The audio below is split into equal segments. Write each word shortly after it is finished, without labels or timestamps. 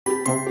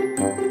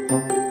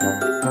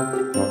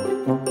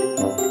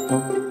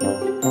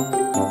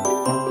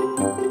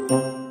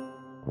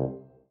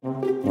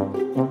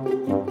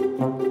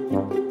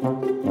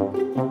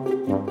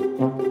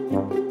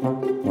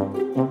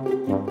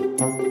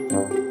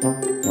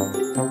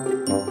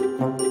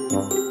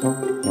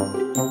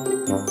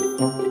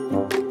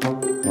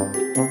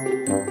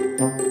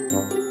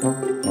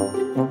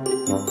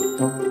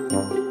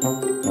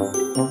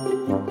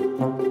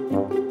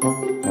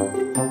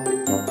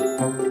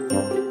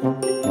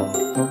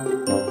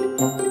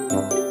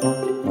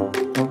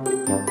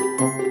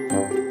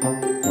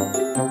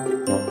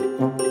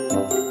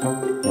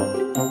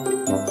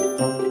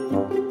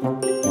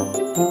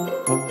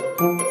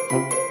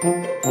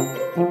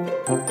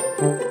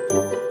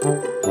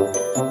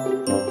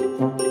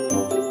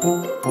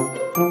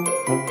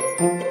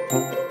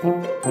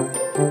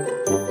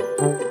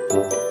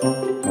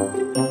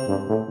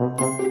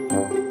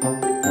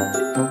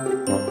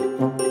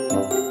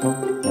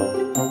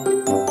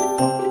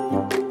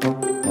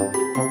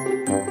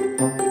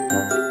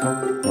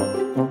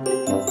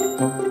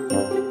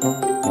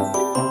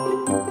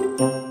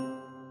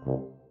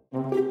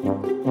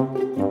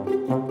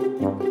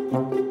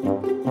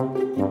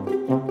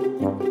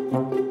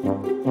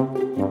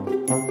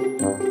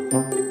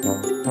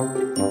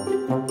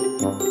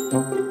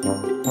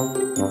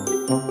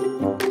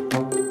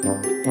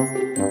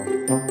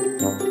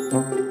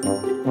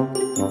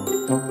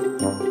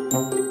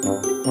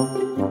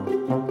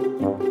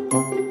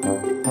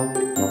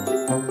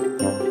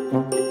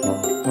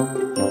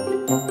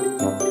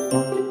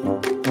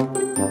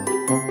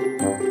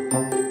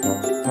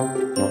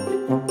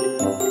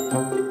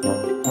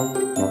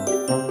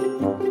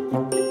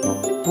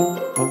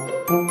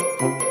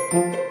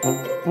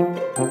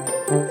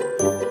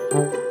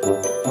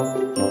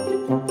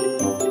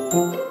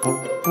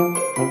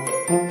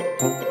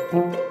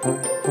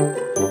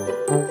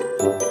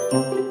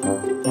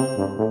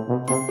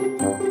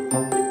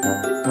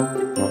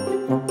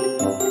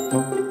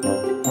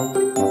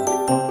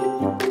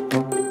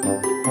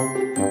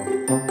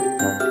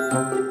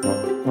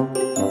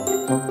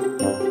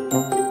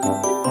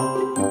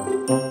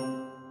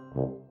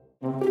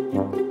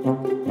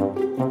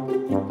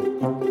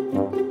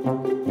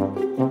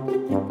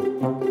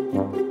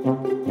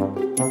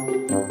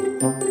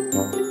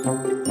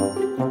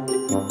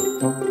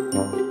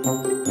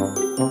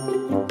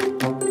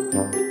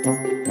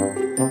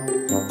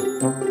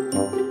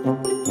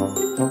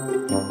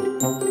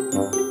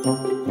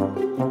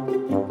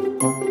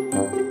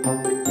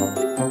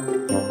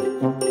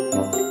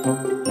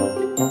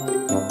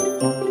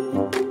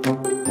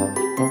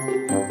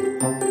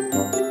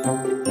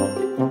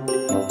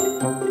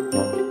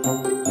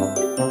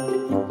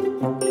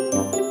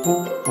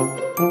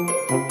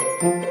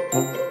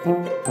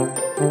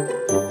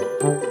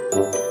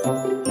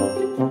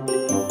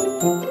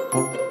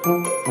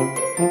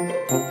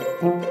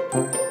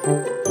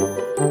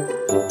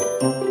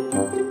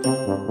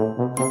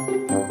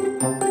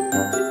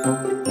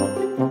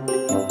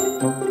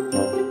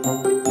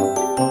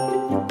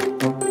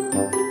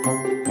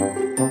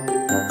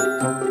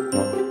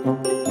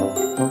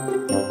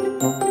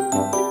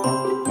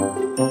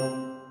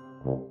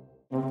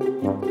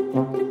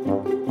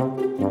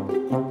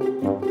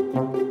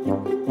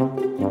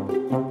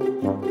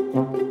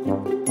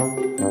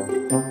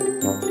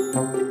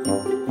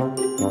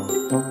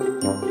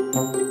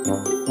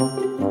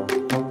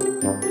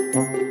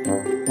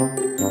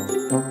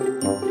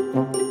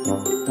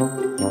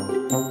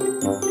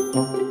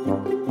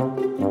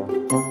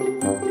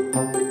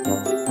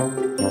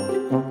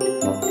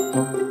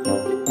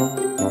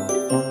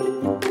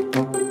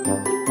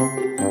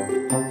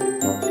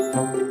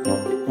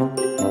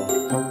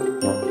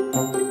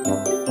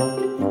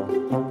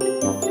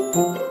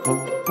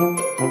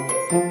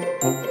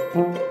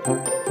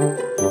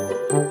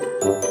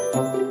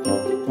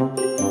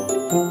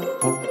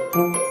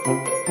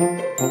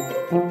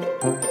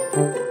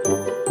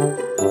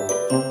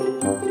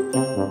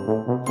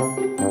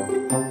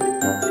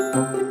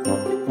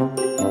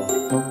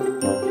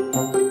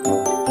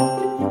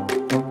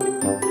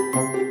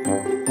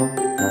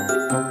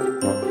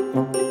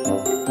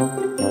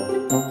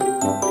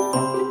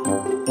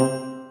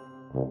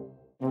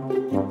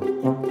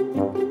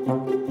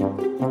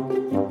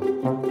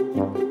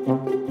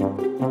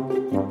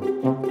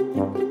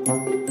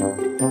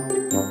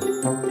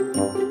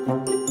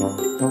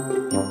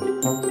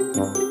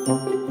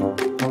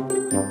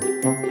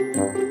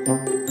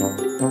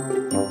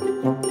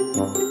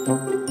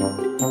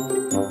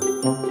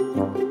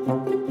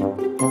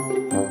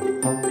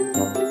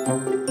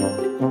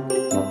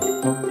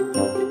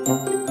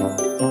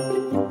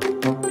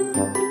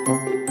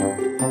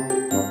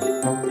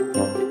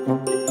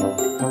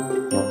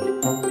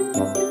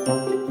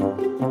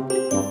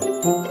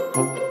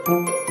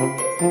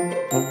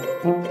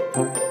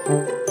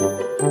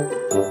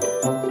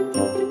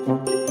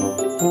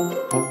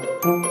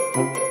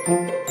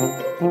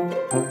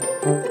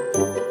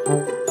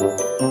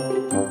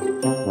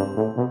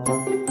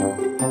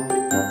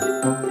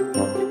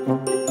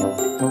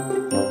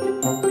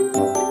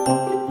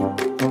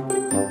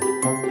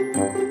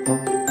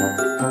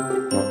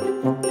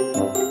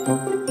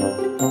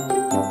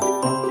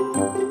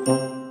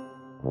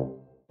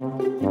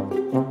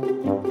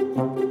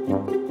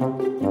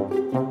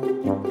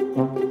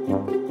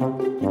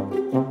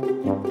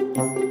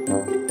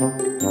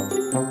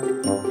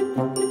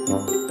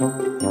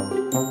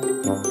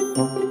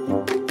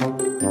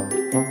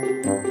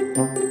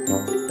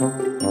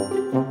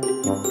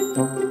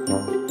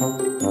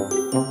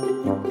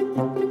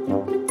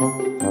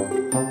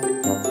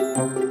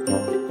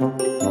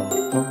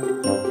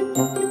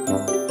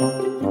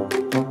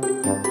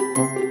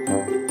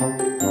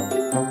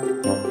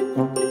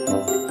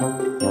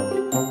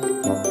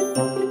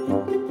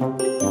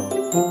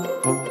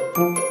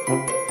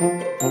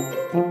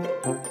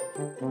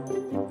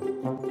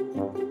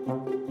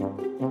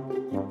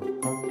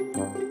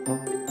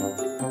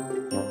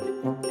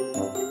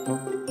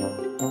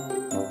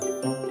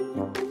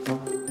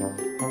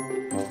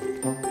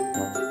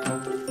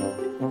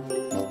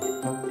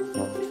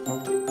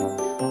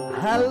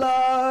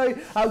Hello,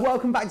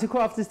 welcome back to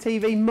Crafters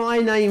TV. My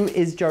name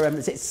is Joe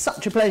Remnants. It's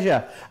such a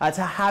pleasure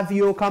to have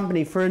your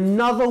company for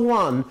another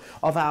one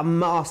of our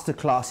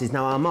masterclasses.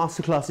 Now, our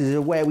masterclasses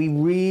are where we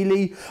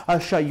really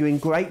show you in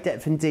great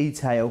depth and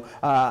detail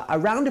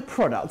around a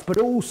product, but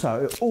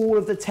also all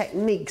of the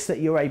techniques that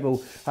you're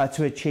able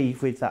to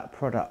achieve with that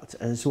product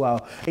as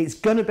well. It's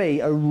going to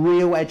be a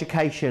real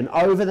education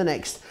over the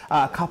next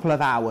couple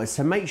of hours,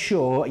 so make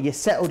sure you're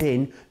settled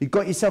in, you've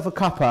got yourself a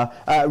cuppa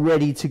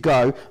ready to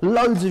go.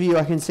 Loads of you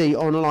I can see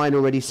online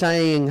already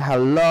saying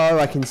hello.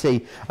 I can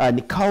see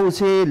Nicole's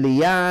here,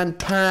 Leann,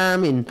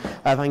 Pam in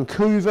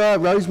Vancouver,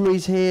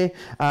 Rosemary's here,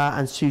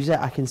 and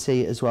Suzette I can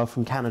see as well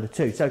from Canada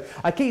too. So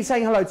keep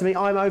saying hello to me.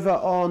 I'm over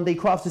on the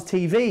Crafters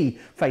TV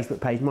Facebook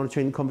page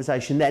monitoring the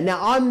conversation there. Now,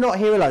 I'm not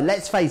here alone.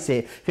 Let's face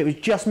it, if it was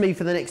just me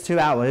for the next 2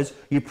 hours,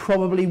 you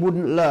probably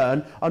wouldn't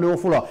learn an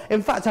awful lot.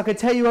 In fact, I could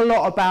tell you a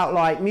lot about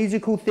like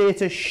musical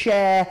theatre,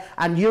 Cher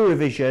and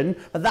Eurovision,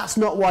 but that's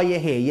not why you're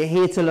here. You're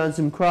here to learn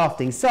some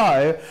crafting.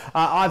 So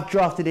I've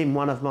drafted in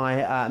one of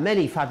my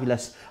many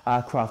fabulous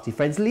crafty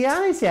friends.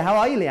 Leann is here. How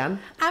are you, Leann?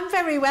 I'm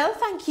very well,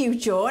 thank you,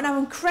 Joe, and I'm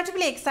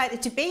incredibly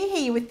excited to be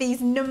here with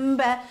these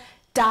number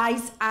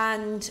dies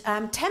and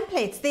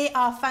templates. They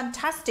are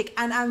fantastic,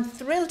 and I'm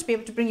thrilled to be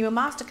able to bring you a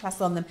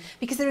masterclass on them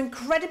because they're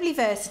incredibly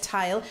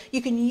versatile.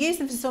 You can use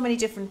them for so many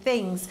different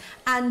things,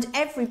 and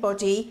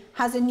everybody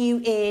has a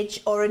new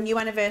age or a new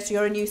anniversary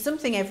or a new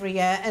something every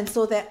year, and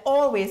so they're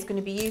always going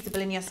to be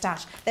usable in your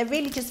stash. They're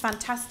really just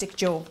fantastic,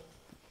 Joe.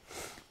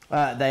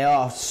 They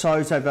are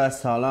so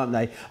versatile, aren't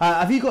they?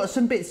 Have you got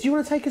some bits? Do you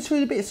want to take us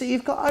through the bits that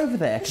you've got over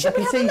there? Should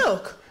we have a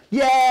look?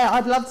 Yeah,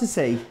 I'd love to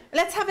see.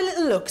 Let's have a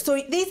little look. So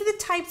these are the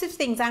types of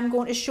things I'm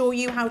going to show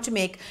you how to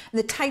make, and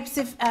the types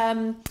of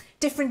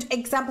different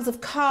examples of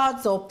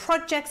cards or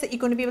projects that you're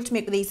going to be able to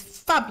make with these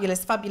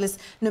fabulous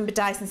number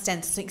dies and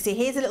stencils. So you can see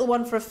here's a little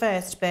one for a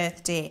first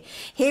birthday.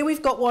 Here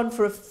we've got one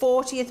for a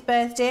 40th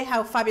birthday.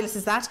 How fabulous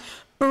is that?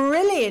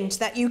 Brilliant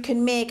that you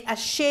can make a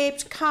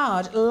shaped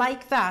card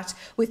like that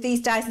with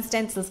these dies and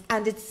stencils,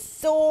 and it's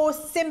so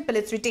simple,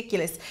 it's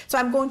ridiculous. So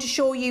I'm going to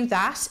show you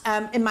that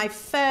in my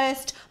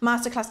first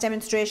masterclass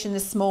demonstration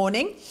this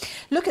morning.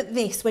 Look at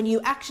this, when you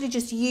actually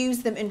just use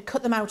them and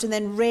cut them out and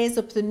then raise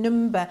up the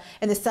number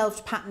in the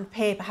self-patterned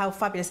paper. How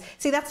fabulous.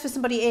 See, that's for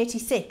somebody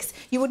 86.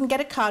 You wouldn't get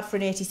a card for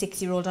an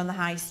 86-year-old on the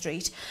high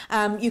street.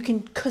 You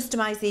can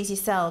customise these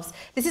yourselves.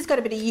 This has got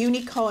a bit of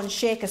unicorn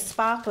shaker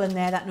sparkle in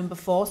there, that number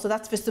 4, so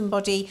that's for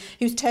somebody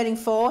who's turning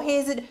 4.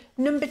 Here's a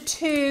number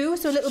 2,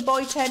 so a little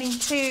boy turning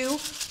 2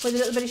 with a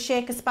little bit of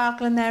shaker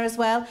sparkle in there as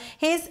well.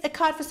 Here's a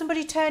card for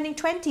somebody turning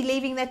 20,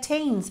 leaving their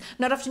teens.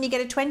 Not often you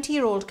get a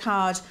 20-year-old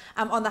card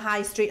on the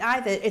high street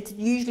either. It's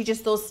usually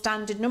just those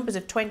standard numbers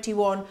of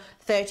 21,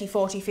 30,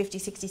 40, 50,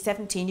 60,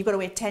 17. You've got to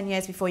wait 10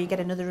 years before you get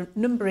another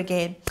number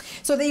again.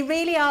 So they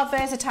really are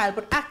versatile,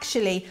 but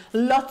actually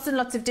lots and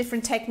lots of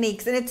different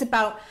techniques. And it's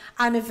about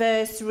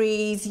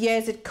anniversaries,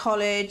 years at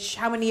college,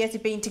 how many years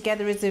you've been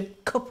together as a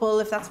couple,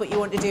 if that's what you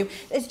want to do.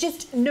 It's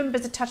just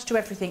numbers attached to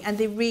everything, and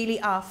they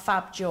really are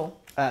fab, Joe.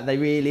 They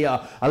really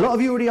are. A lot of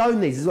you already own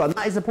these as well, and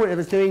that is the point of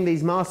us doing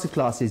these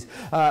masterclasses.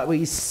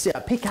 We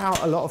pick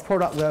out a lot of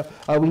product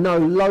that we know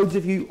loads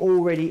of you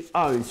already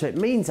own, so it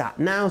means that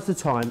now's the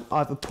time.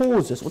 Either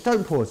pause us or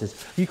don't pause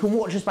us. You can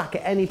watch us back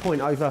at any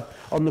point over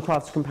on the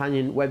Crafts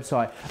Companion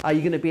website.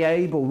 You're going to be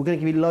able, we're going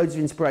to give you loads of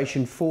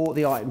inspiration for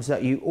the items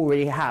that you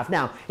already have.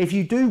 Now, if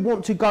you do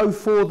want to go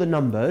for the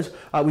numbers,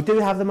 we do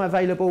have them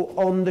available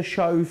on the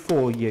show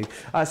for you.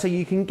 So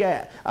you can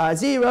get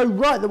 0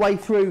 right the way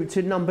through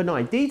to number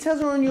 9.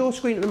 Details are on your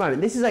screen at the moment.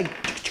 This is a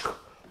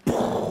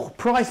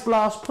price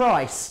blast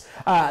price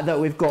that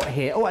we've got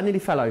here. Oh, I nearly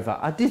fell over.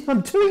 I'm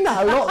doing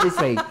that a lot this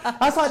week.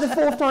 That's like the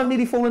 4th time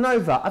nearly fallen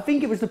over. I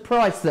think it was the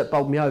price that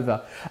bowled me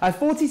over.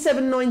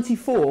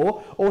 $47.94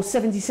 or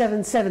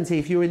 $77.70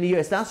 if you're in the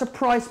US. That's a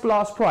price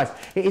blast price.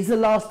 It is the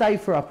last day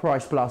for our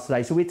price blast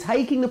today, so we're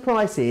taking the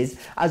prices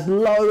as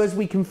low as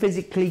we can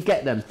physically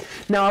get them.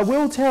 Now, I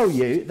will tell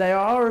you, they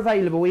are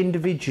available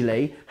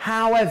individually.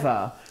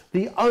 However,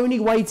 the only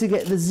way to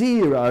get the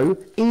 0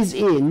 is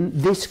in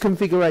this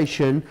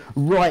configuration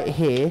right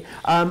here.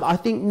 I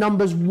think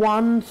numbers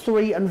 1,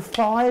 3 and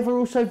 5 are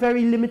also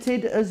very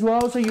limited as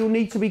well, so you'll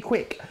need to be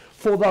quick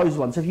for those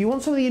ones. So if you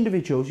want some of the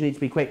individuals, you need to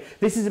be quick.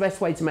 This is the best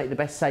way to make the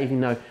best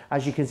saving though,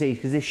 as you can see,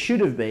 because this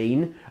should have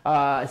been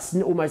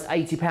almost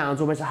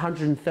 £80, almost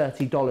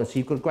 $130, so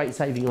you've got a great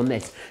saving on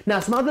this. Now,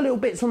 some other little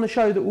bits on the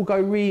show that will go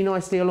really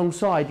nicely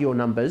alongside your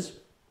numbers.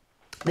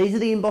 These are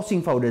the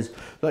embossing folders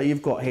that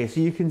you've got here.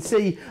 So you can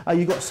see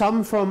you've got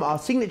some from our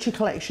signature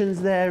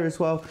collections there as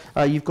well.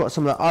 You've got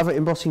some of the other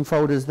embossing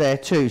folders there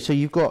too. So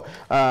you've got,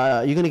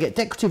 you're going to get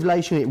decorative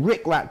lace,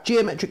 rick-rack,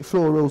 geometric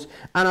florals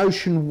and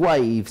ocean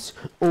waves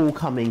all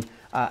coming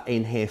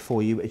in here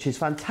for you, which is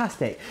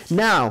fantastic.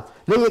 Now,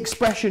 the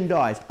expression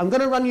dies. I'm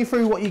going to run you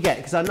through what you get,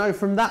 because I know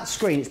from that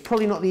screen it's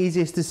probably not the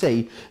easiest to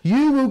see.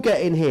 You will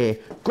get in here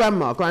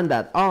grandma,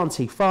 granddad,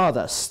 auntie,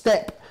 father,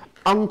 step,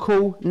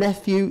 uncle,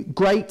 nephew,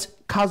 great,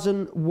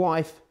 cousin,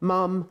 wife,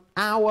 mum,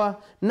 our,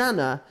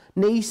 nana,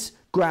 niece,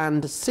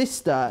 grand,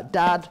 sister,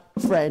 dad,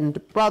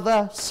 friend,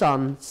 brother,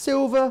 son,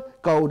 silver,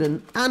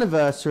 golden,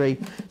 anniversary,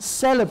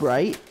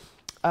 celebrate,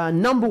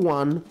 number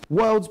one,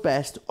 world's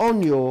best,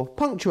 on your,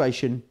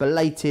 punctuation,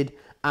 belated,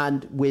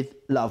 and with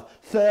love.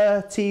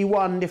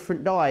 31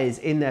 different dies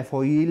in there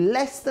for you.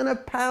 Less than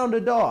 £1 a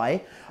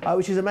die,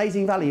 which is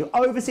amazing value.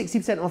 Over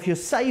 60% off. You're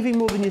saving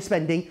more than you're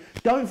spending.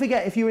 Don't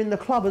forget, if you're in the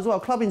club as well,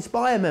 Club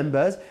Inspire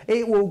members,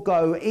 it will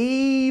go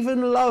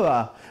even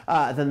lower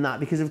than that,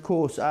 because of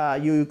course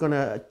you're going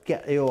to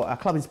get your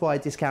Club Inspire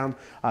discount,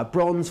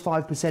 bronze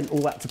 5%,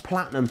 all that to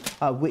platinum,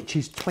 which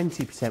is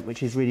 20%,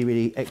 which is really,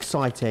 really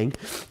exciting.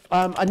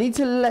 I need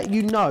to let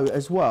you know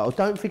as well,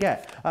 don't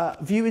forget,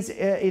 viewers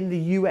in the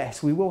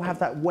US, we will have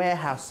that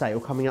warehouse sale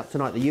coming up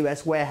tonight, the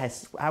US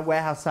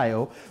warehouse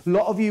sale. A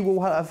lot of you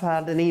will have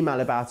had an email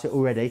about it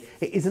already.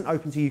 It isn't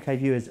open to UK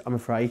viewers, I'm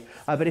afraid,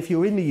 but if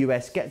you're in the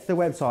US, get to the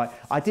website.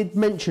 I did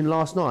mention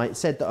last night,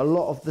 said that a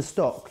lot of the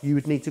stock, you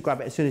would need to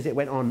grab it as soon as it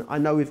went on. I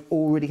know we've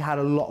already had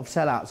a lot of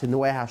sellouts in the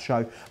warehouse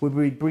show. We'll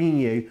be bringing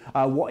you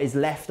what is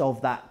left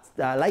of that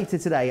later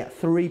today at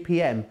 3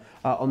 p.m.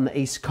 On the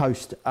East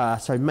Coast,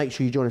 so make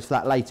sure you join us for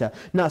that later.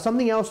 Now,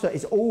 something else that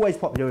is always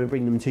popular when we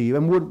bring them to you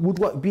and would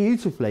work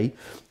beautifully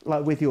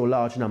with your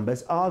large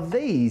numbers are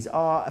these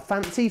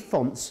fancy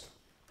fonts,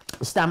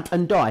 stamp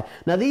and die.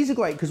 Now these are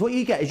great because what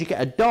you get is you get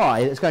a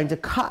die that's going to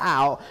cut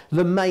out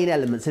the main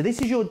element. So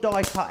this is your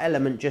die cut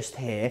element just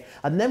here,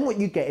 and then what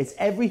you get is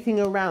everything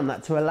around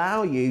that to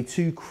allow you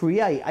to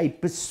create a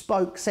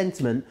bespoke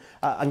sentiment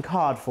and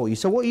card for you.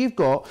 So what you've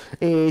got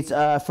is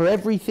for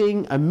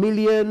everything, a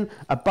million,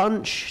 a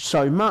bunch,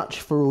 so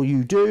much, for all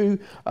you do,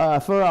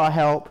 for our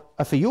help,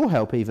 for your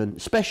help even,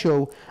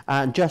 special,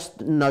 and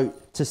just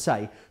note to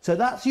say. So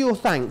that's your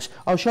thanks.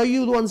 I'll show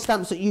you the one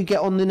stamps that you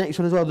get on the next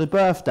one as well, the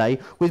birthday.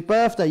 With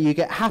birthday you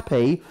get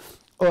happy,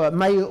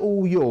 may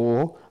all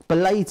your,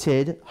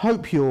 belated,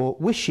 hope your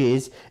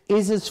wishes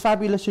is as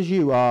fabulous as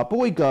you are,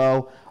 boy,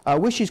 girl,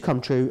 wishes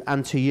come true,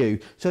 and to you.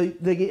 So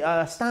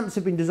the stamps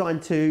have been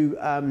designed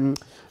to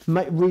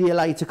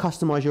relay to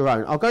customise your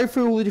own. I'll go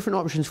through all the different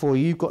options for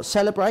you. You've got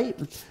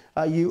celebrate,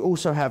 you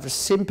also have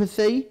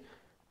sympathy,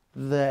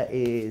 there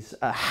is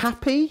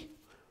happy,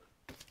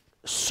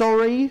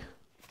 sorry,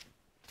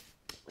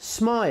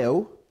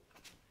 smile,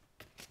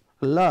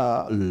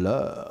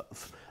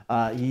 love.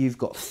 You've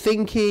got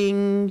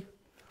thinking,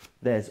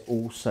 there's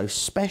also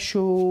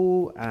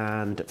special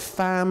and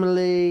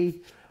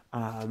family.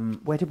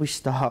 Where did we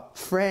start?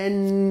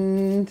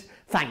 Friend.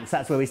 Thanks,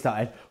 that's where we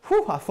started.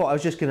 Whew, I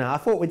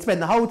thought we'd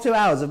spend the whole 2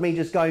 hours of me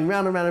just going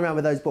round and round and round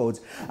with those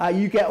boards.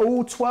 You get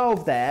all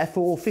 12 there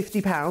for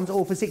 £50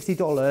 or for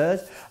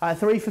 $60,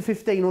 3 for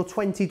 $15 or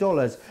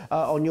 $20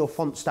 on your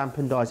font, stamp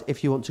and dies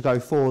if you want to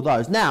go for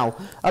those. Now,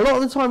 a lot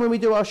of the time when we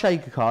do our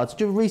shaker cards,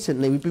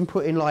 recently we've been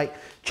putting like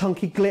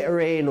chunky glitter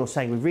in or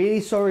saying we're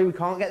really sorry we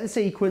can't get the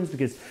sequins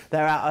because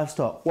they're out of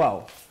stock.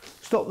 Well,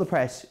 stop the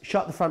press,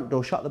 shut the front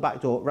door, shut the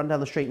back door, run down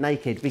the street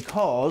naked,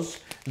 because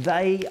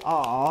they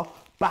are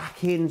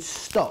back in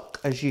stock,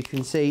 as you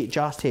can see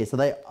just here. So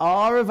they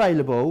are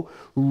available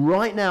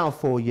right now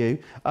for you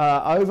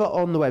over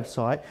on the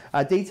website.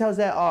 Details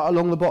there are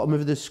along the bottom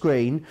of the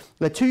screen.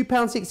 They're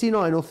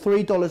 £2.69 or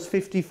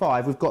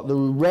 $3.55. We've got the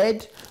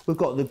red, we've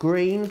got the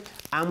green,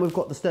 and we've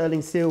got the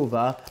sterling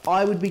silver.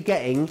 I would be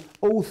getting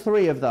all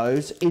three of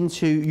those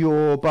into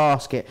your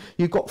basket.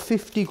 You've got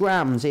 50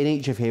 grams in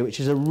each of here, which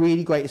is a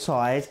really great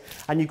size,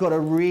 and you've got a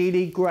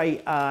really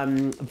great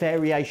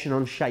variation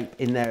on shape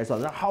in there as well.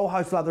 There's a whole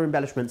host of other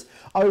embellishments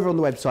over on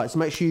the website, so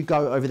make sure you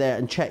go over there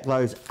and check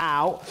those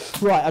out.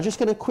 Right, I'm just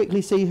going to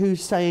quickly see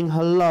who's saying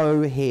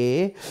hello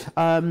here.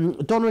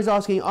 Donna is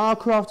asking, are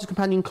Crafters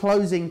Companion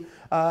closing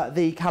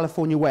the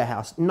California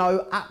warehouse?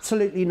 No,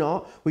 absolutely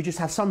not. We just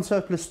have some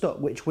surplus stock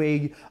which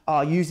we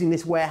are using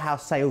this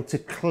warehouse sale to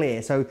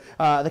clear. So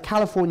the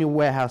California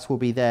warehouse will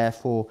be there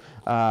for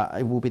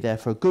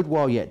a good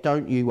while yet.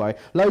 Don't you worry.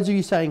 Loads of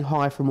you saying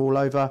hi from all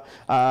over.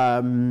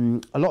 A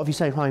lot of you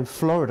saying hi in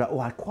Florida. Oh,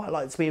 I'd quite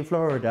like to be in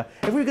Florida.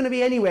 If we were going to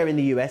be anywhere in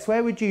the US,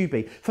 where would you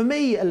be? For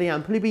me,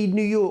 Leann, probably be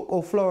New York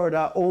or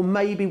Florida or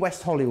maybe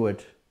West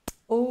Hollywood.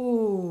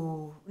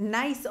 Oh,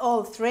 nice,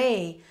 all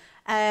three.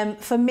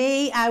 For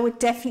me, I would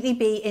definitely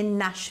be in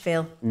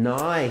Nashville.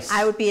 Nice.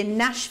 I would be in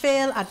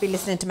Nashville. I'd be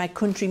listening to my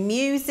country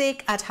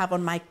music. I'd have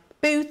on my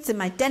boots and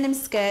my denim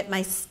skirt,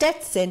 my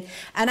Stetson,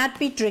 and I'd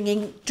be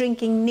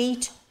drinking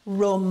neat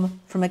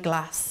rum from a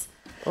glass.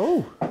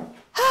 Oh.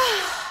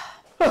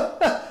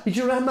 Do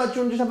you want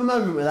to just have a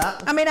moment with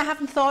that? I mean, I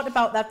haven't thought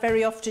about that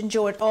very often,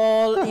 Joe, at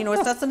all. You know,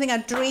 it's not something I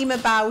dream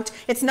about.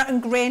 It's not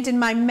ingrained in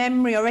my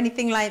memory or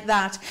anything like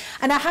that.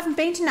 And I haven't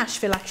been to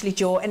Nashville, actually,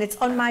 Joe, and it's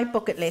on my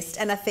bucket list.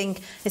 And I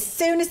think as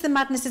soon as the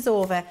madness is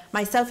over,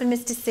 myself and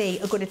Mr. C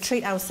are going to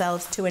treat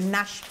ourselves to a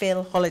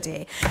Nashville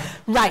holiday.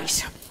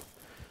 Right.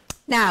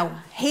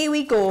 Now, here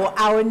we go.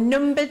 Our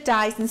numbered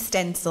dies and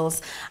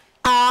stencils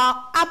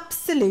are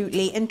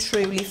absolutely and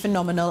truly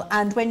phenomenal,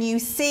 and when you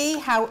see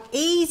how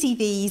easy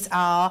these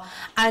are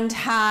and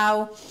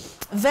how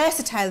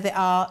versatile they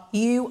are,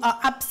 you are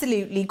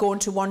absolutely going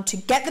to want to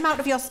get them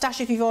out of your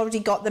stash if you've already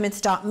got them and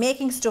start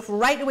making stuff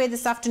right away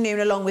this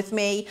afternoon along with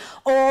me,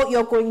 or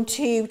you're going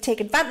to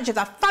take advantage of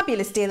that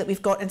fabulous deal that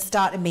we've got and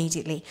start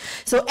immediately.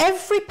 So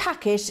every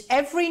packet,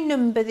 every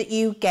number that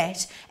you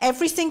get,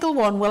 every single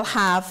one will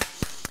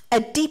have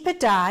a deeper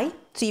die.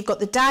 So you've got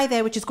the die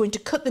there, which is going to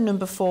cut the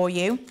number for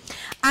you,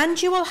 and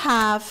you will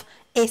have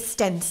a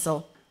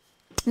stencil.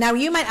 Now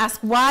you might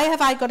ask, why have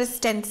I got a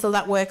stencil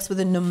that works with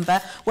a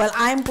number? Well,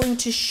 I'm going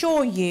to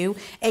show you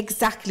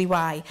exactly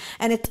why.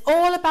 And it's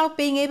all about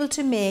being able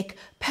to make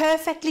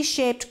perfectly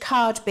shaped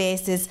card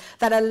bases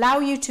that allow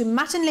you to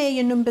mat and lay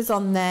your numbers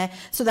on there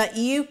so that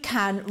you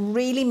can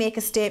really make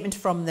a statement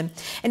from them.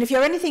 And if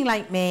you're anything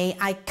like me,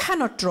 I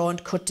cannot draw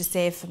and cut to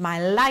save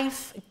my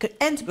life. It could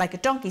end up like a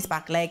donkey's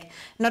back leg,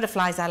 not a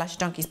fly's eyelash, a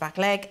donkey's back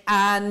leg,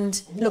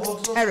 and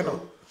looks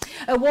terrible.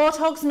 A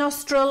warthog's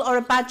nostril or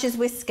a badger's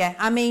whisker.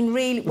 I mean,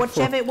 really,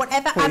 whatever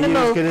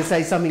animal. You were going to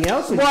say something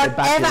else.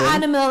 Whatever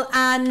animal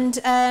and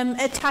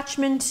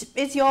attachment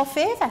is your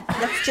favour.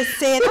 Let's just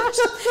say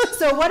that.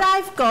 So what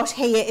I've got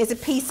here is a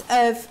piece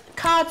of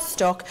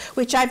cardstock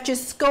which I've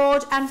just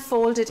scored and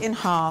folded in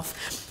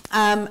half.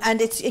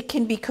 And it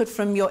can be cut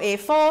from your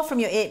A4, from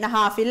your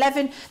 8.5,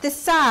 11. The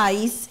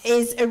size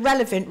is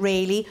irrelevant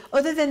really,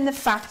 other than the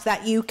fact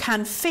that you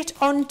can fit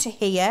onto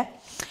here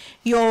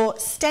your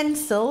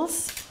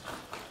stencils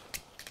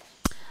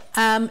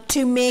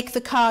to make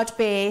the card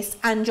base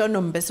and your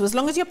numbers. So as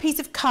long as your piece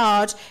of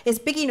card is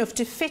big enough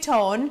to fit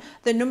on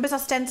the numbers or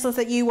stencils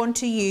that you want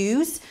to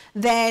use,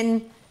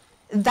 then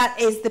that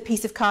is the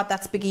piece of card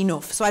that's big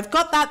enough. So I've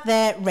got that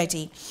there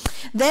ready.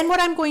 Then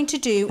what I'm going to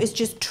do is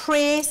just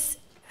trace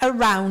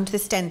around the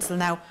stencil.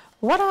 Now,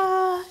 what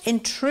are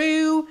in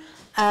true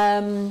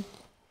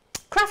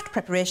craft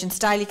preparation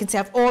style, you can see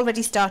I've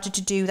already started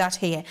to do that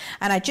here,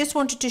 and I just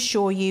wanted to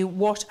show you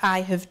what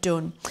I have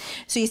done.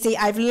 So you see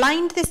I've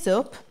lined this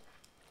up,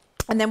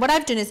 and then what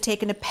I've done is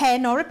taken a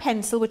pen or a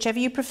pencil, whichever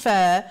you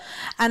prefer,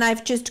 and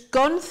I've just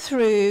gone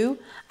through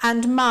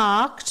and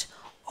marked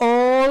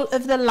all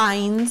of the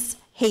lines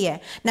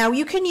here. Now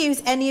you can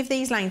use any of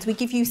these lines. We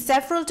give you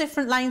several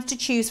different lines to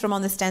choose from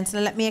on the stencil,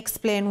 and let me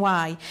explain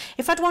why.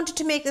 If I'd wanted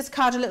to make this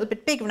card a little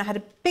bit bigger and I had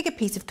a bigger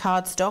piece of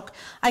cardstock,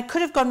 I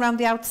could have gone round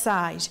the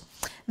outside.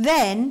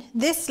 Then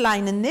this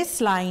line and this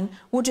line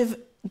would have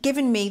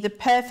given me the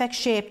perfect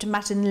shaped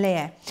mat and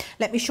layer.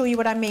 Let me show you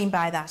what I mean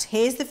by that.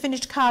 Here's the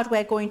finished card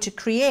we're going to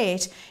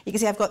create. You can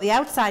see I've got the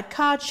outside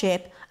card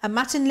shape, a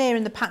mat and layer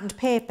in the patterned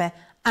paper,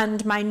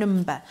 and my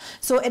number.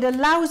 So it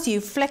allows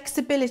you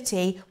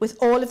flexibility with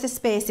all of the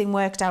spacing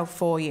worked out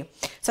for you.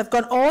 So I've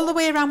gone all the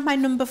way around my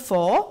number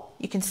 4,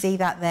 you can see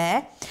that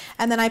there,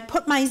 and then I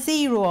put my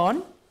 0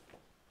 on,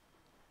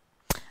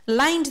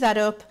 lined that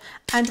up,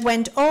 and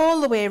went all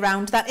the way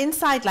around that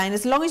inside line.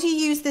 As long as you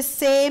use the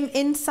same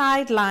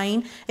inside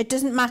line, it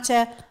doesn't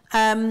matter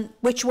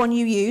which one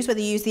you use, whether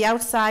you use the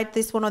outside,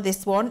 this one or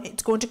this one,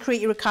 it's going to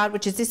create you a card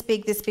which is this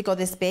big or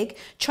this big.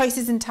 Choice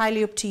is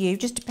entirely up to you,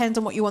 just depends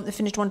on what you want the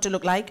finished one to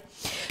look like.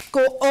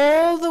 Go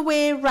all the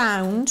way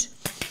around,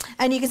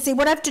 and you can see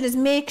what I've done is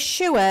make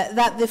sure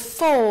that the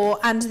 4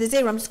 and the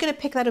 0, I'm just going to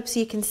pick that up so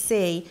you can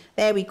see,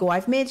 there we go,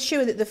 I've made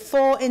sure that the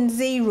 4 and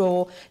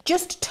 0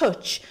 just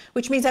touch,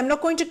 which means I'm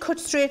not going to cut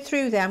straight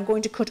through there, I'm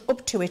going to cut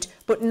up to it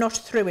but not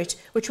through it,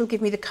 which will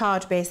give me the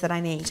card base that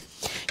I need.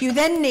 You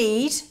then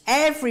need,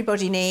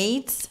 everybody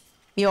needs,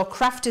 your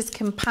crafter's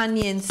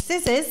companion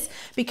scissors,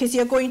 because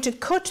you're going to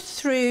cut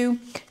through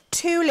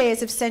 2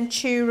 layers of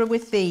Centura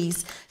with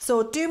these.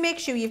 So do make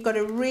sure you've got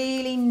a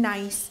really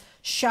nice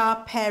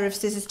sharp pair of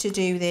scissors to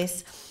do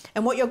this,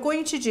 and what you're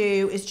going to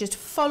do is just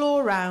follow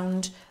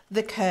around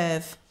the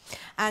curve,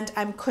 and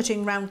I'm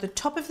cutting round the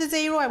top of the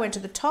 0. I went to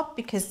the top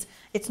because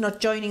it's not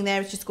joining there,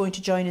 it's just going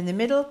to join in the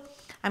middle.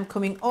 I'm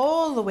coming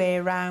all the way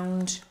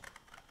around.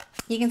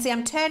 You can see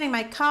I'm turning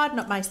my card,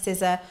 not my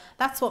scissor.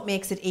 That's what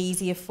makes it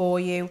easier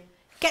for you,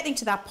 getting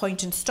to that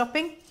point and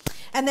stopping.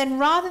 And then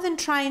rather than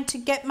trying to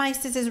get my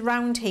scissors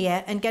round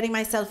here and getting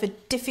myself a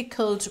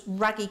difficult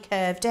raggy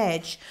curved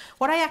edge,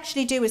 what I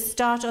actually do is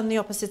start on the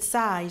opposite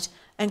side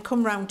and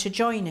come round to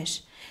join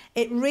it.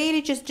 It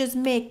really just does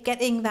make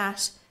getting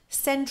that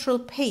central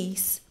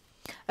piece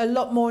a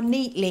lot more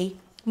neatly,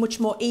 much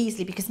more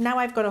easily, because now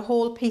I've got a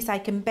whole piece I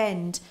can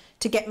bend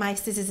to get my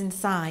scissors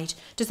inside.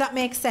 Does that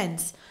make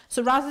sense?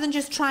 So rather than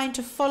just trying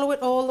to follow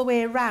it all the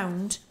way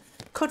around,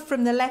 cut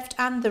from the left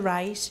and the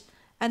right,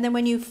 and then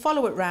when you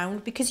follow it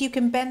round, because you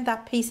can bend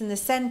that piece in the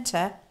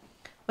centre,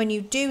 when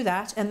you do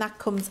that and that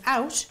comes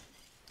out,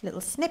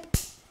 little snip.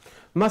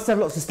 Must have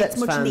lots of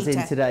Steps fans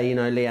in today, you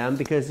know, Leann,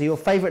 because your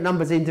favourite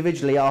numbers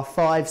individually are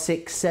 5,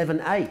 6,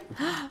 7, 8.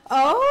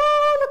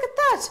 Oh, look at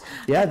that.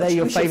 Yeah, they're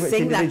your favourites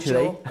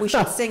individually. That, we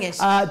should sing it.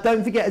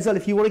 Don't forget as well,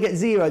 if you want to get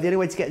 0, the only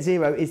way to get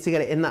 0 is to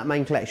get it in that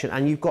main collection,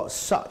 and you've got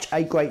such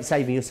a great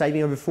saving. You're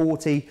saving over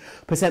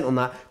 40% on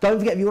that. Don't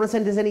forget, if you want to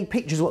send us any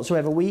pictures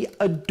whatsoever, we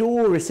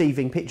adore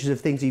receiving pictures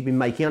of things you've been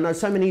making. I know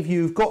so many of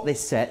you have got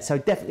this set, so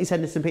definitely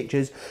send us some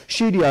pictures.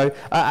 Studio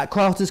at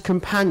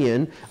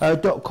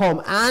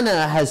crafterscompanion.com.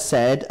 Anna has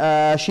said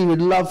she would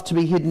love to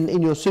be hidden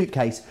in your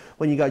suitcase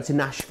when you go to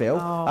Nashville,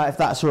 if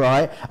that's all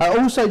right.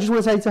 Also, just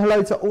want to say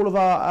hello to all of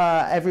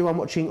our everyone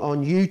watching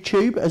on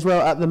YouTube as well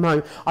at the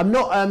moment. I'm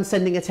not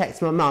sending a text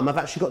to my mum. I've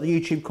actually got the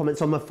YouTube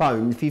comments on my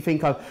phone. If you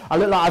think I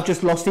look like I've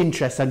just lost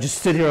interest, I'm just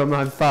stood here on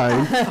my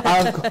phone.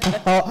 I've got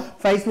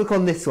Facebook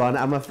on this one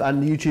and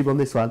YouTube on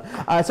this one.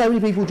 So many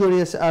people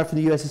joining us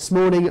from the US this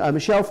morning.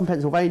 Michelle from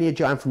Pennsylvania,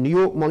 Joanne from New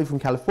York, Molly from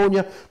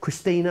California,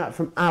 Christina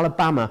from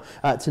Alabama,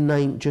 to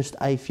name just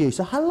a few.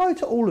 So hello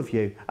to all of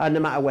you, no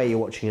matter where you're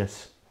watching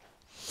us.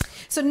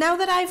 So now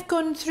that I've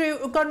gone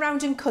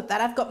round and cut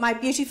that, I've got my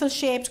beautiful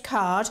shaped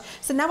card.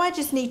 So now I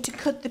just need to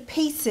cut the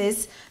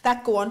pieces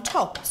that go on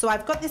top. So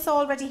I've got this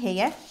already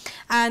here,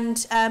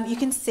 and you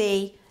can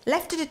see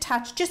left it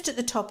attached just at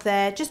the top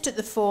there, just at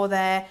the 4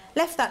 there,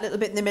 left that little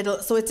bit in the middle,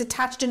 so it's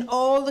attached in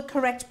all the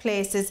correct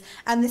places,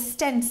 and the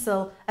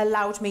stencil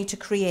allowed me to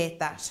create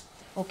that.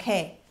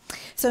 Okay.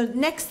 So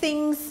next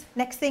things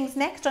next,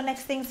 or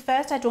next things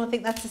first? I don't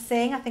think that's a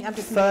saying. I think I'm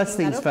just first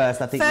things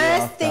first. I think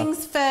first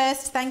things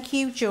first. Thank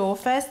you, Joe.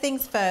 First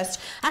things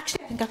first.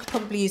 Actually, I think I could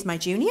probably use my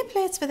junior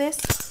plates for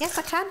this. Yes,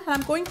 I can, and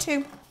I'm going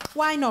to.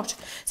 Why not?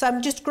 So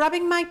I'm just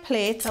grabbing my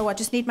plates. Oh, I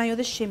just need my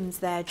other shims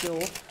there,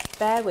 Joe.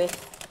 Bear with.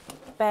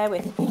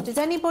 Does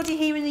anybody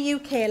here in the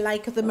UK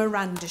like the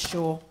Miranda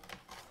show?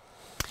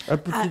 To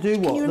do what?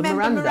 Can you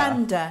remember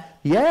Miranda?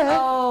 Yeah.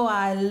 Oh,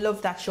 I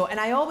love that show. And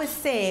I always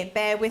say,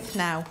 bear with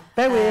now.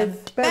 Bear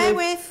with.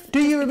 Do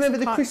you remember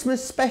the can't...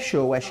 Christmas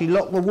special where she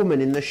locked the woman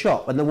in the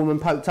shop and the woman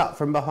poked up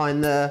from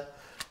behind the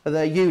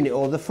unit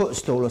or the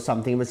footstool or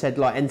something and said,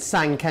 like, and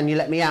sang, "Can you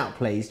let me out,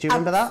 please"? Do you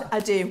remember that? I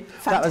do.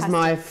 Fantastic. That was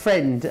my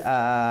friend,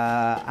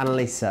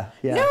 Annalisa.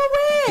 Yeah. No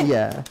way.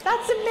 Yeah.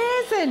 That's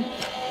amazing.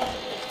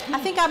 I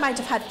think I might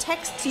have had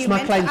texts you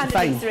meant to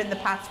Annalisa in the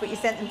past, but you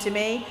sent them to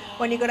me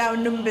when you got our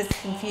numbers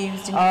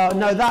confused. Oh,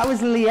 no, that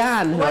was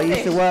Leann, who I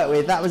used to work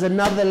with. That was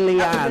another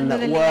Leann that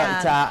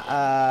worked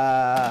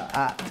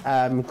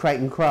at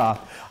Crate and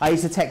Craft. I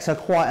used to text her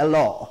quite a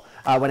lot.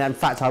 When in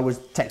fact I was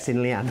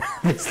texting Leann,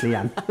 this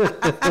Leann.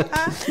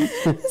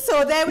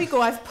 So there we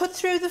go, I've put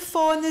through the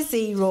 4 and the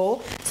 0,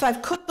 so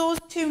I've cut those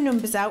 2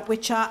 numbers out,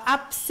 which are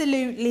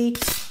absolutely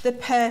the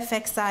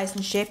perfect size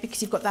and shape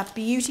because you've got that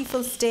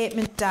beautiful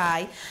statement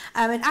die.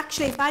 And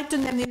actually, if I'd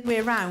done them the other way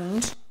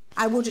around,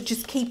 I would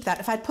just keep that.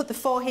 If I'd put the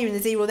 4 here and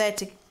the 0 there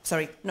to...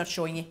 Sorry, not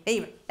showing you.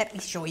 Here, let me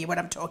show you what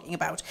I'm talking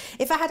about.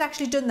 If I had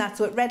actually done that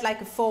so it read like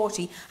a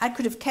 40, I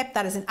could have kept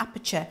that as an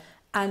aperture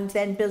and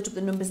then built up the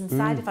numbers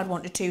inside if I'd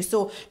wanted to.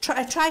 So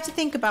try to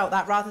think about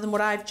that rather than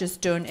what I've just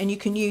done, and you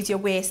can use your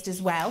waist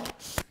as well.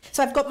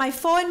 So I've got my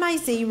 4 and my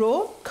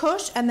 0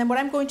 cut, and then what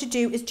I'm going to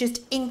do is just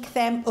ink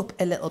them up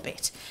a little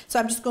bit. So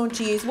I'm just going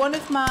to use one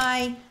of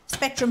my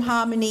Spectrum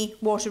Harmony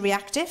Water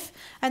Reactive,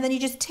 and then you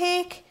just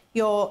take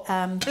your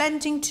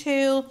blending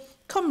tool,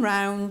 come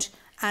round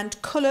and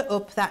colour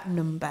up that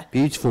number.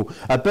 Beautiful.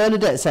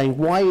 Bernadette saying,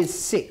 why is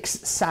 6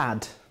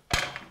 sad?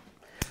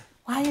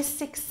 Why is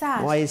 6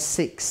 sad? Why is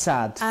 6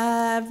 sad?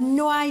 I have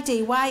no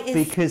idea. Why is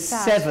because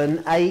 6 sad?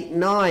 7, 8,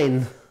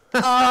 9.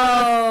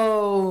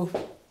 Oh.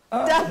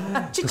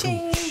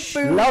 Cha-ching,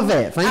 boom. Love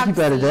it. Thank you,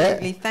 Bernadette.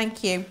 Absolutely.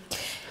 Thank you.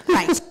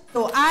 Right.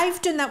 So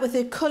I've done that with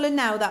a colour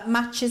now that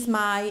matches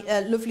my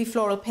lovely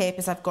floral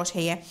papers I've got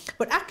here.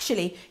 But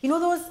actually, you know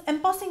those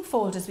embossing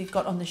folders we've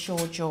got on the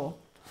show, Joe?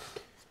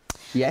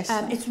 Yes.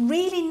 It's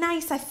really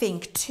nice, I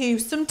think, to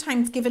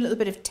sometimes give a little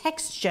bit of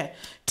texture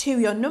to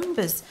your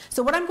numbers.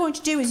 So what I'm going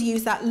to do is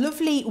use that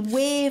lovely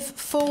wave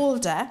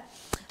folder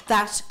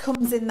that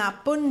comes in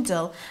that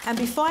bundle, and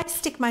before I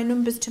stick my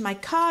numbers to my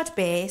card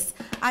base,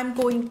 I'm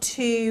going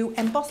to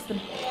emboss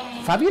them.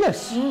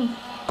 Fabulous.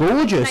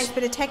 Gorgeous. Nice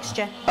bit of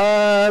texture.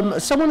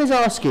 Someone is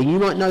asking, you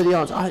might know the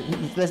answer.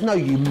 There's no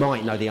you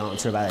might know the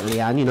answer about it,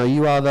 Leann. You know,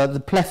 you are the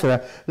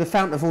plethora, the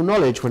fountain of all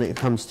knowledge when it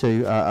comes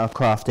to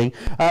crafting.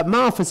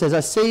 Martha says, I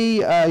see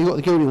you've got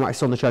the gilding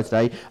wax on the show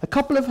today. A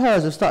couple of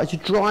hers have started to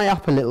dry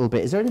up a little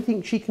bit. Is there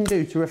anything she can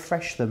do to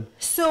refresh them?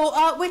 So,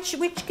 which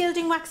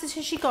gilding waxes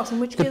has she got,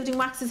 and which gilding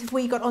waxes have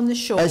we got on the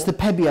show? It's the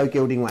Pebeo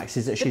gilding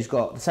waxes that she's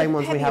got. The same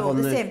ones we have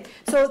on the... Same.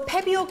 So,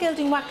 Pebeo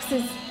gilding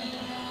waxes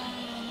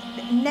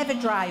never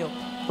dry up.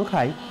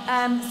 Okay.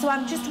 So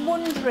I'm just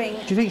wondering...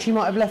 Do you think she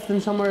might have left them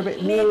somewhere a bit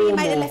warm? Maybe you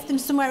might have left them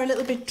somewhere a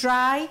little bit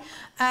dry.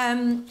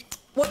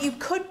 What you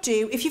could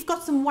do, if you've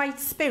got some white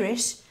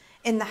spirit,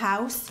 in the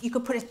house, you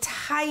could put a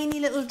tiny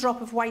little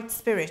drop of white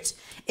spirit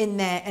in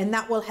there, and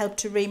that will help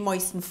to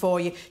re-moisten for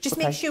you. Just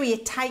make sure you're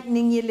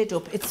tightening your lid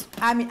up.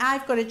 I mean,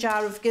 I've got a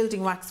jar of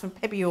gilding wax from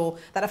Pebeo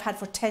that I've had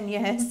for 10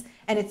 years,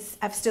 and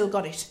I've still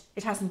got it.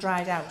 It hasn't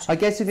dried out. I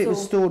guess if it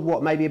was stored,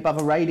 maybe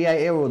above a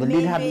radiator, or the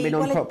lid hadn't been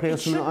on properly or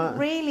something like that? It shouldn't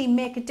really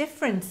make a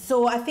difference.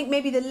 So I think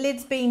maybe the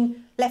lid's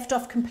been left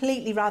off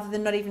completely rather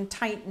than not even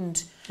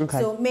tightened. Okay.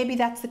 So maybe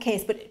that's the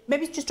case, but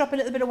maybe just drop a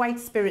little bit of white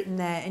spirit in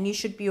there and you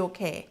should be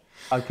okay.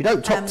 Okie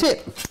doke, top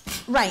tip.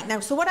 Right, now,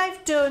 so what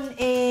I've done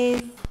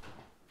is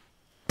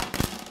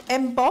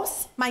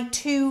emboss my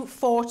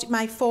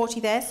 40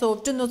 there. So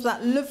I've done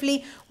that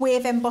lovely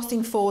wave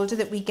embossing folder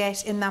that we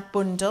get in that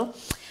bundle.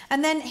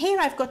 And then here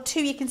I've got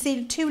you can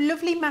see two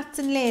lovely mats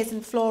and layers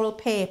in floral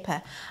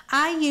paper.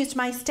 I used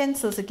my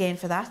stencils again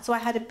for that. So I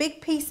had a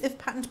big piece of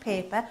patterned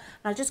paper,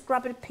 and I'll just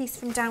grab a piece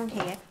from down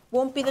here.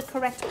 Won't be the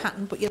correct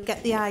pattern, but you'll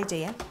get the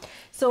idea.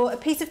 So a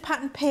piece of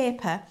patterned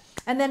paper,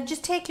 and then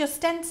just take your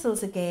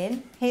stencils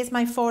again. Here's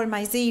my 4 and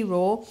my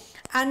 0,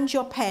 and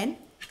your pen.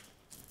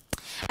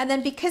 And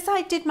then because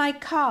I did my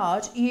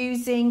card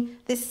using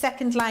this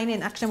second line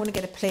in, actually I want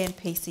to get a plain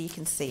piece so you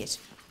can see it.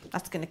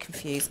 That's going to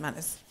confuse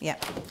matters. Yeah,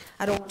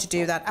 I don't want to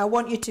do that. I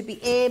want you to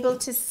be able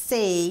to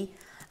see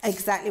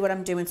exactly what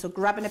I'm doing. So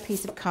grabbing a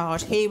piece of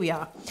card, here we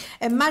are.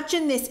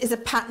 Imagine this is a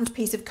patterned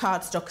piece of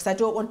cardstock, because I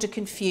don't want to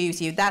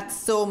confuse you. That's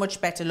so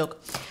much better.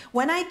 Look,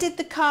 when I did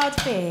the card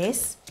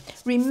base,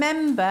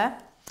 remember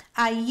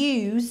I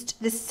used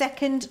the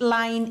second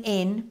line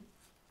in,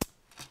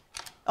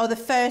 or the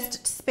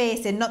first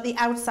space in, not the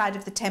outside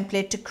of the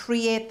template, to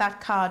create that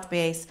card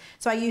base.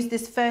 So I use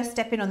this first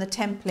step in on the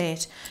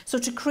template. So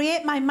to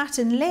create my mat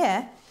and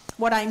layer,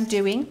 what I'm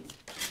doing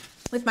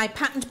with my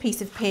patterned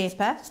piece of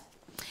paper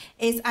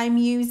is I'm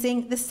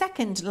using the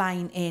second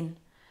line in.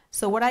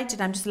 So what I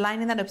did, I'm just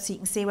lining that up so you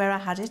can see where I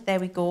had it. There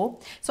we go.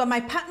 So on my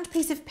patterned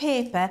piece of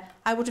paper,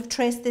 I would have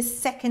traced this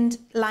second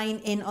line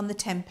in on the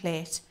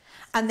template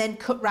and then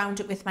cut round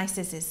it with my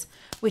scissors,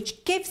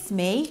 which gives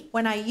me,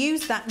 when I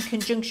use that in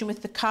conjunction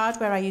with the card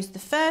where I used the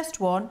first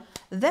one,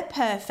 the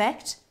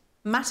perfect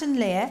mat and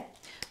layer,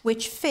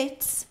 which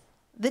fits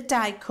the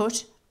die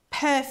cut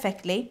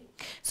perfectly.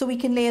 So we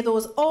can layer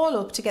those all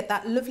up to get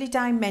that lovely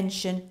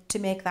dimension to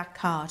make that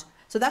card.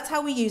 So that's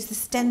how we use the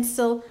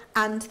stencil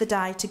and the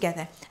die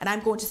together. And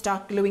I'm going to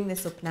start gluing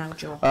this up now,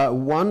 Joe.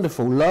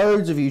 Wonderful.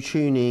 Loads of you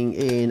tuning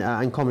in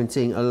and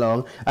commenting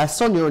along.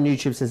 Sonia on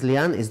YouTube says,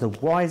 Leann is the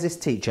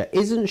wisest teacher.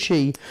 Isn't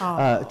she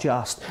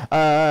just?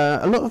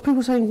 A lot of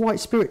people saying white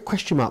spirit,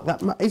 question mark.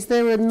 Is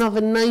there another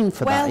name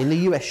for that in the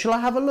US? Shall I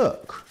have a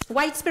look?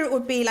 White spirit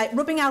would be like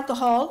rubbing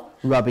alcohol.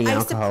 Rubbing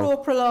alcohol.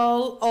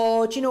 Isopropyl,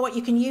 or do you know what?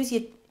 You can use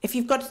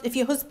if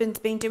your husband's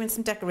been doing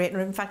some decorating,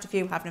 or in fact if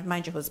you have, never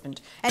mind your husband,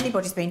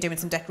 anybody's been doing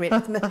some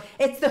decorating,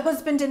 it's the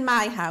husband in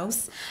my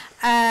house,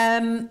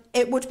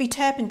 it would be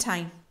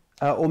turpentine.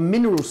 Or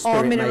mineral spirit,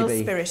 or mineral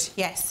spirit,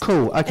 yes.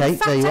 Cool, okay, in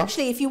fact, there you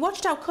actually, if you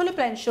watched our colour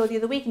blend show the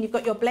other week and you've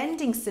got your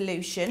blending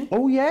solution,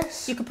 oh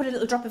yes, you could put a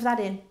little drop of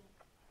that in.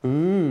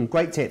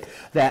 Great tip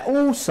there.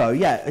 Also,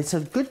 yeah, it's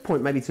a good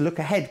point maybe to look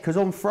ahead, because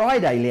on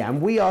Friday,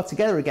 Leann, we are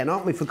together again,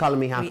 aren't we, for Colour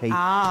Me Happy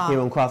here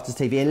on Crafters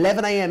TV.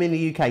 11 AM in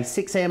the UK,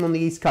 6 AM on the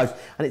East Coast,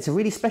 and it's a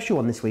really special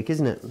one this week,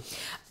 isn't it?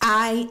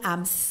 I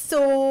am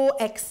so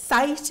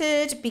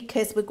excited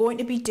because we're going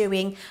to be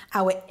doing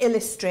our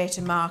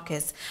Illustrator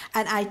markers,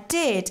 and I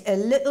did a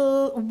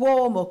little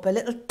warm-up, a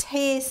little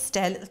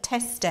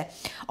tester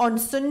on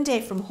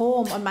Sunday from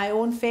home on my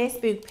own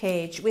Facebook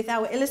page with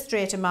our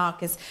Illustrator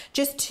markers,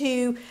 just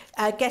to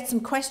get some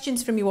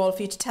questions from you all,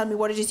 for you to tell me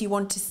what it is you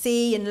want to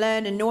see and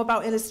learn and know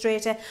about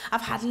Illustrator.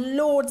 I've had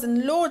loads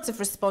and loads of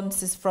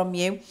responses from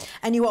you,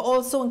 and you are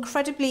also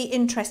incredibly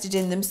interested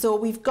in them. So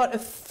we've got a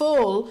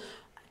full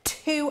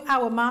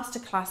 2-hour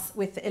masterclass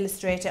with the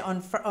Illustrator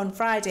on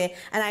Friday,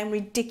 and I'm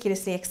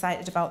ridiculously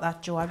excited about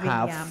that, Joe. I really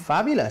am. How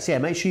fabulous. Yeah,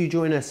 make sure you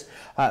join us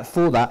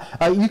for that.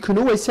 You can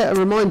always set a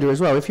reminder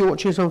as well. If you're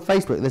watching us on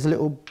Facebook, there's a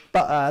little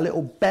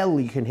bell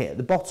you can hit at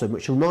the bottom,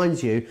 which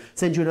reminds you,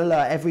 sends you an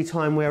alert every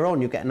time we're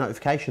on. You'll get a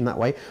notification that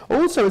way.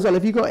 Also, as well,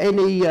 if you've got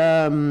any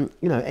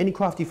any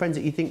crafty friends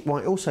that you think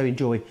might also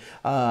enjoy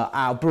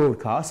our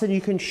broadcast, then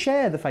you can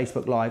share the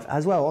Facebook Live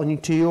as well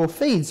onto your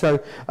feed,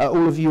 so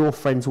all of your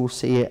friends will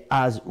see it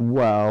as well.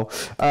 Well,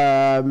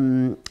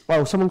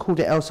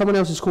 someone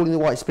else is calling the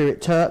white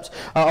spirit terps.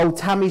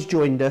 Tammy's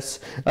joined us.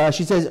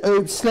 She says,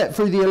 oops, slept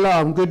through the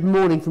alarm. Good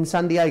morning from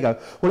San Diego.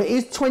 Well, it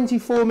is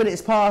 24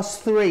 minutes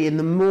past 3 in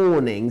the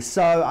morning,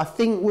 so I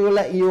think we'll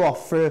let you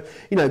off for,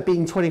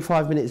 being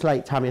 25 minutes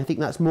late, Tammy. I think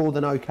that's more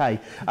than okay.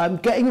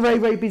 Getting very,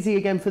 very busy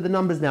again for the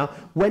numbers now.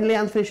 When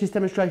Leann finishes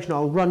demonstration,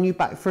 I'll run you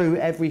back through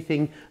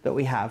everything that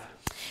we have.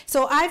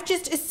 So I've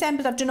just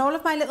assembled, I've done all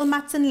of my little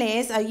mats and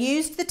layers. I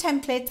used the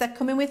templates that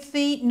come in with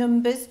the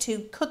numbers to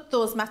cut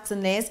those mats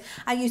and layers.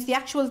 I used the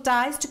actual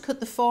dies to cut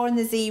the 4 and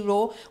the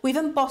 0. We've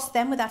embossed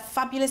them with that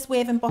fabulous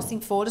wave embossing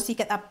folder, so you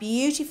get that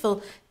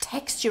beautiful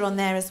texture on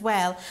there as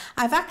well.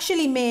 I've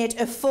actually made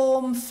a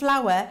foam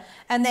flower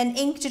and then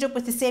inked it up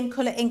with the same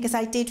colour ink as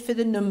I did for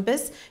the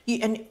numbers.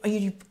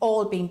 You've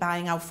all been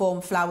buying our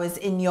foam flowers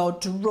in your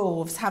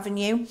droves, haven't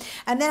you?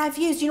 And then I've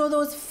used, you know,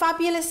 those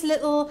fabulous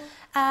little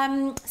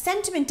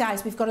sentiment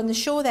dies we've got on the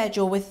show there,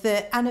 Joe, with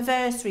the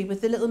anniversary,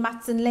 with the little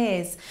mats and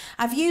layers.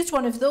 I've used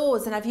one of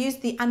those, and I've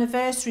used the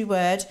anniversary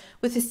word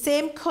with the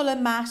same colour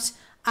mat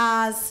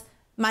as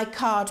my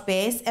card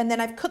base, and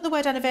then I've cut the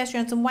word anniversary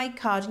on some white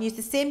card and used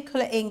the same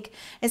colour ink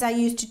as I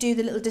used to do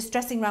the little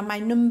distressing around my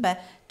number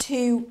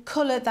to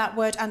colour that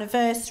word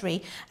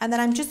anniversary, and then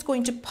I'm just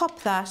going to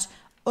pop that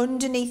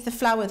underneath the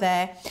flower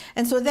there.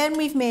 And so then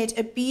we've made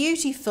a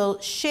beautiful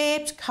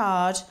shaped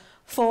card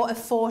for a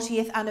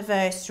 40th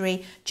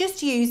anniversary,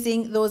 just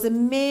using those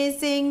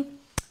amazing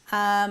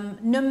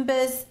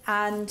numbers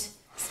and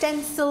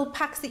stencil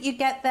packs that you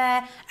get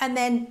there, and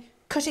then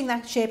cutting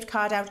that shaped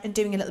card out and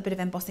doing a little bit of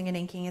embossing and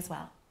inking as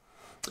well.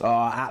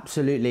 Oh,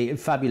 absolutely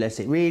fabulous.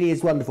 It really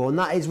is wonderful. And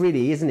that is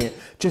really, isn't it,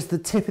 just the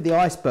tip of the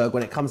iceberg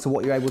when it comes to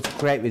what you're able to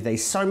create with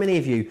these. So many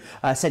of you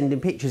sending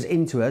pictures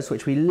into us,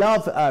 which we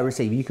love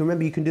receiving. You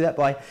can do that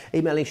by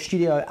emailing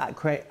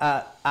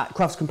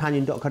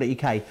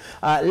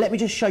studio@craftscompanion.co.uk. Let me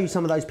just show you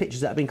some of those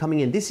pictures that have been coming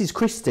in. This is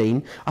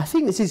Christine. I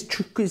think this is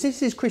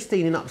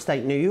Christine in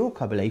upstate New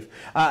York, I believe.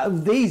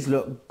 These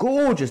look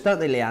gorgeous, don't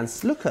they, Leann?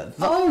 Look at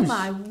those. Oh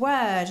my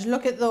word,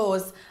 look at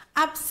those.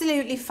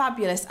 Absolutely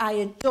fabulous. I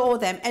adore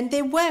them, and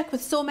they work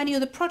with so many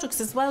other products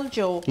as well,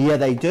 Joe. Yeah,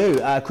 they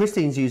do.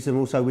 Christine's used them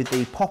also with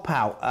the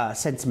pop-out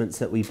sentiments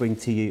that we bring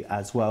to you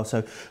as well.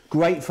 So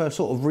great for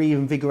sort of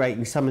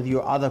reinvigorating some of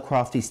your other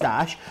crafty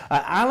stash.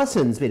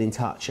 Alison's been in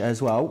touch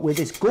as well with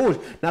this gorge.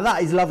 Now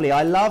that is lovely.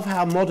 I love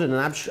how modern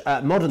and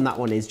modern that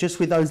one is, just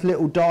with those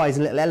little dies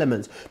and little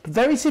elements. But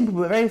very simple,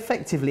 but very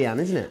effective, Leann,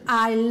 isn't it?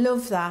 I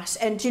love that.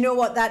 And you know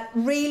what? That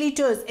really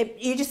does.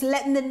 You're just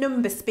letting the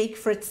number speak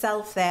for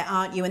itself there,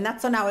 aren't you? And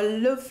that's on our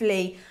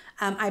lovely,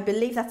 I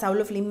believe that's our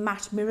lovely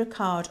matte mirror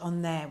card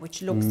on there,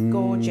 which looks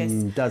gorgeous.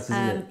 Does, doesn't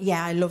it?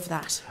 Yeah, I love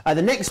that.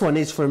 The next one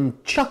is from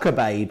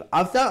Chuckababe.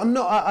 I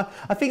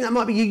think that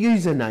might be your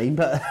username,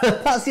 but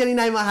that's the only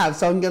name I have,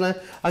 so I'm gonna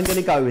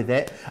go with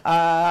it.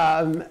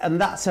 And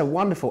that's a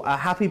wonderful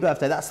happy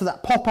birthday. That's for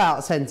that pop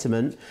out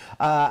sentiment,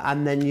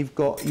 and then you've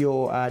got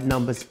your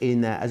numbers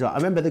in there as well. I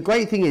remember the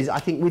great thing is, I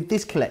think with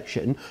this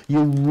collection,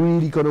 you're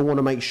really going to want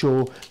to make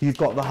sure you've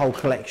got the whole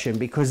collection,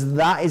 because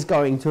that is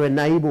going to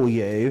enable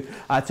you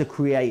to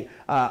create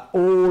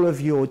all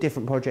of your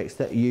different projects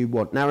that you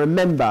want. Now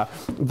remember,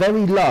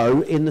 very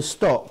low in the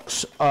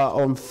stocks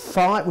on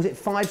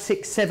 5,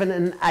 6, 7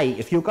 and 8.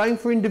 If you're going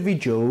for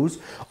individuals,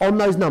 on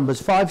those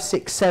numbers 5,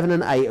 6, 7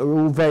 and 8 are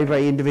all very,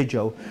 very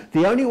individual.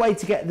 The only way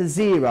to get the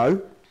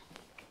 0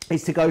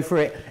 is to go for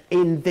it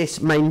in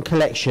this main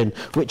collection,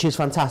 which is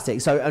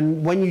fantastic. So,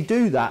 and when you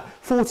do that,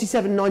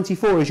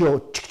 $47.94 is your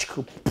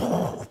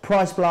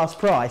price blast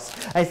price.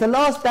 And it's the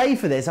last day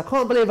for this. I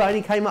can't believe I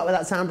only came up with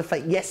that sound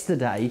effect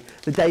yesterday,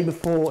 the day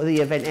before the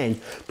event ends.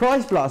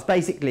 Price blast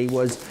basically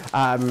was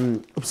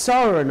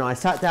Sarah and I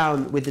sat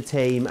down with the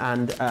team,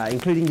 and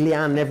including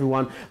Leann and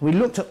everyone. We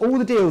looked at all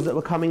the deals that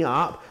were coming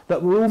up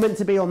that were all meant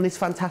to be on this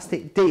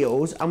fantastic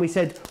deals, and we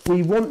said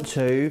we want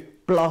to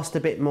blast a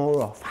bit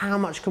more off. How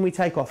much can we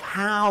take off?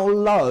 How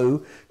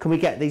low can we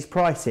get these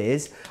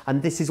prices?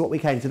 And this is what we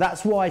came to.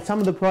 That's why some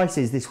of the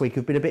prices this week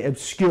have been a bit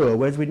obscure,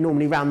 whereas we'd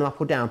normally round them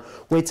up or down.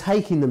 We're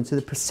taking them to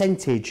the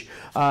percentage,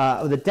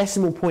 or the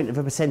decimal point of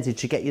a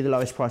percentage, to get you the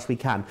lowest price we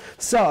can.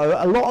 So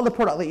a lot of the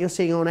product that you're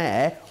seeing on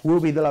air will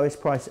be the lowest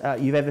price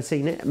you've ever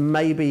seen it,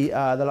 maybe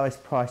the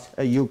lowest price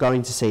you're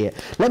going to see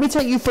it. Let me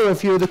take you through a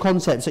few of the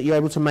concepts that you're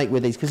able to make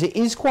with these, because it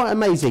is quite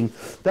amazing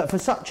that for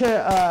such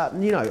a,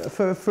 you know,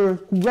 for a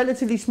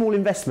relatively small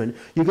investment,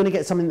 you're going to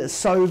get something that's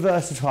so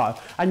versatile.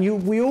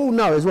 And we all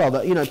know as well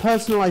that, you know,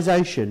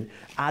 personalisation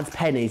adds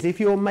pennies. If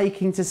you're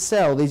making to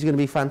sell, these are going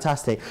to be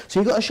fantastic.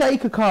 So you've got a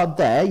shaker card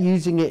there,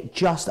 using it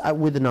just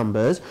with the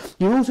numbers.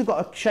 You've also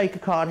got a shaker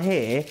card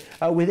here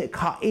with it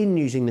cut in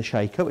using the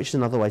shaker, which is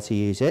another way to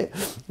use it.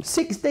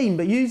 16,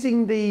 but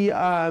using the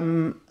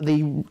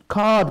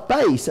card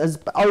base as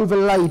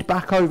overlaid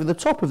back over the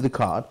top of the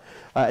card.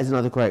 Is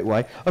another great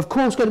way. Of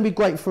course, going to be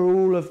great for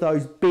all of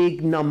those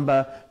big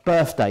number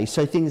birthdays.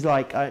 So things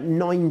like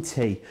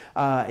 90.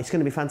 It's going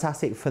to be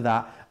fantastic for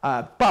that.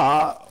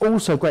 But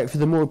also great for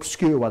the more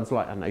obscure ones,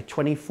 like, I don't know,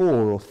 24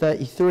 or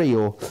 33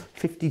 or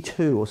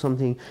 52 or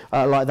something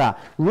like that.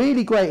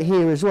 Really great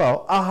here as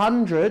well.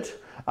 100.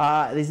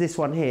 There's this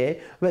one here,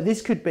 but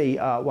this could be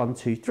 1,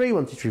 2, 3,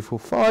 1, 2, 3, 4,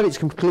 5. It's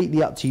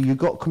completely up to you. You've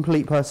got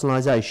complete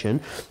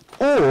personalisation.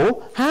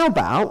 Or how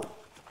about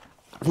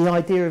the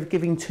idea of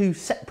giving 2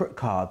 separate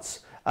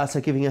cards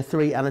so giving a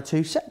 3 and a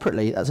 2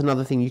 separately. That's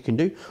another thing you can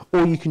do,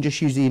 or you can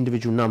just use the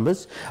individual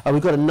numbers.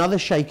 We've got another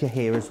shaker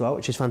here as well,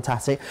 which is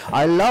fantastic.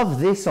 I love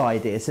this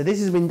idea. So this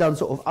has been done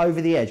sort of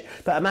over the edge,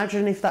 but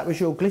imagine if that was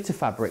your glitter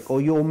fabric,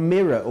 or your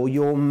mirror, or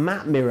your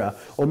matte mirror,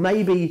 or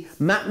maybe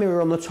matte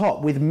mirror on the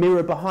top with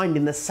mirror behind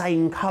in the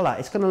same colour.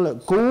 It's going to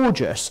look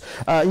gorgeous.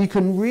 You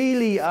can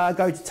really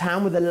go to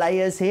town with the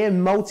layers here,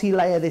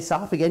 multi-layer this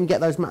up, again,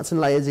 get those mats and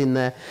layers in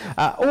there.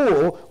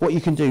 Or what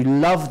you can do,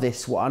 love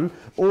this one,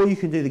 or you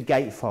can do the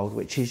gatefold,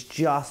 which is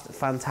just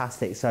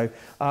fantastic. So,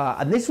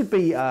 and this would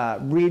be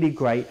really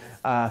great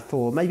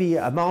for maybe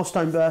a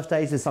milestone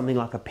birthdays. There's something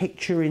like a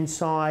picture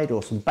inside,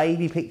 or some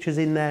baby pictures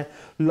in there.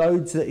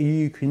 Loads that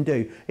you can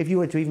do. If you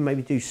were to even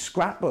maybe do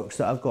scrapbooks,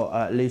 that I've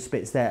got loose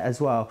bits there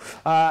as well.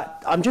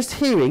 I'm just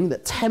hearing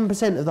that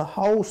 10% of the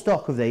whole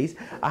stock of these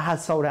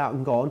has sold out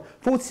and gone.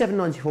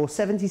 $47.94,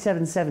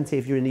 $77.70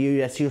 if you're in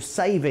the US. You're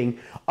saving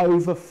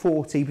over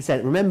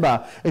 40%.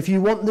 Remember, if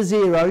you want the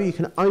 0, you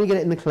can only get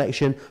it in the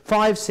collection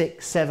 5,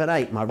 6, 7,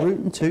 8. My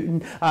rootin'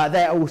 tootin'.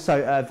 They're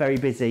also very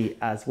busy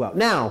as well.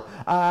 Now,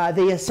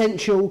 the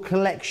Essential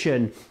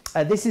Collection.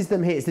 This is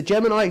them here. It's the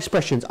Gemini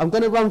expressions. I'm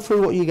going to run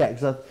through what you get,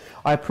 because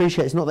I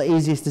appreciate it's not the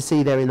easiest to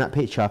see there in that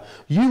picture.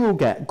 You will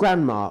get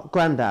grandma,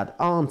 granddad,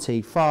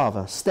 auntie,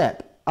 father,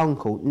 step,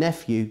 uncle,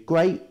 nephew,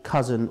 great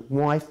cousin,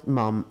 wife,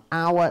 mum,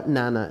 our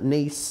nana,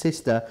 niece,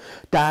 sister,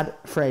 dad,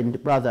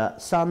 friend, brother,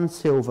 son,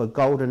 silver,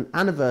 golden,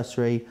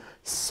 anniversary,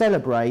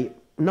 celebrate,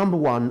 number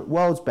 1,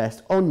 world's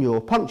best, on your,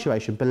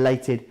 punctuation,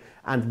 belated,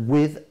 and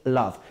with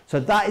love.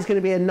 So that is going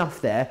to be enough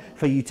there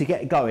for you to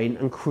get going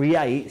and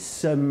create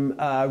some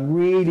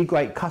really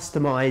great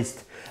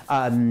customized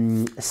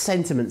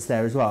sentiments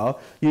there as well.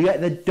 You get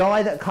the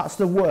die that cuts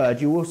the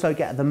word. You also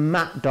get the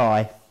matte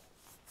die.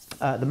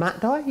 The matte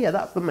die? Yeah,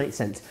 that would make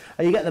sense.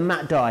 You get the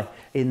matte die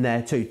in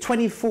there too.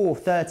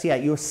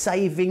 $24.38. You're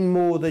saving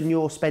more than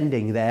you're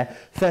spending there.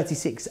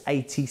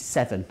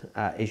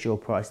 $36.87 is your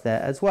price there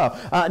as well.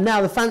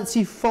 Now the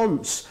fancy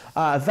fonts,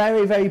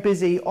 very, very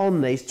busy on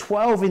these.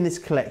 12 in this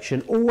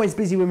collection. Always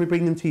busy when we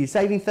bring them to you.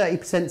 Saving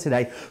 30%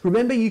 today.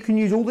 Remember, you can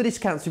use all the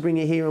discounts to bring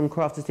it here on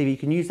Crafters TV. You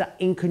can use that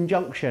in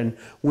conjunction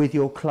with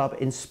your Club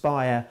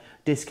Inspire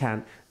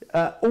discount.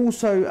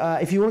 Also,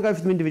 if you want to go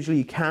for them individually,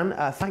 you can.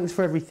 Thanks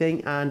for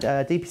everything and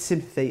Deepest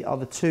Sympathy are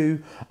the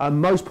two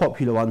most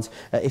popular ones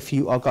if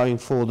you are going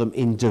for them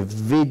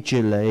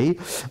individually.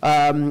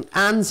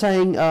 And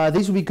saying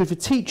these would be good for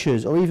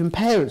teachers or even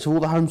parents of all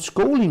the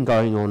homeschooling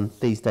going on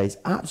these days.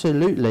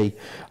 Absolutely,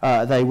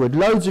 they would.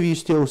 Loads of you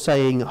still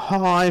saying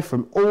hi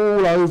from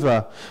all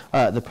over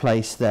the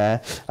place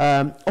there.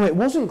 Oh, it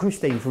wasn't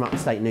Christine from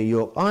upstate New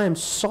York. I am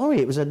sorry,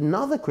 it was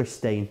another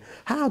Christine.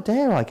 How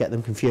dare I get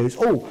them confused?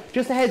 Oh,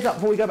 just a heads up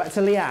before we go back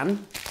to Leann.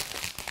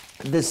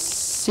 The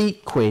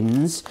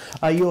sequins,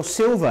 your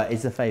silver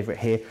is the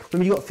favourite here.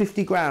 Remember, you've got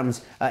 50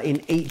 grams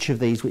in each of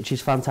these, which is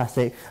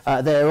fantastic.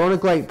 They're on a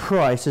great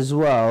price as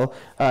well,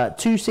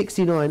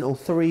 $2.69 or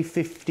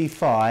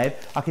 $3.55.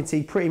 I can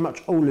see pretty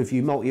much all of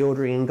you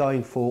multi-ordering and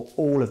going for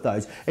all of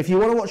those. If you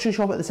want to watch and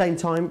shop at the same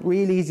time,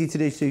 really easy to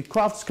do so,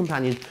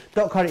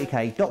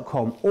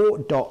 crafterscompanion.co.uk.com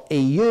or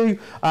 .eu.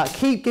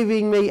 Keep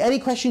giving me any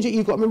questions that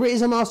you've got. Remember, it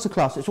is a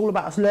masterclass. It's all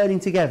about us learning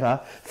together.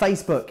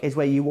 Facebook is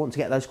where you want to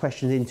get those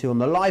questions into on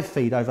the live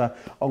feed over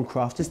on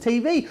Crafters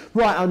TV.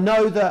 Right, I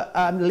know that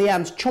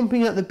Leann's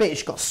chomping at the bit.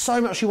 She's got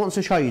so much she wants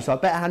to show you, so I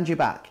better hand you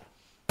back.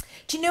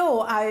 Do you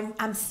know,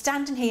 I'm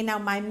standing here now,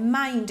 my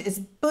mind is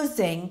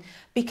buzzing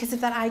because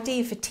of that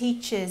idea for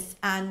teachers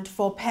and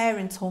for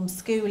parents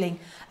homeschooling.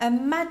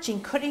 Imagine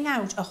cutting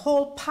out a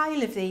whole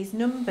pile of these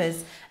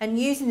numbers and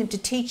using them to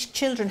teach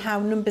children how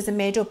numbers are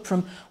made up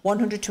from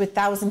 100 to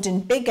 1,000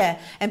 and bigger,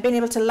 and being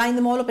able to line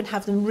them all up and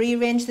have them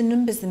rearrange the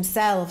numbers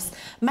themselves.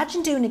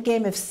 Imagine doing a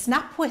game of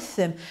snap with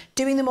them,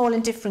 doing them all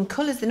in different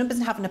colours, the numbers,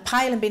 and having a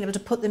pile and being able to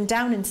put them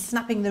down and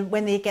snapping them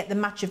when they get the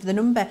match of the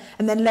number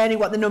and then learning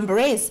what the number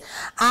is.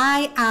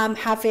 I am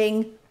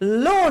having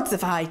loads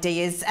of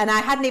ideas and I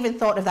hadn't even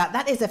thought of that.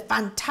 That is a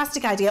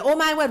fantastic idea. Oh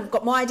my word, we've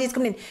got more ideas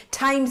coming in.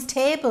 Times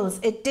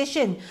tables,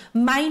 addition,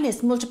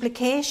 minus,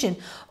 multiplication.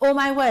 Oh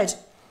my word,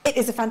 it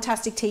is a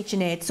fantastic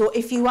teaching aid. So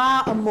if you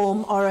are a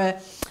mum or a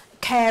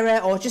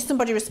carer or just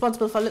somebody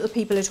responsible for little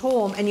people at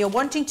home and you're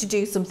wanting to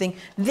do something,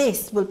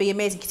 this will be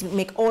amazing because you can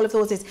make all of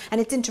those,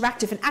 and it's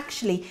interactive, and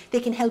actually they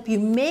can help you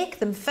make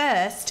them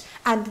first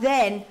and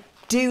then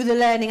do the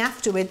learning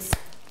afterwards.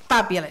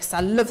 Fabulous.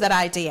 I love that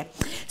idea.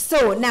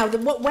 So now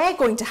what we're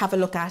going to have a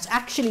look at,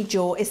 actually,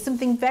 Joe, is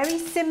something very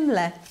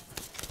similar.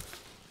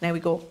 There we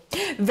go.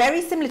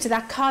 Very similar to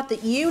that card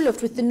that you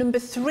loved with the number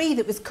 3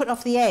 that was cut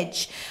off the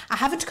edge. I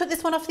haven't cut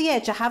this one off the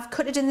edge. I have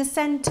cut it in the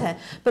centre,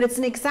 but it's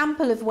an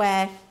example of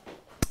where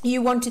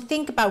you want to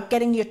think about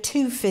getting your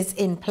twofers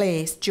in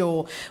place,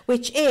 Joe,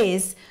 which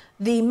is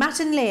the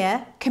matten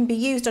layer can be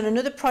used on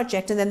another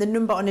project and then the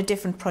number on a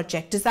different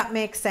project. Does that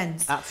make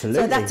sense?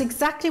 Absolutely. So that's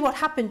exactly what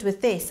happened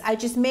with this. I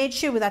just made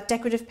sure with that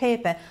decorative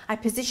paper, I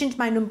positioned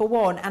my number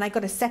 1 and I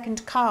got a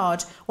second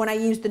card when I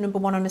used the number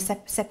 1 on a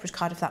separate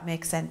card, if that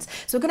makes sense.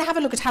 So we're going to have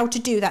a look at how to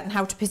do that and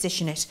how to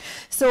position it.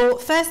 So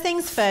first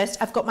things first,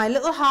 I've got my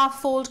little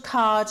half fold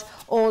card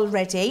all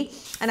ready,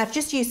 and I've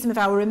just used some of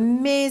our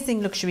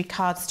amazing luxury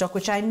cardstock,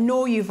 which I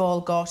know you've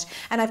all got,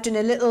 and I've done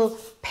a little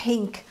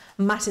pink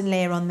matten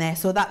layer on there,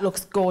 so that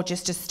looks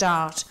gorgeous to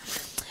start.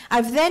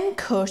 I've then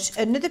cut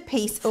another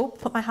piece, oh,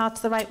 put my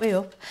hearts the right way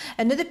up,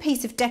 another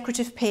piece of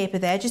decorative paper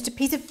there, just a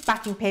piece of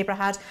backing paper I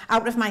had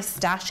out of my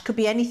stash, could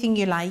be anything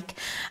you like.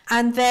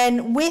 And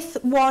then with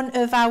one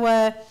of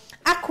our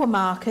aqua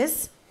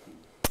markers,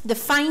 the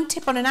fine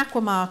tip on an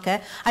aqua marker,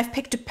 I've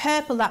picked a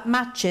purple that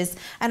matches,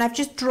 and I've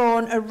just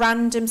drawn a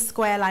random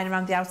square line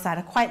around the outside.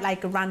 I quite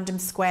like a random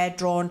square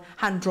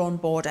hand-drawn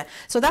border.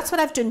 So that's what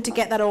I've done to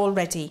get that all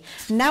ready.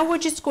 Now we're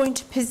just going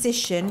to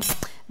position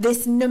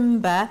this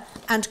number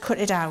and cut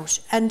it out.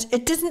 And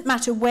it doesn't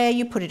matter where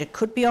you put it. It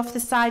could be off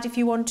the side if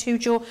you want to,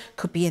 Joe.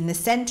 Could be in the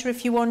centre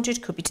if you want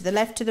it. Could be to the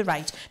left, to the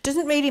right.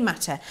 Doesn't really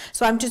matter.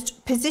 So I'm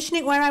just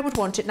positioning where I would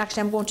want it. And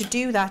actually I'm going to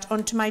do that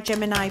onto my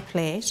Gemini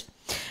plate.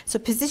 So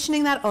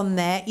positioning that on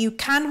there, you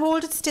can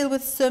hold it still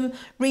with some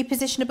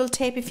repositionable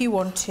tape if you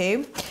want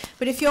to,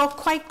 but if you're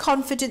quite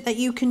confident that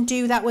you can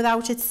do that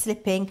without it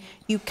slipping,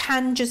 you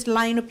can just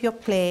line up your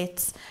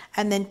plates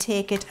and then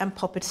take it and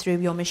pop it through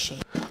your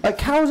machine.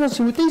 Carol's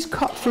asking, with these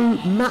cut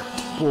through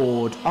matte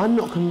board, I'm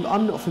not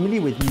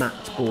familiar with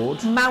matte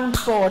board.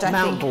 Mount board, I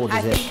think.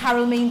 I think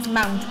Carol means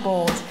mount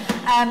board.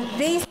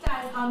 These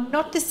dies are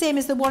not the same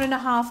as the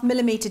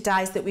 1.5mm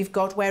dies that we've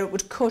got, where it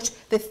would cut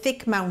the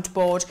thick mount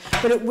board,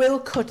 but it will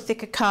cut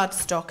thicker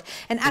cardstock.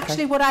 And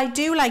actually what I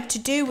do like to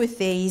do with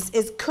these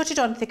is cut it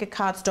on thicker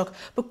cardstock,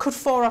 but cut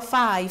 4 or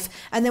 5,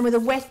 and then with a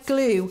wet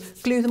glue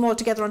them all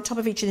together on top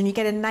of each other, and you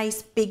get a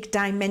nice big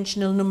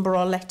dimensional number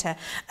or letter.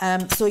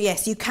 So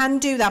yes, you can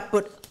do that,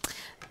 but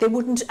they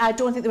wouldn't, I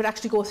don't think they would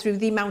actually go through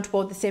the mount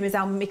board the same as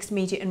our mixed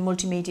media and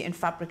multimedia and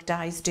fabric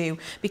dies do,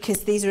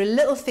 because these are a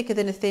little thicker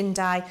than a thin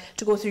die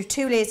to go through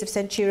 2 layers of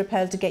Centura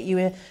pearl to get you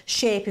a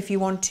shape if you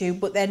want to,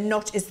 but they're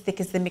not as thick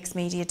as the mixed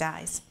media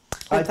dies.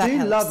 I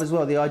do love as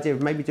well the idea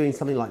of maybe doing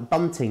something like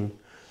bunting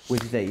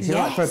with these. You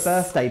know, like for a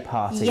birthday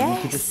party, you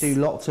could just do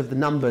lots of the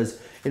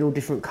numbers in all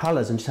different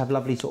colours and just have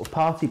lovely sort of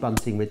party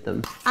bunting with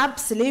them.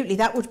 Absolutely,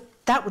 that would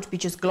be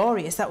just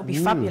glorious. That would be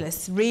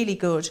fabulous, really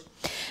good.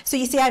 So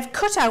you see, I've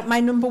cut out my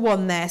number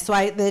 1 there. So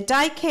the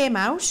die came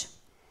out,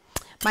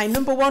 my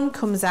number 1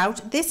 comes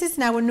out. This is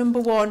now a number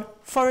 1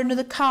 for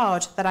another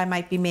card that I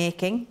might be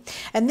making.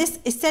 And this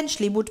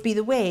essentially would be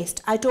the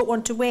waste. I don't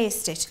want to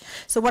waste it.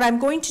 So what I'm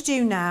going to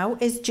do now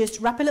is just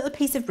wrap a little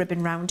piece of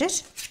ribbon around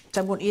it.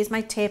 So I'm going to use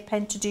my tape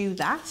pen to do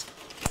that.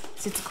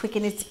 So it's quick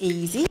and it's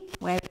easy.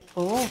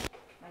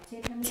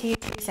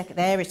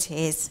 There it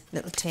is,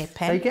 little tape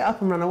pen. They get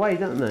up and run away,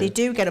 don't they? They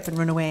do get up and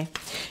run away.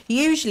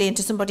 Usually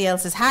into somebody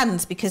else's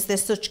hands because they're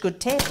such good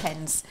tape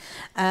pens.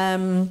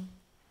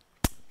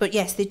 But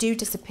yes, they do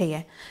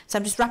disappear. So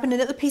I'm just wrapping a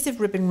little piece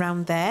of ribbon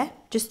round there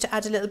just to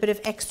add a little bit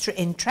of extra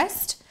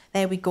interest.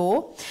 There we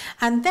go.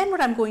 And then what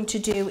I'm going to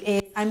do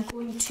is I'm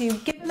going to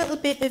give a little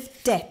bit of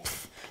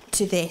depth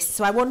to this.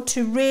 So I want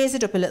to raise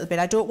it up a little bit.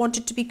 I don't want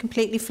it to be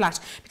completely flat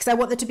because I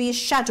want there to be a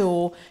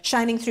shadow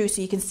shining through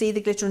so you can see the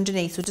glitter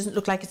underneath, so it doesn't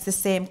look like it's the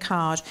same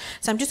card.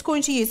 So I'm just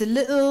going to use a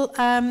little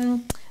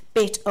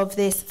bit of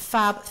this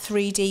Fab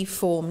 3D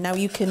foam. Now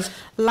you can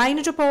line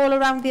it up all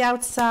around the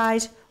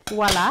outside,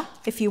 voila,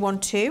 if you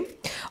want to,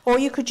 or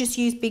you could just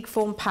use big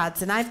foam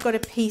pads, and I've got a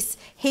piece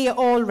here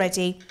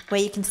already where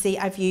you can see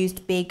I've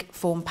used big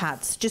foam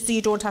pads, just so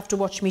you don't have to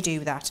watch me do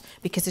that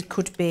because it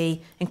could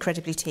be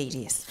incredibly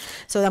tedious.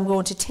 So I'm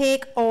going to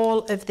take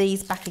all of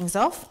these backings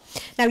off.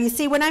 Now you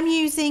see when I'm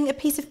using a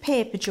piece of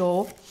paper,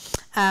 Joe,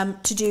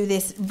 to do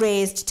this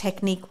raised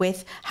technique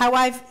with, how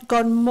I've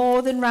gone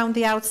more than round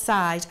the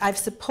outside, I've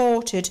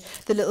supported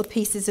the little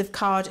pieces of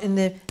card in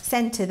the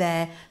centre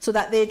there so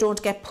that they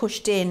don't get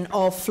pushed in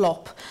or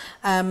flop,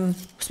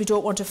 because we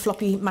don't want a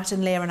floppy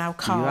matten layer on our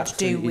card,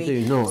 do we?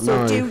 Do not,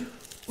 so no. do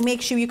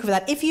make sure you cover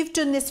that. If you've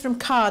done this from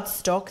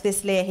cardstock,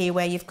 this layer here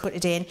where you've cut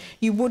it in,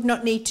 you would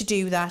not need to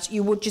do that.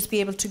 You would just be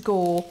able to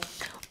go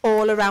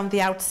all around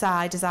the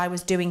outside as I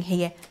was doing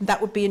here.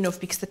 That would be enough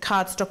because the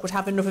cardstock would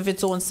have enough of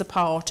its own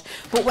support.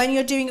 But when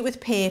you're doing it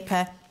with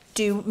paper,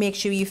 do make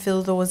sure you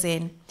fill those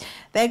in.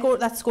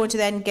 That's going to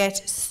then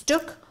get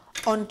stuck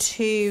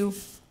onto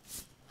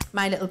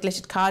my little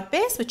glittered card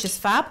base, which is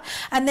fab.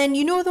 And then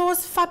you know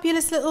those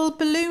fabulous little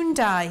balloon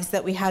dies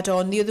that we had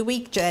on the other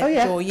week,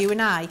 Joe, you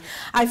and I?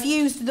 I've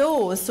used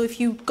those, so if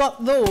you've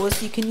got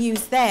those, you can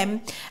use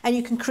them and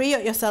you can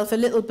create yourself a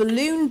little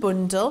balloon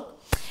bundle.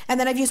 And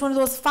then I've used one of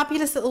those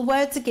fabulous little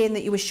words again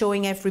that you were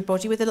showing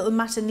everybody with a little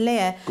matten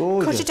layer.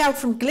 Gorgeous. Cut it out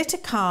from glitter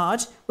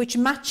card, which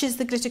matches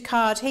the glitter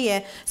card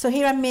here. So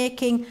here I'm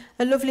making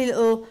a lovely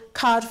little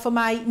card for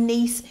my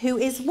niece who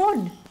is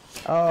 1.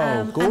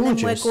 Oh, gorgeous. And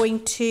then we're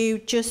going to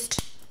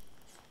just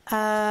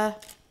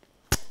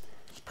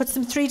put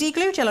some 3D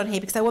glue gel on here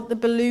because I want the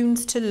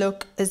balloons to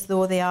look as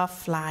though they are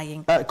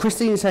flying.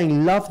 Christine is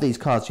saying, love these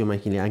cards you're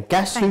making, Leann.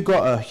 Guess who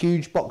got a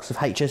huge box of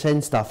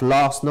HSN stuff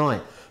last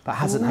night but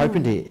hasn't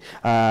opened it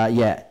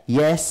yet?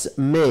 Yes,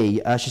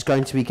 me. She's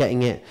going to be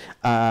getting it.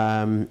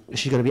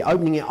 She's going to be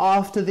opening it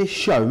after this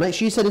show. Make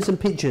sure you send us some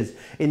pictures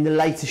in the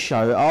later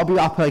show. I'll be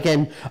up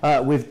again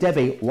with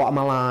Debbie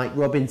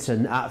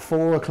Robinson at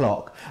 4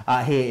 o'clock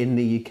here in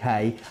the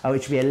UK,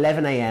 which will be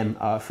 11 a.m.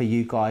 For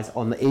you guys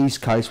on the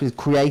East Coast with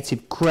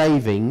Creative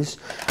Cravings.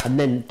 And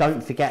then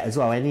don't forget as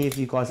well, any of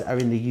you guys that are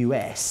in the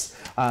US,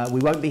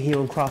 we won't be here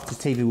on Crafters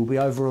TV. We'll be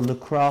over on the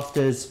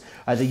Crafters,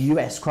 the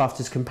US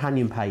Crafters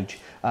companion page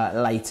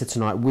later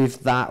tonight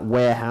with that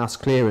warehouse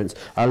clearance.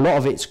 A lot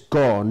of it's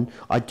gone.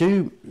 I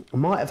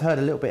might have heard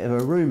a little bit of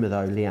a rumour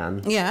though,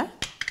 Leann. Yeah.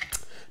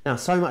 Now,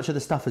 so much of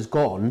the stuff has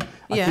gone.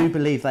 I do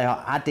believe they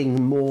are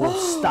adding more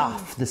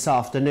stuff this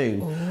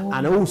afternoon. Ooh.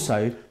 And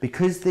also,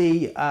 because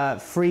the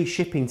free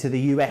shipping to the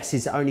US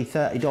is only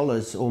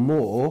 $30 or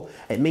more,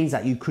 it means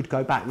that you could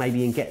go back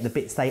maybe and get the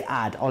bits they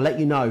add. I'll let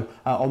you know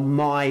on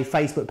my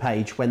Facebook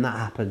page when that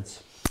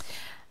happens.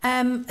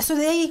 So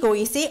there you go,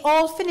 you see,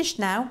 all finished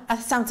now.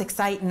 That sounds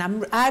exciting.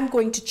 I'm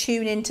going to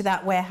tune into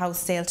that warehouse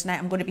sale tonight.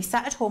 I'm going to be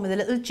sat at home with a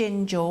little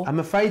gin Joe. I'm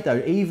afraid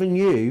though, even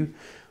you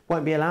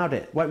won't be allowed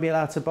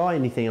to buy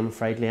anything, I'm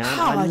afraid, Leann.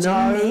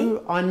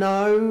 I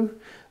know.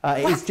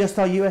 It's just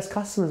our US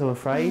customers, I'm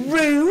afraid.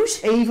 Rude.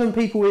 Even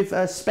people with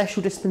a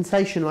special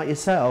dispensation like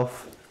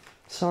yourself.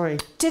 Sorry.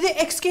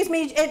 Excuse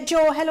me,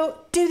 Joe, hello.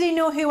 Do they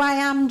know who I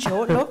am,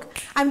 Joe? Look,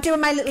 I'm doing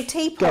my little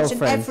teapot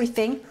and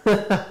everything.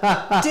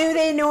 Do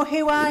they know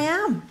who I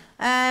am?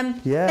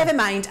 Never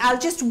mind, I'll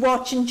just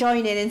watch and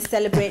join in and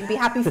celebrate and be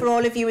happy for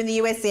all of you in the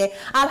USA.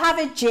 I'll have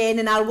a gin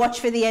and I'll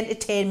watch for the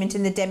entertainment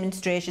and the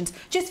demonstrations,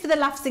 just for the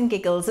laughs and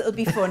giggles. It'll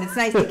be fun. It's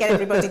nice to get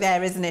everybody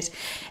there, isn't it?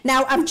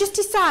 Now, I've just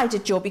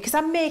decided, Joe, because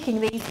I'm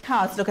making these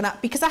cards,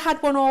 because I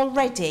had one all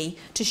ready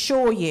to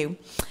show you.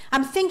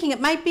 I'm thinking it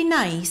might be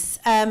nice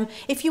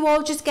if you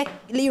all just get,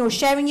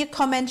 sharing your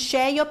comments,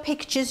 share your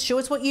pictures, show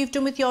us what you've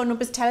done with your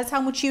numbers, tell us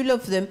how much you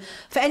love them.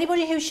 For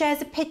anybody who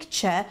shares a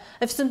picture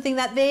of something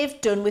that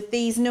they've done with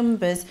these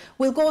numbers,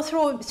 we'll go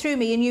through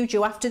me and you,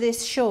 Joe, after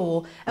this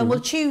show, and we'll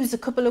choose a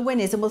couple of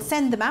winners and we'll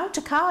send them out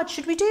a card.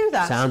 Should we do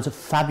that? Sounds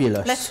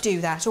fabulous. Let's do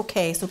that.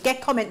 Okay, so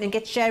get commenting and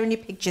get sharing your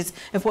pictures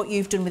of what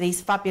you've done with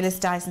these fabulous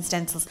dies and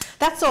stencils.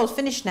 That's all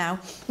finished now.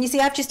 You see,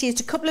 I've just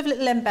used a couple of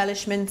little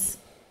embellishments.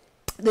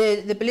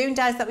 The balloon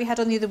dies that we had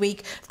on the other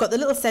week. I've got the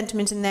little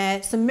sentiment in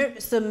there, some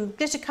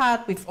glitter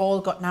card we've all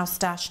got now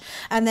stashed,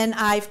 and then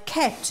I've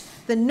kept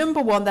the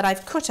number one that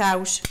I've cut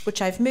out, which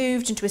I've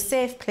moved into a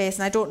safe place,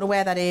 and I don't know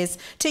where that is,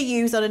 to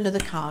use on another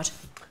card.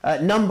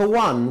 Number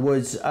one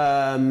was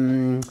a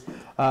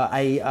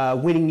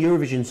winning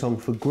Eurovision song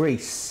for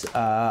Greece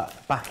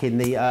back in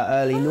the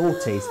early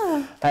noughties.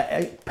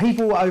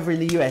 People over in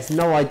the US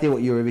no idea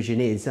what Eurovision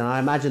is, and I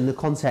imagine the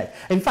concept.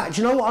 In fact,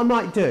 you know what I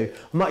might do?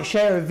 I might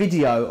share a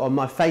video on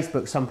my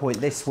Facebook some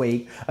point this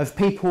week of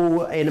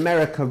people in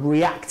America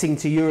reacting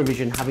to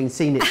Eurovision, having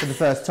seen it for the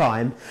first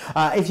time.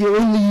 If you're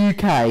in the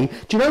UK,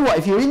 do you know what?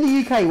 If you're in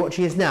the UK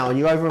watching us now and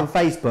you're over on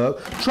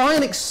Facebook, try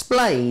and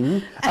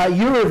explain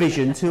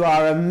Eurovision to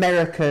our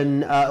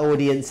American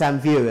audience and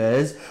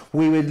viewers.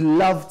 We would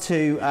love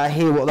to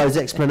hear what those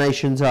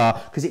explanations are,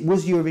 because it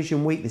was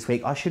Eurovision week this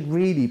week. I should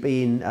really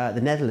be in the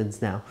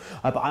Netherlands now,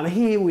 but I'm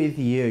here with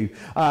you.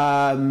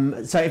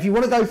 So if you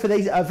want to go for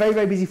these, very,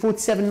 very busy,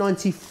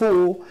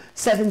 $47.94,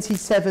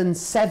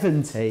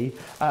 $77.70,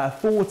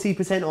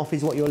 40% off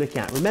is what you're looking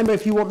at. Remember,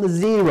 if you want the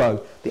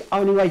zero, the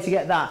only way to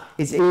get that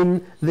is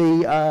in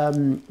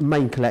the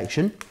main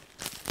collection.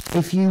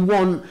 If you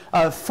want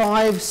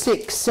 5,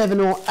 6, 7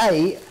 or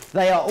 8,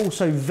 they are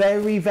also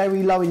very,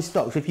 very low in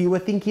stock. So if you were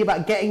thinking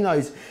about getting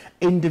those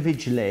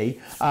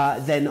individually,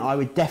 then I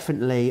would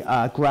definitely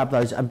grab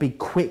those and be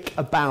quick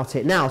about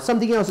it. Now,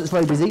 something else that's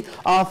very busy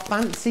are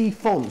fancy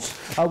fonts.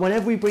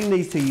 Whenever we bring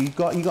these to you,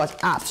 you guys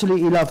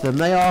absolutely love them.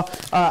 They are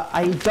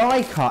a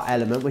die cut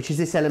element, which is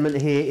this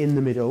element here in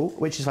the middle,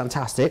 which is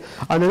fantastic,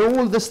 and then all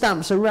of the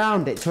stamps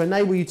around it to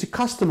enable you to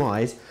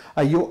customise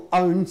your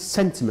own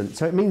sentiment.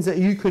 So it means that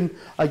you can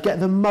get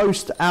the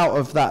most out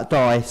of that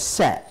die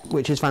set,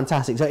 which is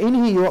fantastic. So in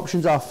here your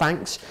options are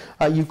thanks,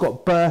 you've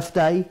got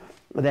birthday,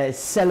 there's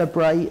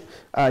celebrate,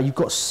 you've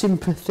got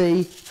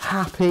sympathy,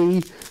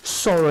 happy,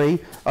 sorry,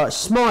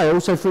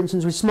 smile. So for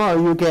instance with smile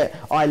you'll get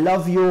I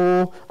love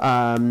your,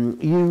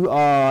 you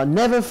are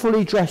never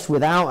fully dressed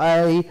without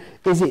a,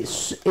 is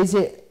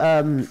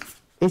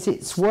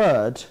its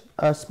word.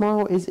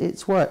 Smile is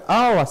its word.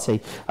 Oh, I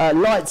see.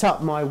 Lights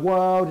up my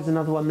world is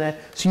another one there.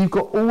 So you've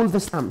got all of the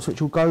stamps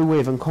which will go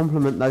with and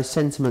complement those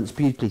sentiments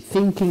beautifully.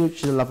 Thinking,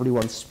 which is a lovely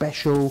one.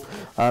 Special.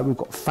 We've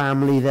got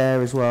family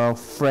there as well.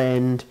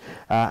 Friend.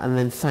 And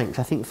then thanks.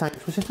 I think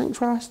thanks. Was it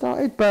thanks where I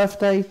started?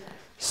 Birthday.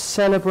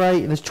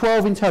 Celebrate. There's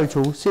 12 in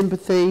total.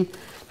 Sympathy.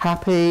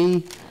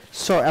 Happy.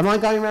 Sorry. Am I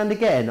going around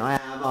again? I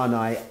am, aren't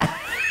I?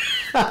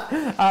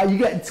 You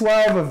get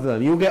 12 of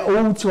them. You'll get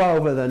all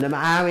 12 of them, no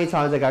matter how many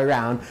times they go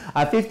round.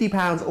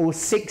 £50 or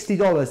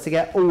 $60 to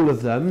get all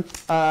of them.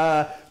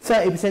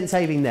 30%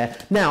 saving there.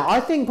 Now, I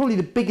think probably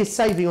the biggest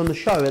saving on the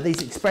show are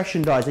these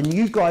expression dies, and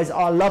you guys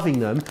are loving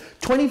them.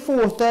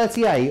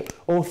 $24.38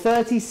 or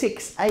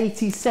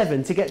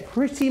 $36.87 to get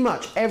pretty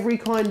much every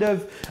kind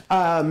of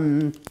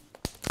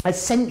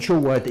essential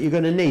word that you're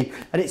going to need,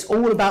 and it's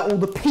all about all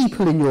the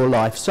people in your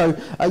life. So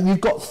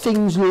you've got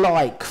things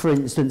like, for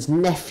instance,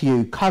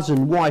 nephew,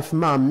 cousin, wife,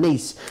 mum,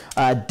 niece,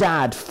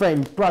 dad,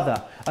 friend,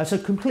 brother. So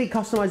complete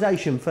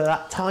customization for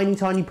that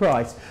tiny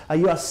price.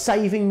 You are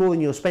saving more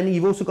than you're spending.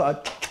 You've also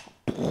got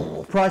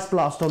a price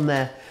blast on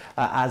there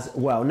as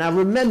well. Now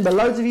remember,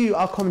 loads of you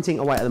are commenting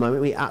away at the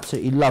moment. We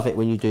absolutely love it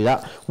when you do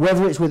that,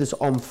 whether it's with us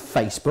on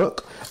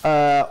Facebook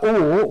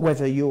or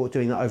whether you're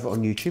doing that over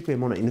on YouTube. We're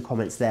monitoring the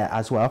comments there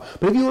as well.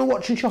 But if you want to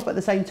watch and shop at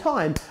the same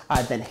time,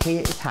 then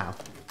here is how.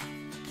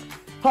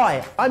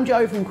 Hi, I'm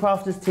Joe from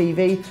Crafters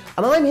TV,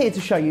 and I'm here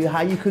to show you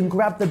how you can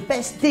grab the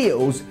best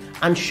deals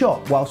and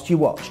shop whilst you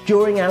watch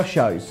during our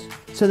shows.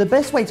 So the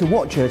best way to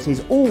watch us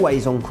is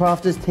always on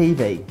Crafters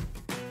TV.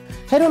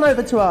 Head on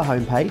over to our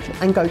homepage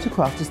and go to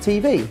Crafters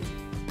TV.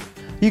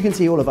 You can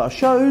see all of our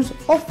shows,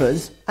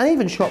 offers, and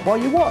even shop while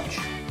you watch.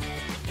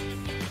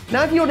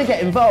 Now if you want to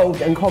get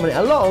involved and comment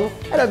along,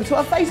 head over to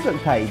our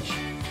Facebook page.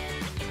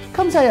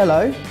 Come say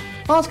hello,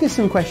 ask us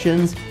some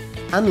questions,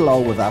 and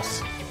lol with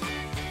us.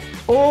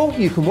 Or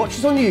you can watch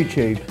us on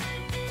YouTube.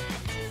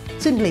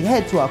 Simply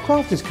head to our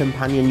Crafters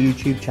Companion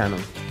YouTube channel.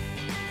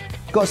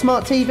 Got a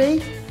smart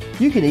TV?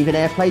 You can even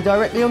AirPlay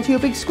directly onto your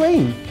big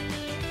screen.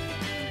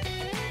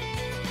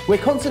 We're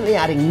constantly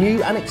adding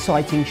new and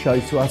exciting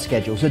shows to our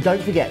schedule, so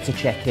don't forget to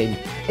check in.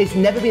 It's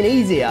never been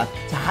easier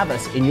to have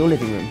us in your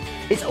living room.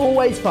 It's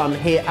always fun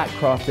here at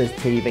Crafters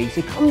TV,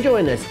 so come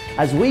join us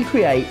as we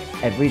create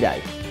every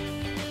day.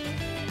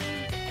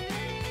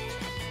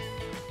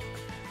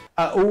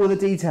 All the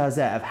details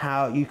there of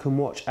how you can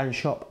watch and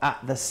shop at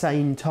the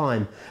same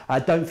time.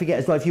 Don't forget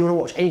as well, if you want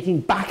to watch anything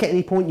back at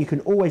any point, you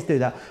can always do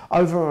that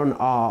over on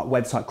our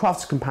website,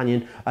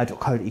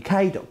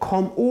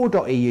 crafterscompanion.co.uk.com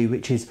or .eu,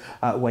 which is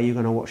where you're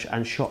going to watch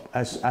and shop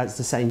at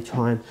the same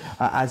time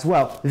as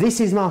well. This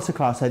is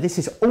Masterclass, so this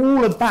is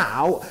all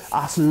about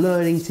us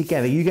learning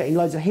together. You getting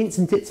loads of hints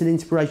and tips and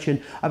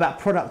inspiration about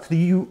products that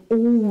you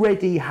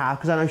already have,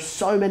 because I know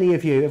so many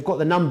of you have got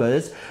the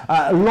numbers.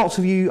 Lots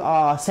of you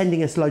are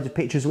sending us loads of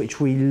pictures, which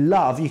we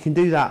love. You can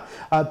do that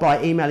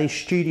by emailing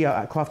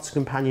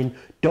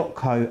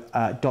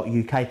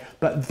studio@crafterscompanion.co.uk,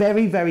 but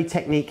very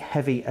technique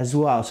heavy as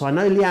well. So I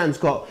know Leann's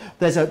got,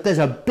 there's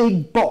a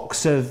big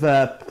box of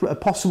a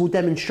possible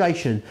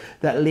demonstration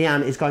that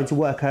Leann is going to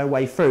work her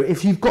way through.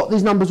 If you've got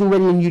these numbers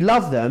already and you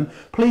love them,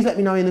 please let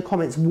me know in the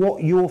comments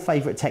what your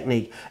favourite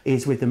technique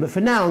is with them. But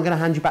for now, I'm going to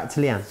hand you back to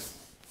Leann.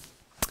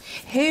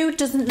 Who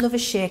doesn't love a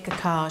shaker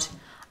card?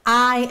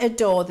 I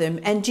adore them,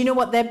 and do you know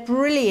what, they're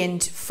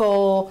brilliant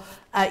for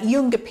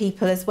younger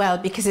people as well,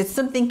 because it's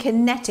something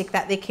kinetic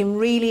that they can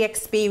really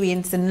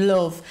experience and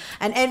love.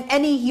 And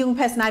any young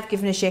person I've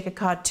given a shaker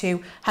card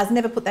to has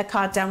never put their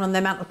card down on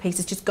their mantelpiece.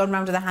 It's just gone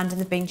round with their hand and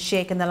they've been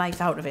shaking the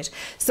life out of it.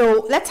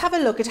 So let's have a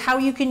look at how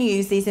you can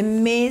use these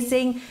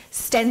amazing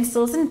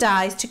stencils and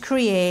dies to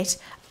create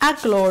a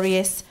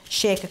glorious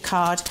shaker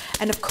card.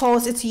 And of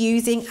course, it's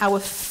using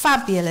our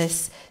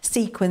fabulous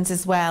sequins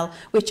as well,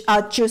 which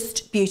are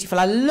just beautiful.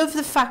 I love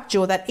the fact,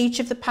 Joe, that each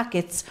of the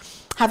packets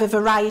have a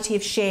variety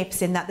of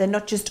shapes in that. They're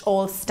not just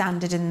all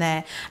standard in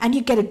there, and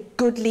you get a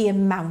goodly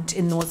amount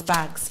in those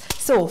bags.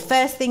 So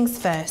first things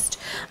first,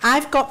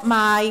 I've got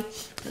my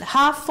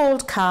half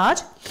fold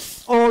card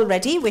all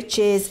ready, which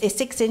is a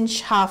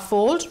 6-inch half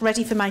fold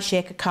ready for my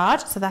shaker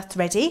card, so that's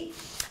ready.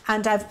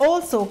 And I've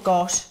also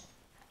got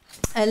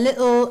a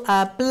little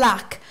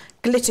black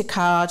glitter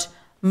card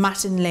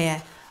matte and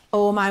layer.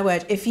 Oh my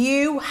word, if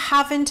you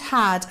haven't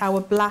had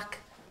our black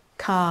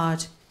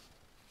card,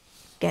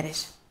 get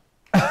it.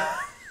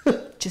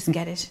 Just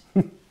get it.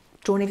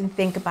 Don't even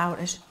think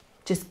about it.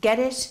 Just get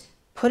it,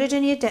 put it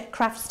in your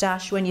craft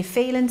stash. When you're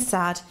feeling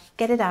sad,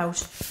 get it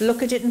out,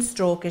 look at it and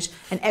stroke it,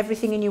 and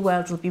everything in your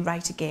world will be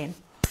right again.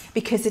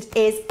 Because it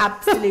is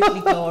absolutely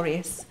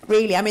glorious.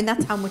 Really, I mean,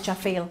 that's how much I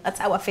feel. That's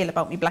how I feel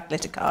about my black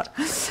glitter card.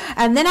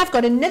 And then I've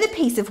got another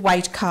piece of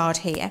white card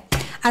here,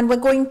 and we're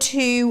going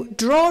to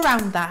draw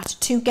around that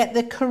to get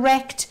the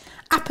correct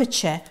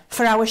aperture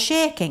for our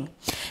shaking.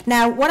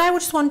 Now, what I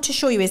just want to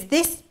show you is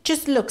this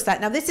just looks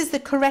like, now this is the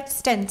correct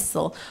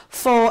stencil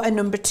for a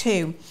number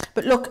 2.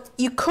 But look,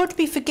 you could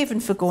be forgiven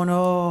for going,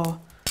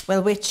 oh,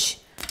 well,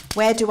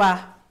 where do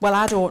I, well,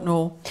 I don't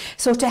know.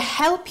 So to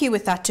help you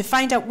with that, to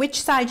find out which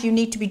side you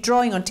need to be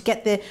drawing on to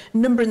get the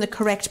number in the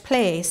correct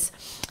place,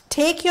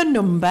 take your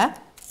number,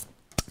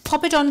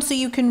 pop it on so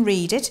you can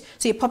read it.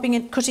 So you're popping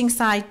it, cutting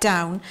side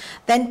down.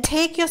 Then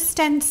take your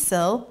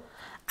stencil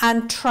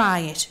and try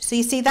it. So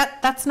you see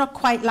that's not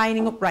quite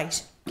lining up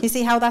right. You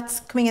see how that's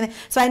coming in?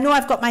 So I know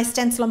I've got my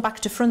stencil on back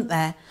to front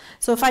there.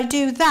 So if I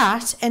do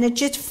that and it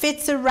just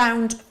fits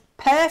around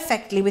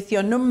perfectly with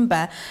your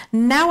number.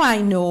 Now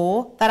I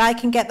know that I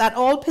can get that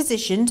all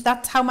positioned.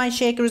 That's how my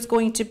shaker is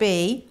going to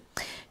be.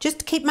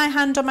 Just keep my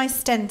hand on my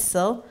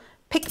stencil,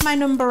 pick my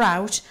number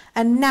out,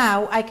 and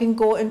now I can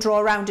go and draw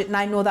around it, and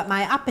I know that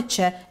my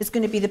aperture is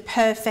going to be the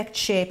perfect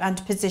shape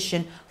and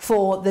position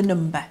for the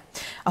number.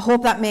 I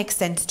hope that makes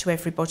sense to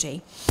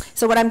everybody.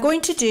 So what I'm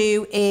going to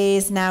do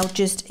is now,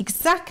 just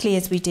exactly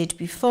as we did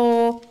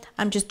before,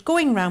 I'm just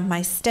going around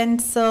my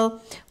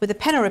stencil with a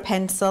pen or a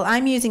pencil.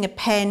 I'm using a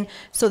pen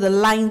so the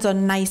lines are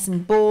nice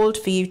and bold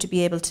for you to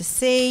be able to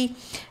see.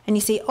 And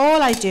you see,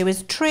 all I do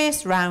is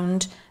trace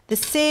round the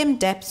same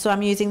depth. So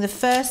I'm using the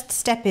first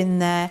step in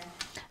there,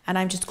 and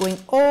I'm just going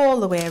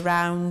all the way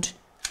around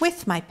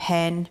with my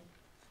pen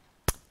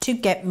to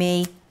get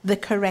me the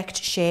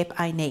correct shape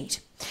I need.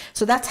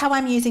 So that's how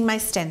I'm using my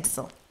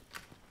stencil.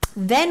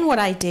 Then what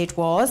I did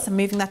was, I'm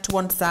moving that to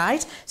one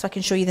side so I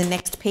can show you the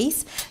next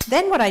piece.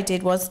 Then what I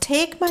did was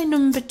take my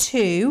number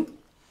 2,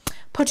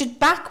 put it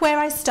back where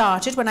I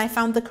started when I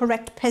found the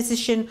correct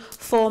position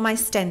for my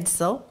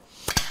stencil,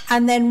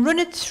 and then run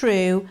it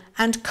through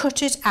and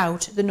cut it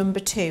out, the number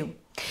 2.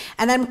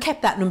 And I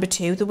kept that number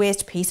 2, the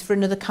waste piece, for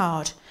another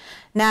card.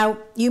 Now,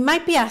 you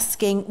might be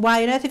asking,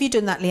 why on earth have you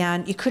done that,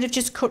 Leanne? You could have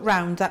just cut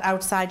round that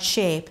outside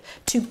shape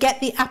to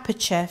get the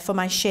aperture for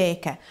my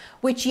shaker,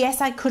 which,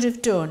 yes, I could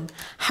have done.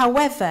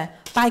 However,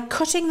 by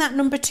cutting that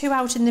number 2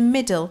 out in the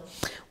middle,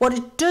 what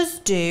it does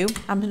do,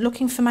 I'm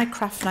looking for my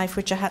craft knife,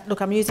 which I had,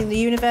 look, I'm using the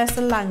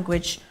universal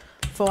language,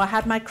 for I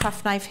had my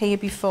craft knife here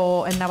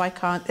before and now I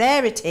can't.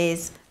 There it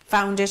is,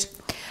 found it.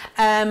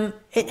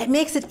 It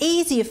makes it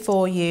easier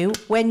for you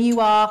when you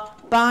are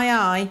by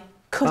eye,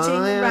 cutting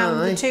around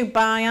the 2,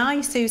 by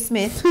eye, Sue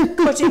Smith,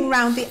 cutting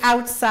around the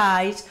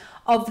outside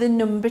of the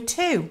number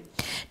 2.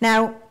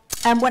 Now,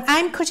 what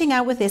I'm cutting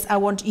out with this,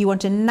 you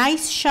want a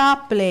nice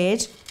sharp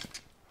blade,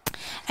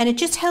 and it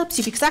just helps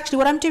you, because actually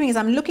what I'm doing is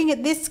I'm looking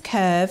at this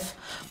curve,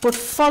 but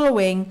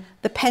following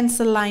the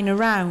pencil line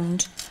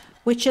around,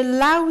 which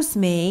allows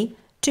me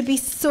to be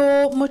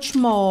so much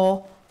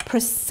more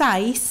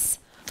precise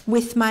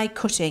with my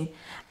cutting,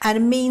 and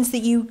it means that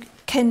you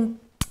can.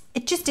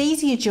 It's just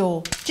easier,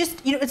 Joe.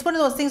 Just, you know, it's one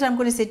of those things where I'm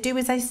going to say, do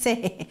as I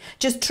say.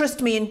 Just trust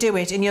me and do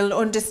it, and you'll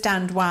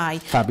understand why.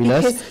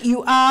 Fabulous. Because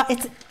you are,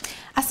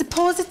 I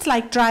suppose it's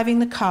like driving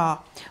the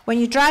car. When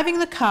you're driving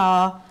the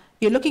car,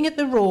 you're looking at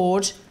the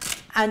road,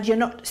 and you're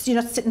not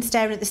sitting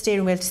staring at the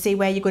steering wheel to see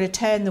where you're going to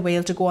turn the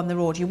wheel to go on the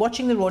road. You're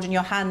watching the road, and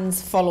your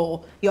hands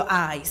follow your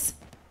eyes.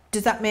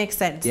 Does that make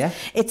sense? Yeah.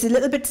 It's a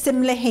little bit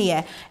similar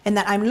here in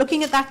that I'm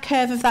looking at that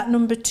curve of that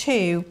number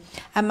 2,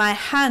 and my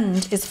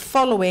hand is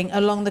following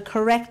along the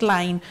correct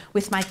line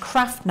with my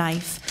craft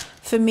knife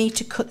for me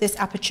to cut this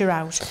aperture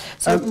out.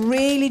 So it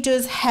really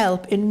does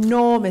help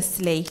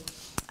enormously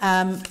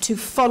to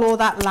follow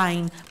that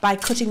line by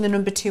cutting the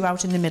number 2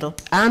 out in the middle.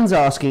 Anne's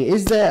asking,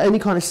 is there any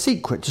kind of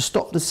secret to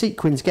stop the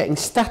sequins getting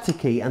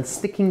staticky and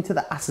sticking to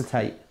the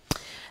acetate?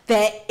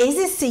 There is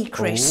a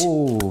secret,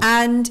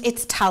 and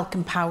it's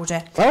talcum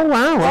powder. Oh,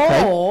 wow,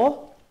 okay.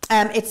 Or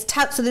it's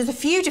so there's a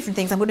few different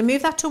things. I'm going to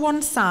move that to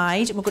one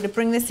side, and we're going to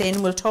bring this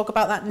in. We'll talk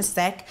about that in a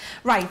sec.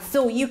 Right,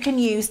 so you can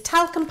use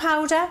talcum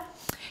powder,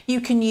 you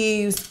can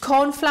use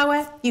corn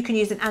flour, you can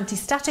use an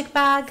anti-static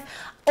bag,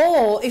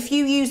 or if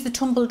you use the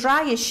tumble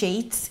dryer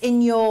sheets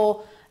in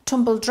your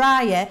tumble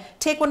dryer,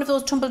 take one of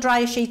those tumble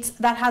dryer sheets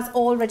that has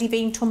already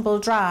been tumble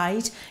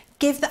dried,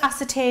 give the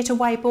acetate a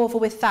wipe over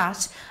with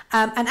that,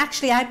 and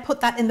actually I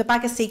put that in the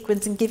bag of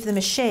sequins and give them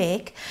a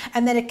shake,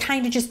 and then it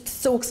kind of just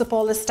soaks up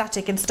all the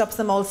static and stops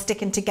them all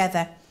sticking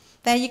together.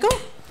 There you go.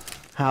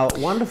 How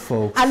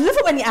wonderful. I love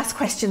it when you ask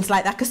questions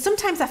like that, because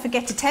sometimes I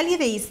forget to tell you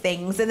these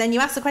things, and then you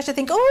ask the question, I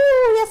think,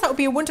 oh yes, that would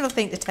be a wonderful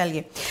thing to tell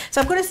you.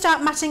 So I'm going to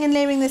start matting and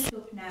layering this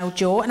up now,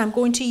 Joe, and I'm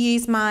going to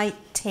use my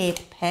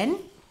tape pen,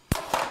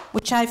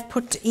 which I've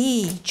put,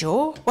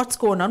 Joe, what's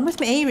going on with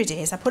me? Here it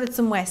is. I put it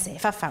somewhere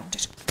safe. I found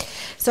it.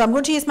 So I'm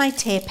going to use my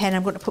tape pen.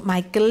 I'm going to put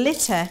my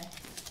glitter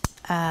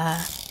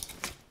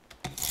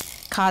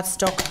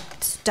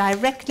cardstock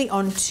directly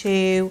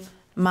onto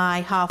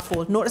my half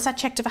fold. Notice I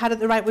checked if I had it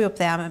the right way up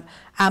there.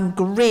 I'm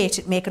great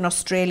at making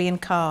Australian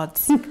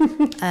cards.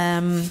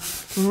 Regularly.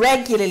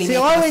 See,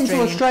 I went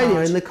to Australia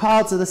and the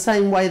cards are the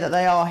same way that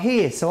they are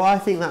here. So I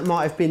think that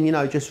might have been, you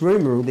know, just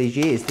rumour all these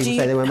years. People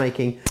say they were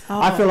making.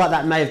 I feel like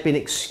that may have been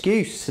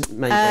excuse,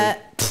 maybe.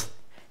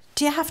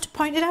 Do you have to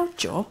point it out,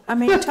 Joe? I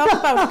mean,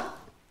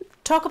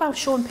 talk about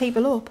showing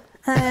people up.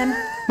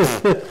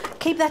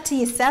 Keep that to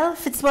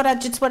yourself. It's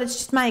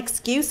just my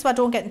excuse so I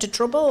don't get into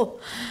trouble.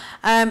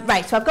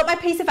 Right, so I've got my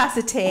piece of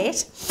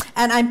acetate,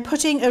 and I'm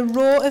putting a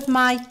row of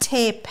my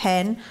tape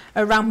pen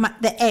around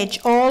the edge,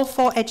 all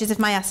 4 edges of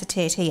my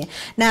acetate here.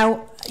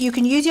 Now, you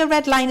can use your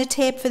red liner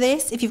tape for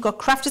this. If you've got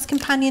Crafter's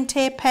Companion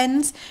tape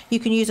pens, you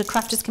can use a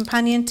Crafter's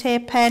Companion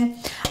tape pen.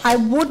 I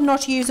would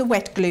not use a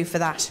wet glue for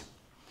that.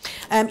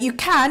 You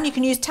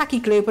can use tacky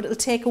glue, but it'll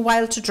take a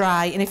while to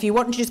dry, and if you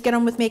want to just get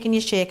on with making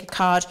your shaker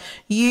card,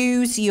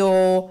 use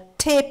your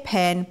tape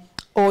pen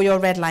or your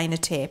red liner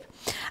tape.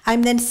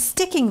 I'm then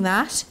sticking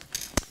that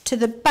to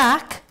the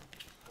back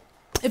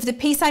of the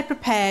piece I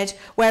prepared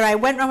where I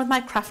went around with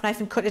my craft knife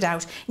and cut it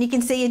out. And you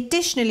can see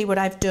additionally what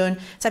I've done.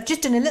 So I've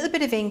just done a little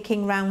bit of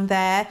inking round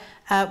there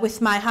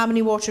with my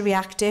Harmony Water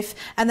Reactive.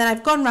 And then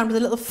I've gone around with a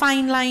little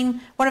fine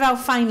line, one of our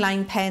fine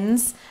line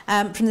pens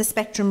from the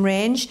Spectrum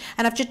range.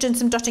 And I've just done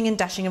some dotting and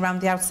dashing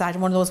around the outside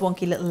and one of those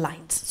wonky little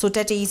lines. So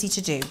dead easy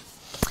to do.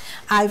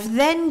 I've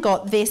then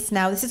got this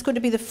now. This is going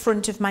to be the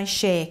front of my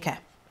shaker.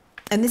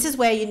 And this is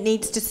where you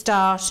need to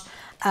start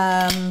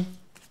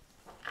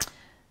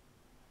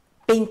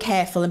being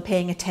careful and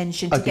paying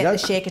attention to get the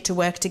shaker to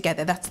work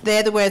together.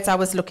 They're the words I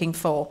was looking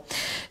for.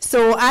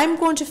 So I'm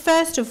going to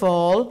first of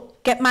all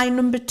get my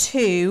number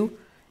 2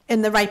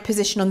 in the right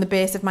position on the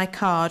base of my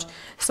card.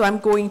 So I'm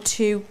going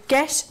to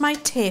get my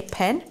tape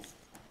pen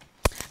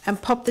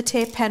and pop the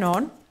tape pen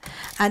on.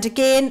 And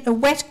again, a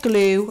wet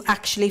glue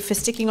actually for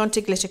sticking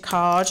onto glitter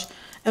card,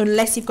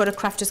 unless you've got a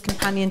Crafter's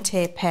Companion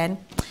tape pen.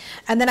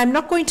 And then I'm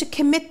not going to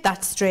commit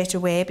that straight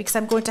away because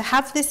I'm going to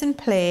have this in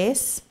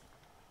place,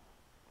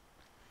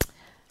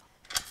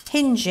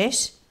 hinge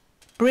it,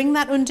 bring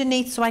that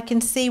underneath so I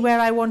can see where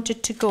I want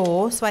it to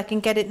go, so I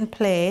can get it in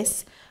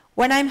place.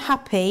 When I'm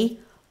happy,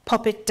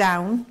 pop it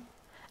down,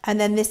 and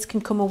then this can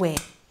come away.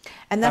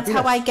 And that's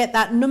how I get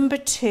that number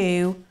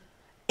 2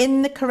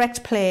 in the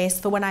correct place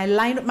for when I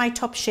line up my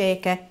top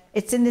shaker.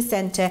 It's in the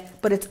centre,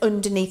 but it's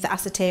underneath the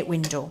acetate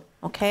window.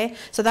 Okay,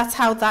 so that's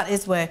how that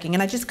is working.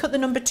 And I just cut the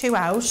number 2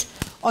 out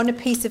on a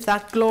piece of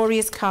that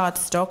glorious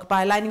cardstock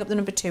by lining up the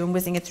number 2 and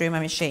whizzing it through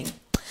my machine.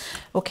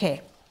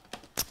 Okay,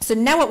 so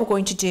now what we're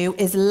going to do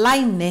is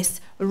line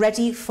this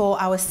ready for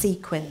our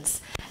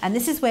sequins. And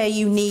this is where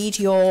you need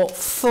your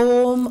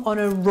foam on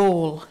a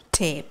roll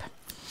tape.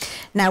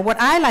 Now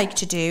what I like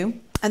to do,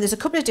 and there's a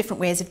couple of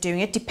different ways of doing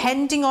it,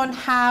 depending on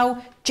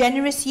how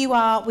generous you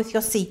are with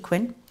your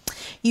sequin.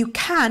 You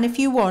can, if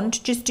you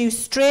want, just do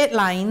straight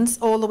lines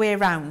all the way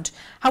around.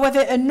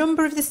 However, a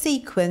number of the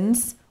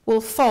sequins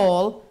will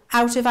fall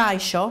out of eye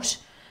shot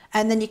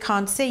and then you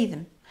can't see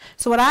them.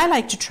 So what I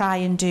like to try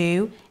and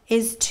do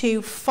is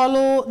to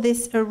follow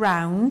this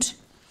around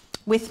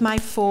with my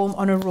foam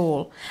on a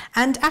roll.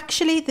 And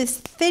actually this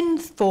thin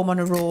foam on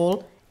a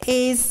roll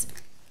is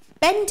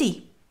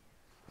bendy.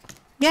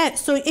 Yeah,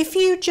 so if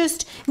you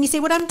just, and you see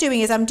what I'm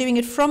doing is I'm doing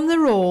it from the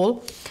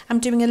roll, I'm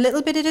doing a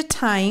little bit at a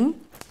time,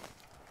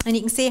 and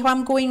you can see how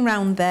I'm going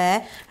round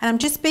there, and I'm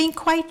just being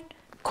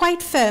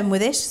quite firm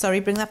with it. Sorry,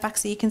 bring that back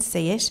so you can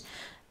see it.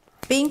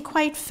 Being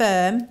quite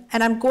firm,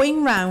 and I'm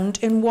going round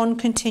in one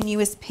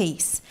continuous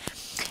piece.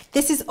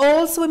 This is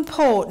also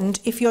important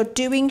if you're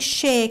doing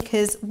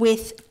shakers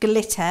with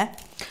glitter,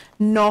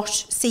 not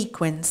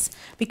sequins,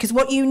 because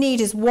what you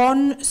need is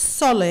one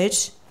solid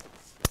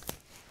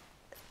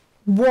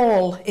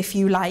wall, if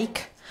you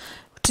like,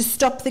 to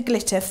stop the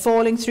glitter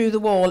falling through the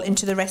wall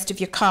into the rest of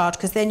your card,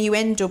 because then you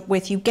end up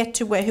with, you get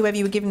to where whoever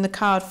you were giving the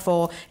card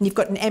for and you've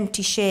got an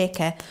empty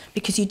shaker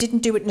because you didn't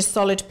do it in a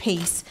solid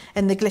piece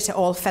and the glitter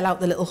all fell out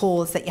the little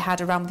holes that you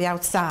had around the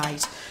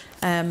outside.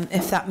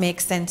 If that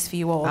makes sense for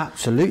you all.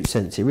 Absolute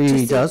sense, it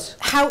really does.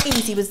 How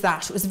easy was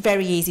that? It was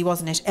very easy,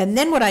 wasn't it? And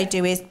then what I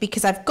do is,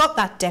 because I've got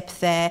that depth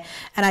there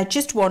and I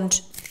just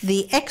want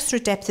the extra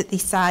depth at the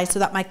side so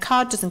that my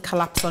card doesn't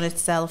collapse on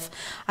itself,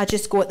 I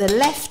just go at the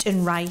left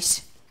and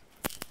right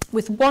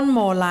with one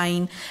more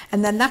line,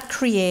 and then that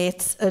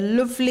creates a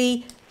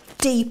lovely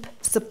deep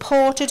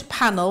supported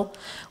panel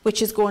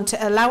which is going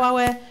to allow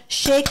our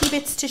shaky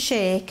bits to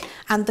shake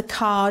and the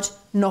card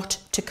not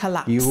to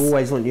collapse. You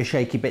always want your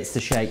shaky bits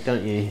to shake,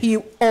 don't you?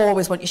 You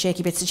always want your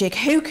shaky bits to shake.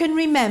 Who can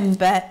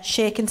remember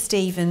Shakin'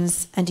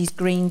 Stevens and his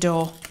green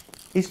door?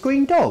 His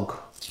green dog?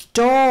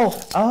 Door.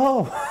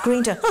 Oh.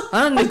 Green dog.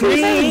 And the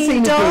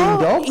green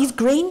dog. His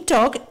green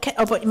dog.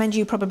 Oh, but mind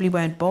you probably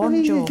weren't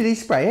born, Joe. Did he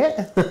spray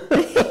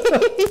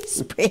it?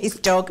 Spray his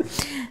dog.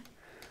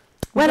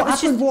 Well, what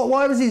happened?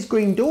 Why was his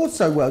green door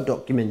so well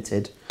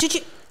documented? Do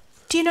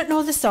you not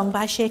know the song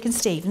by Shakin'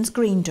 Stevens,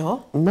 Green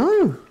Door?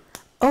 No.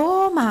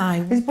 Oh my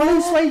His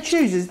blue suede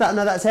shoes, is that?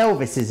 No, that's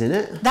Elvis, isn't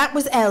it? That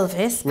was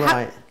Elvis.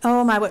 Right.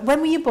 Oh my word.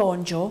 When were you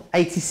born, Joe?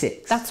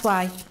 86. That's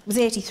why. It was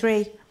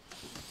 83.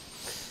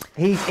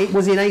 It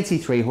was in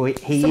 83,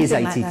 he is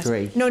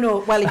 83. Like no,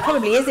 well, he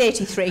probably is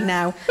 83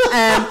 now.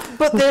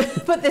 But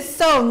the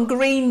song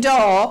Green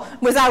Door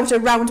was out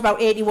around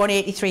about 81,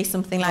 83,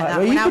 something like that.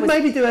 Well, you could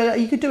maybe do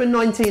a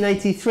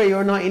 1983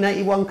 or a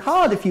 1981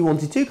 card if you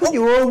wanted to, couldn't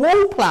you? Or a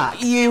wall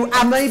plaque. You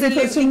absolutely maybe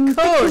put some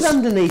pictures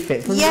underneath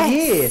it from the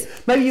year.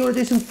 Maybe you want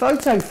to do some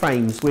photo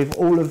frames with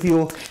all of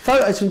your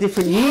photos from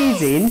different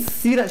years in.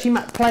 You could actually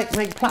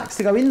make plaques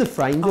to go in the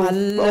frame. Oh, I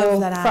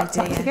love that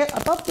idea. To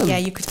get above them. Yeah,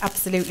 you could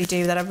absolutely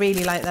do that. I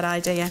really like that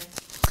idea.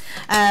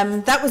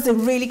 That was a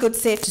really good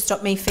save to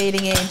stop me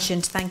feeling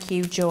ancient. Thank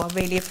you, Joe. I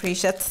really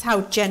appreciate it. That's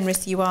how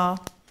generous you are.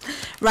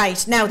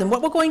 Right, now then,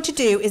 what we're going to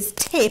do is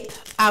tip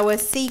our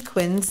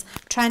sequins,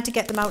 trying to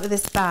get them out of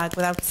this bag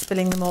without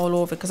spilling them all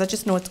over, because I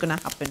just know it's going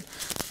to happen.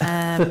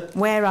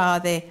 Where are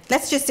they?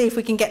 Let's just see if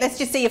we can let's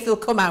just see if they'll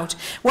come out.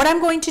 What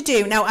I'm going to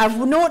do, now I've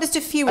noticed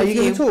a few of you. Are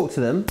you going to talk to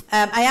them?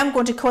 I am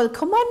going to call,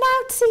 come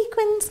on out,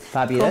 sequins.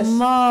 Fabulous.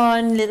 Come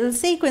on, little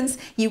sequins,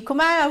 you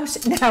come out.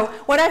 Now,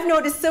 what I've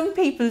noticed some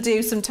people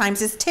do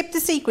sometimes is tip the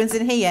sequins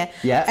in here,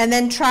 and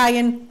then try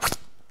and...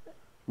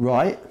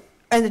 Right.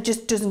 And it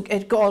just doesn't,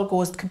 it all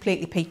goes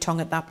completely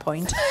Pete-tong at that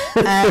point.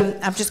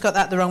 I've just got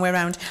that the wrong way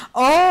around.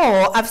 Or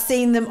I've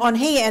seen them on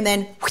here and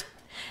then,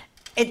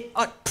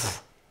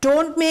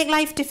 don't make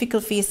life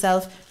difficult for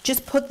yourself.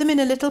 Just put them in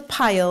a little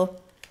pile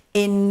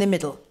in the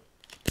middle.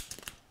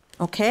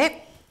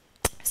 Okay?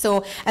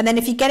 So, and then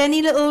if you get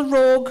any little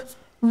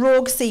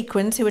rogue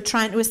sequins who are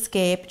trying to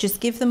escape,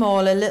 just give them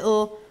all a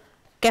little,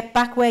 get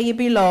back where you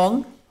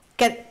belong.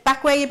 Get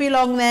back where you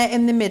belong there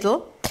in the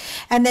middle.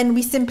 And then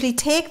we simply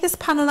take this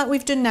panel that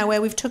we've done now,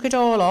 where we've took it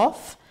all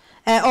off,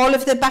 all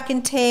of the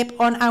backing tape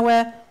on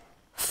our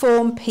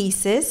foam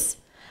pieces,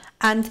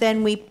 and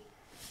then we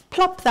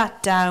plop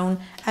that down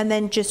and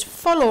then just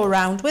follow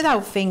around with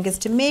our fingers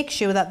to make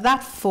sure that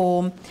that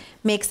foam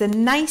makes a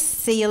nice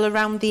seal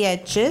around the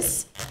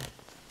edges.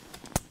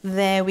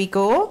 There we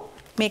go.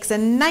 Makes a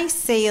nice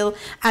seal.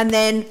 And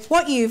then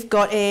what you've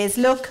got is,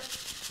 look,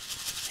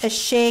 a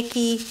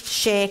shaky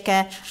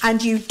shaker,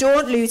 and you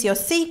don't lose your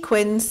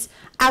sequins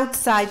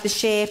outside the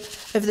shape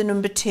of the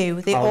number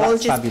 2. They all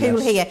just pool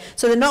here.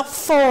 So they're not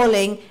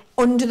falling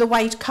under the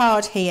white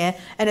card here,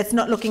 and it's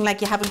not looking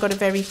like you haven't got a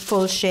very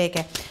full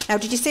shaker. Now,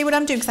 did you see what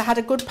I'm doing? Because I had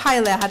a good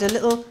pile there. I had a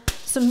little,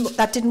 some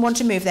that didn't want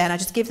to move there, and I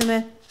just give them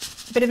a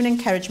bit of an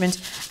encouragement.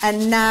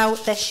 And now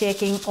they're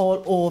shaking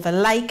all over,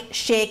 like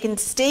shaking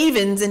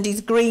Stevens and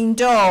his green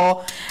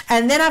door.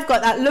 And then I've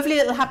got that lovely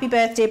little happy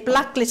birthday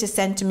black glitter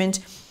sentiment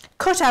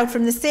cut out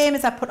from the same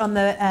as I put on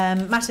the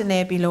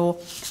matinee below,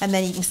 and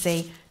then you can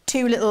see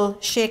 2 little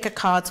shaker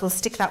cards. We'll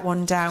stick that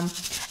one down,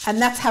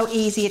 and that's how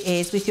easy it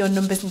is with your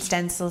numbers and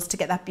stencils to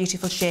get that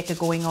beautiful shaker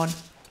going on.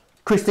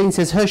 Christine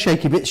says her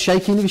shaky bit's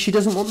shaking because she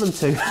doesn't want them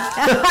to.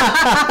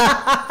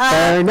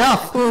 Fair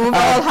enough.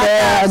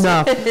 Fair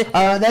enough.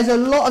 There's a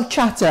lot of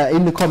chatter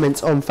in the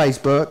comments on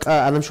Facebook,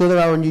 and I'm sure there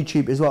are on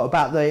YouTube as well,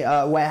 about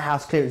the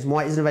warehouse clearance and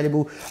why it isn't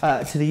available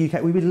to the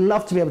UK. We would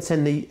love to be able to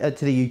send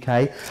to the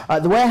UK.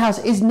 The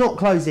warehouse is not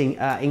closing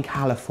in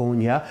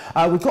California.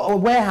 We've got a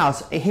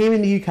warehouse here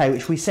in the UK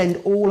which we send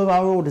all of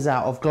our orders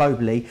out of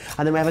globally,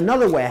 and then we have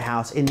another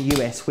warehouse in the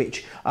US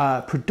which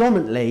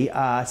predominantly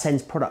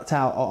sends product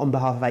out on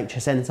behalf of HSN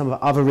and some of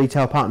our other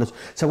retail partners.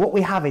 So what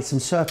we have is some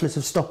surplus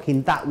of stock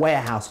in that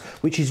warehouse,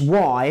 which is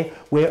why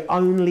we're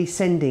only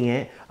sending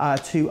it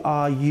to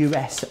our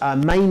US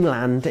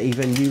mainland,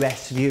 even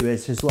US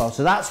viewers as well.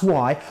 So that's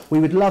why we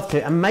would love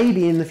to, and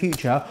maybe in the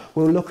future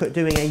we'll look at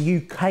doing a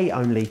UK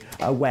only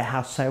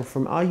warehouse sale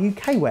from our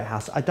UK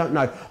warehouse. I don't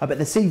know, but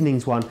this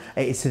evening's one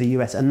is to the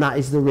US, and that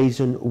is the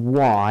reason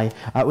why.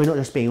 We're not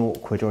just being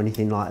awkward or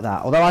anything like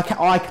that, although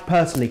I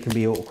personally can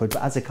be awkward,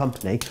 but as a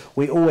company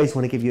we always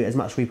want to give you as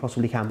much as we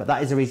possibly can, but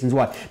that is the reasons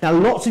why. Now,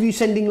 lots of you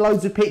sending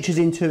loads of pictures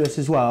into us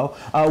as well.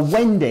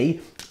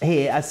 Wendy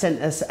here has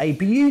sent us a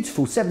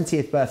beautiful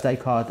 70th birthday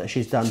card that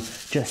she's done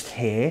just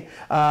here.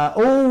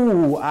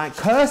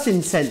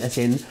 Kirsten sent us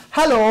in,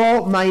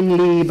 hello mein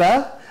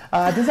Liebe.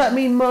 Does that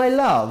mean my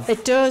love?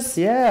 It does.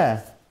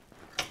 Yeah.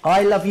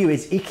 I love you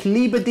is Ich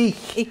liebe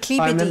dich. Ich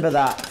liebe I remember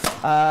that.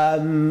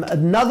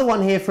 Another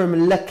one here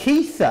from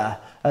Lakeitha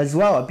as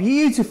well.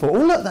 Beautiful.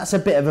 Oh, look, that's a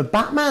bit of a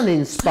Batman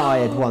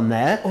inspired one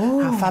there.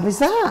 Oh. How fab is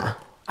that?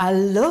 I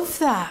love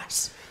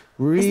that.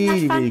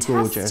 Really, really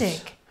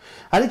gorgeous.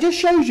 And it just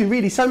shows you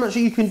really so much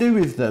that you can do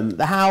with them,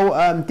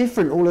 how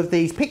different all of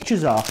these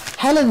pictures are.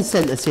 Helen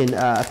sent us in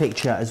a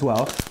picture as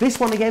well. This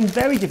one again,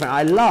 very different.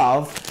 I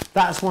love,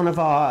 that's one of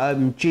our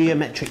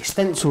geometric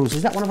stencils.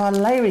 Is that one of our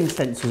layering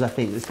stencils, I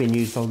think, that's been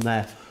used on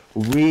there?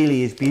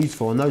 Really is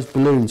beautiful, and those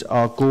balloons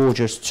are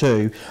gorgeous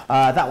too.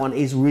 That one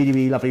is really,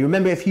 really lovely.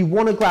 Remember, if you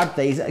want to grab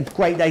these, a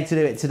great day to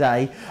do it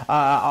today.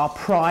 Our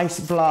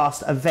Price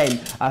Blast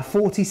event,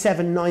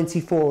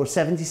 $47.94 or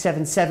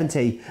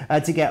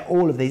 $77.70 to get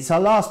all of these. It's our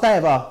last day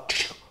of our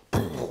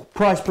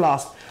Price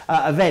Blast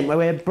event, where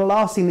we're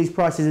blasting these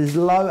prices as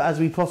low as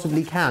we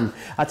possibly can,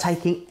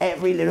 taking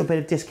every little bit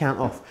of discount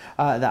off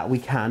that we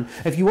can.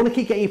 If you want to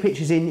keep getting your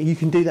pictures in, you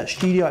can do that,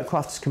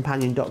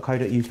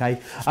 studio@crafterscompanion.co.uk.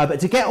 But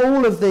to get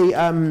all of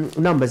the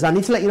numbers, I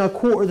need to let you know, a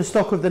quarter of the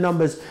stock of the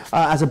numbers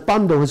as a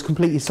bundle has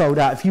completely sold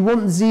out. If you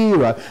want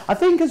 0, I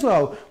think as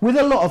well, with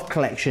a lot of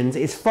collections,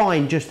 it's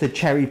fine just to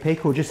cherry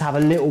pick or just have a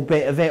little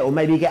bit of it, or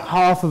maybe get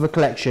half of a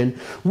collection.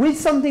 With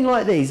something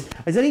like these,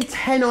 there's only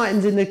 10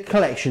 items in the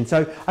collection,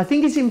 so I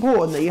think it's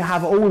important that you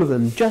have all of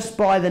them just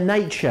by the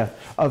nature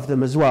of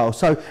them as well.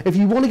 So if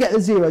you want to get the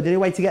 0, the only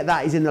way to get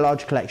that is in the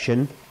large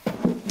collection.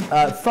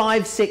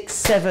 5, 6,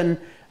 7,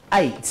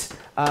 8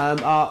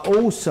 are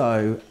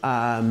also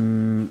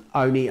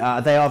only,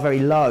 they are very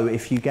low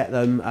if you get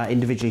them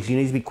individually, so you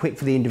need to be quick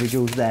for the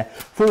individuals there.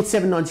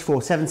 £47.94,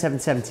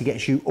 £7.77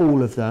 gets you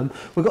all of them.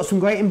 We've got some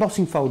great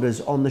embossing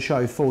folders on the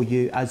show for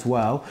you as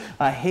well.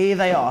 Here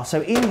they are.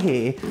 So in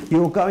here,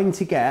 you're going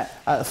to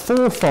get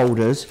 4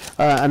 folders,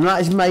 and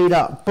that is made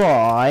up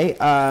by,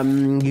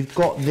 you've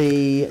got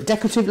the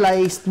decorative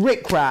lace,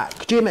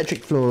 rick-rack,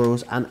 geometric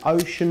florals, and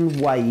ocean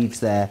waves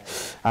there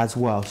as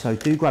well. So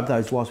do grab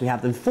those whilst we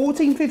have them.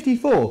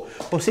 £14.54 or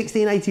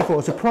 £16.84.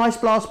 It's a price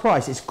blast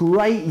price. It's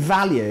great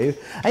value.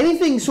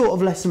 Anything sort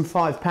of less than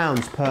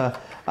 £5 per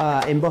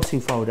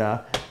embossing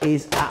folder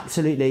is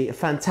absolutely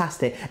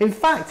fantastic. In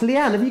fact,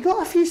 Leanne, have you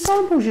got a few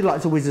samples you'd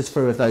like to whiz us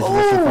through of those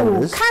embossing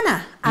folders? Can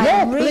I?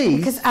 Yeah, please.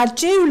 Because I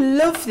do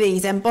love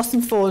these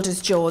embossing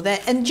folders, Joe.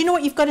 And do you know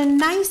what? You've got a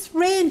nice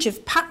range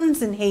of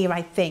patterns in here,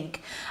 I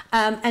think.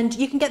 And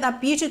you can get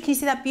that beautiful, can you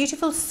see that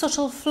beautiful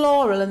subtle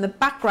floral in the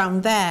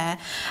background there?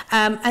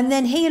 And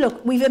then here,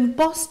 look, we've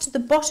embossed the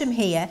bottom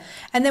here,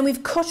 and then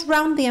we've cut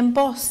round the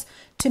emboss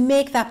to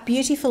make that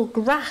beautiful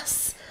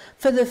grass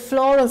for the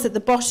florals at the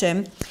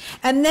bottom.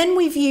 And then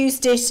we've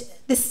used it,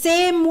 the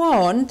same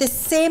one, the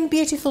same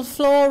beautiful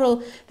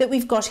floral that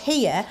we've got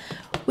here,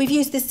 we've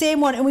used the same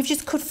one and we've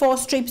just cut 4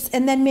 strips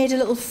and then made a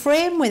little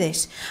frame with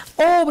it.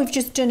 Or we've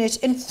just done it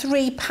in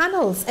 3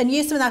 panels and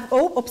used some of that,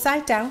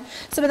 upside down,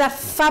 some of that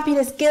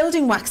fabulous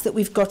gilding wax that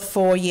we've got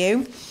for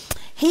you.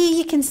 Here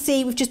you can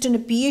see we've just done a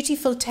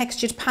beautiful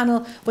textured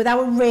panel with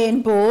our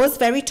rainbows,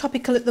 very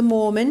topical at the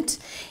moment.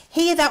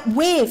 Here, that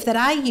wave that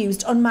I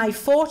used on my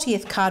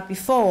 40th card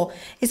before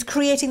is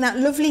creating that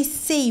lovely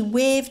sea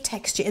wave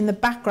texture in the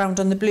background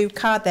on the blue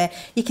card there.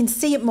 You can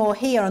see it more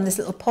here on this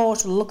little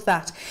portal, look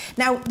that.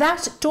 Now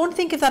that, don't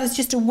think of that as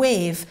just a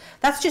wave.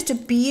 That's just a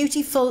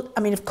beautiful,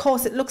 I mean, of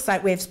course it looks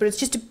like waves, but it's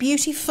just a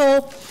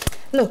beautiful,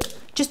 look,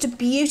 just a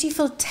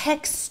beautiful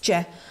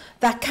texture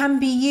that can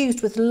be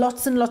used with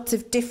lots and lots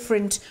of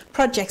different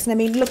projects. And I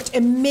mean, it looked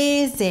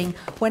amazing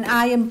when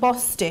I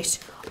embossed it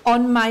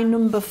on my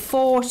number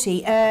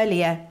 40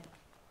 earlier.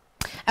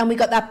 And we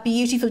got that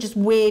beautiful, just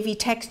wavy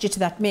texture to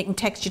that, making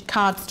textured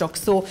cardstock.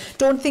 So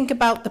don't think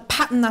about the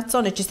pattern that's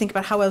on it, just think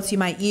about how else you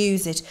might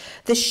use it.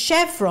 The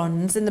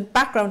chevrons in the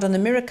background on the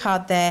mirror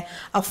card there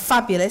are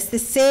fabulous. The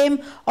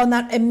same on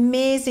that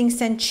amazing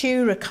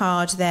Centura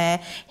card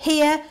there.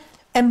 Here,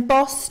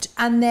 embossed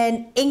and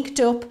then inked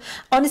up.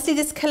 Honestly,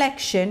 this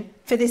collection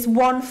for this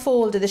one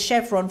folder, the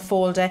chevron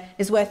folder,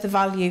 is worth the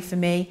value for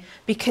me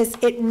because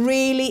it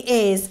really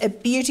is a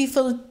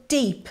beautiful,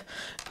 deep,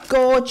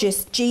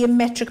 gorgeous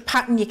geometric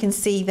pattern you can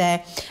see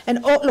there.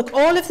 And look,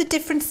 all of the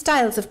different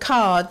styles of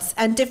cards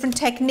and different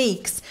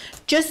techniques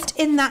just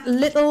in that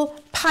little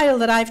pile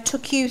that I've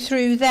took you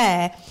through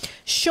there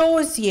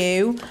shows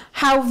you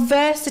how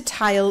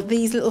versatile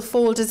these little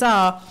folders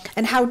are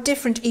and how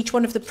different each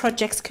one of the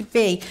projects could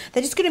be.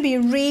 They're just going to be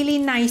a really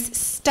nice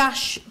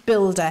stash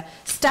builder,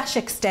 stash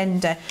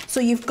extender. So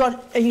you've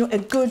got a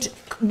good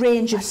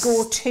range of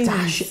go-tos.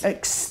 Stash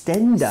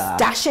extender.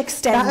 Stash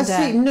extender.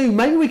 That's new.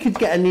 Maybe we could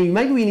get a new.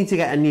 Maybe we need to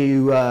get a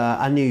new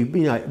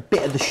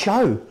bit of the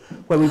show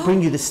where we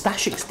bring you the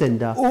stash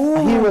extender. Ooh.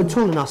 A hero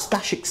tool in our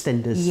stash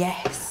extenders.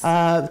 Yes.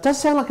 It does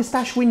sound like a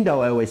stash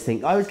window. I always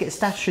think. I always get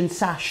stash and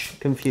sash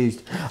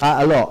confused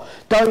a lot.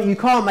 You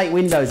can't make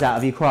windows out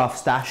of your craft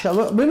stash.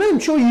 I'm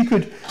sure you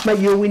could make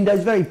your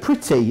windows very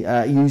pretty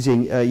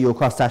using your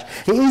craft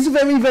stash. It is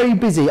very, very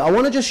busy. I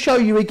want to just show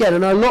you again,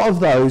 and a lot of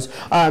those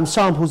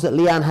samples that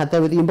Leanne had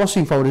there with the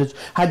embossing folders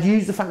had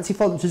used the fancy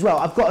fonts as well.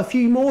 I've got a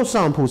few more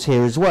samples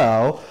here as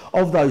well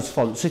of those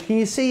fonts. So can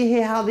you see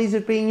here how these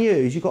are being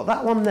used? You've got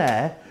that one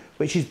there,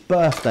 which is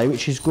Birthday,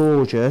 which is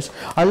gorgeous.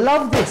 I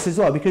love this as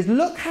well because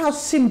look how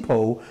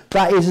simple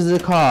that is as a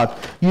card.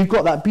 You've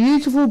got that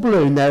beautiful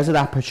balloon there as an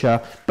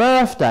aperture,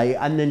 Birthday,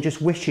 and then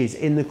just wishes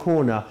in the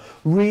corner.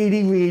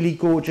 Really, really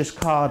gorgeous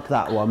card,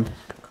 that one.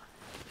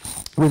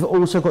 We've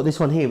also got this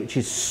one here, which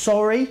is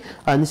Sorry,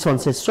 and this one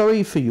says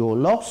Sorry for your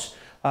loss.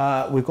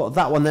 We've got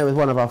that one there with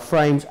one of our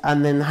frames,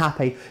 and then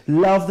Happy.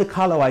 Love the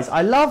colourways.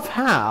 I love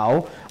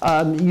how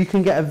you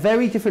can get a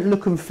very different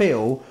look and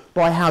feel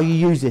by how you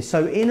use this.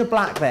 So in a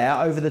black there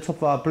over the top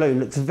of our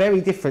balloon looks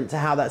very different to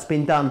how that's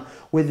been done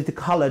with the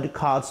coloured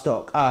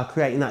cardstock,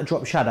 creating that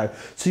drop shadow.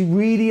 So you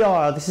really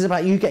this is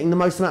about you getting the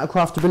most amount of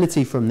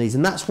craftability from these,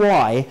 and that's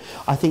why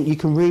I think you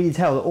can really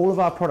tell that all of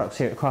our products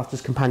here at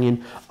Crafters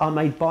Companion are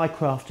made by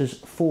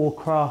crafters for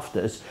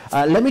crafters.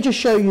 Let me just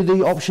show you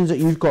the options that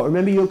you've got.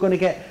 Remember, you're going to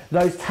get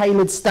those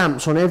tailored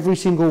stamps on every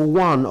single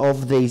one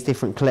of these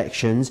different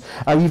collections.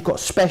 You've got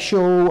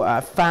special,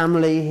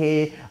 family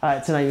here,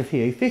 to name a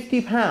few.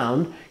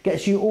 £50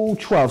 gets you all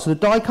 12. So the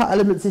die cut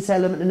elements, this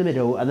element in the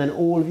middle, and then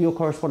all of your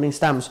corresponding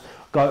stamps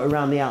go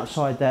around the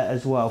outside there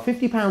as well.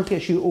 £50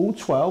 gets you all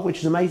 12, which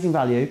is amazing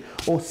value,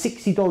 or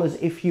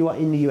 $60 if you are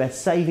in the US,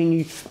 saving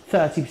you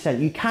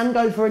 30%. You can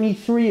go for any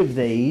 3 of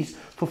these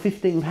for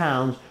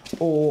 £15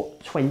 or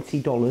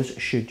 $20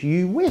 should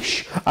you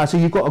wish. So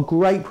you've got a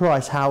great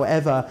price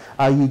however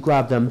you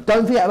grab them.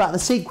 Don't forget about the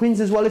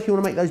sequins as well if you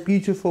want to make those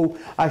beautiful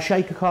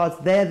shaker cards.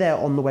 They're there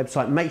on the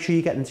website. Make sure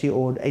you get them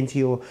into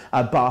your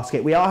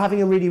basket. We are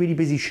having a really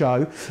busy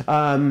show.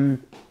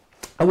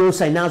 I will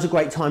say now's a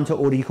great time to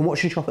order. You can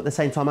watch and shop at the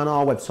same time on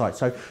our website.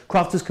 So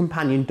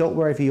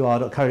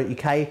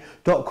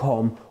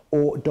crafterscompanion.whereveryouare.co.uk.com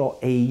or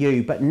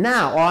 .eu. But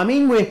now, I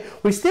mean,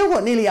 we've still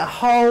got nearly a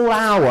whole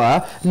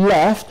hour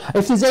left.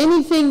 If there's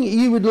anything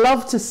you would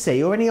love to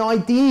see or any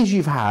ideas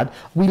you've had,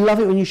 we love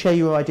it when you share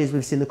your ideas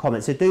with us in the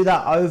comments. So do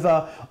that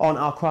over on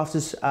our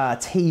Crafters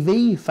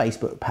TV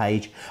Facebook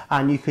page,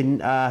 and you can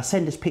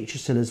send us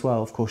pictures still as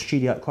well, of course,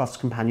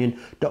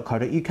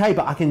 studio@crafterscompanion.co.uk.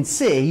 But I can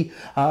see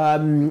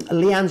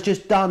Leann's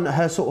just done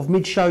her sort of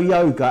mid-show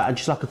yoga, and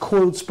she's like a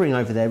coiled spring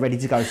over there, ready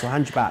to go. So I'll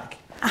hand you back.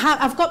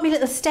 I've got my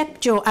little step,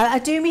 Joe. I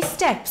do my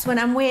steps when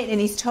I'm waiting and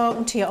he's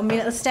talking to you. On my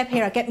little step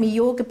here, I get my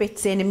yoga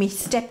bits in, and my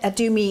step, I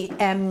do my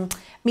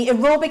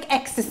aerobic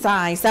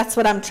exercise. That's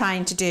what I'm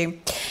trying to do.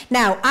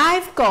 Now,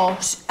 I've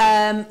got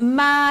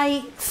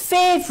my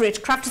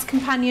favourite Crafters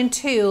Companion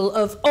tool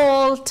of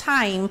all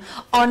time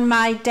on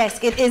my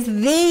desk. It is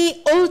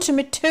the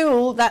ultimate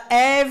tool that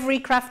every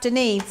crafter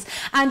needs.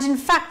 And in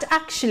fact,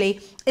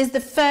 actually, is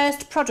the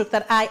first product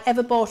that I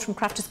ever bought from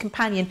Crafters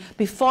Companion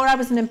before I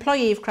was an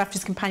employee of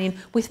Crafters Companion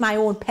with my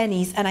own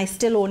pennies, and I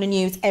still own and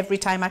use every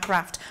time I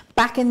craft.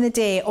 Back in the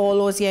day, all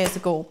those years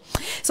ago.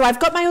 So I've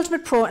got my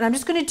Ultimate Pro, and I'm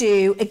just going to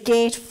do a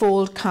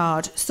gatefold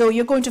card. So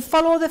you're going to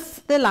follow the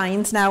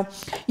lines. Now,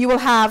 you will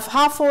have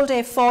half-fold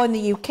A4 in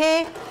the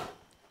UK,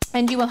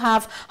 and you will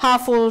have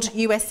half-fold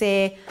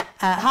USA,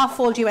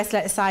 half-fold US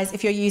letter size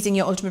if you're using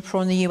your Ultimate Pro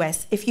in the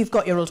US, if you've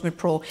got your Ultimate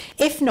Pro.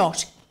 If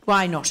not,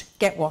 why not?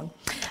 Get one.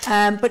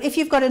 But if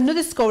you've got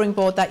another scoring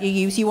board that you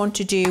use, you want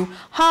to do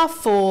half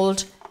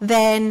fold,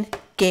 then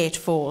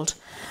gatefold.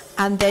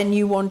 And then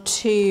you want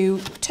to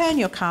turn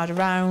your card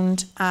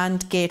around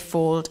and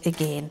gatefold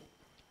again.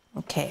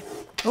 Okay.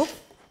 Oh,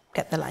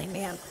 get the line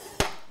there.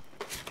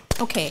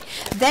 Okay.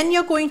 Then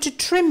you're going to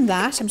trim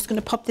that. I'm just going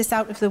to pop this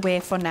out of the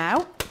way for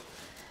now.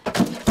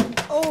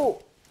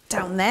 Oh,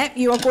 down there.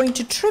 You are going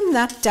to trim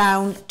that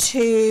down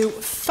to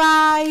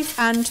 5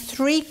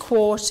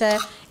 3/4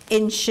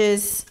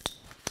 inches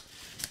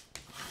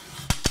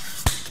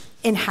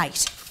in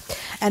height,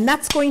 and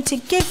that's going to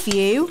give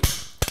you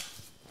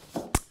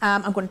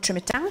I'm going to trim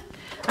it down.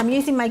 I'm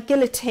using my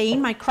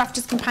guillotine, my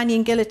Crafters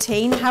Companion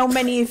guillotine. How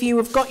many of you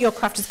have got your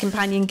Crafters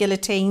Companion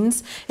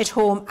guillotines at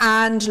home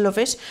and love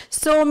it?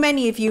 So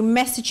many of you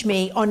message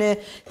me on a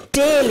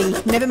daily,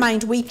 never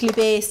mind weekly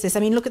basis. I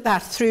mean, look at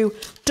that, through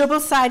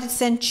double-sided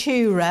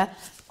Centura,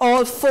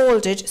 all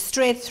folded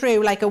straight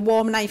through like a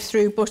warm knife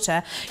through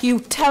butter. You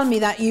tell me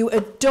that you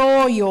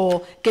adore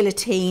your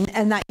guillotine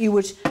and that you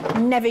would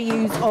never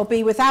use or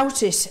be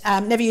without it,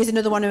 never use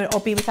another one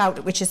or be without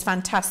it, which is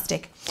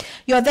fantastic.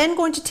 You're then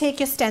going to take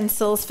your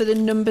stencils for the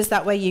numbers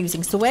that we're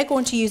using. So we're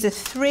going to use a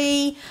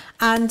 3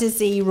 and a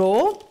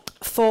 0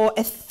 for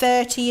a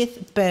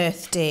 30th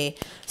birthday.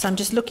 So I'm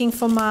just looking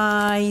for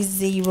my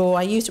 0.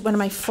 I used one of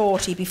my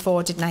 40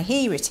 before, didn't I?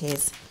 Here it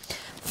is.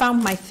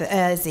 Found my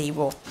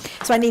 0.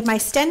 So I need my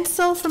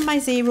stencil from my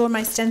 0 and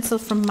my stencil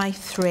from my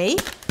 3.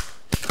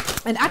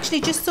 And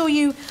actually, just so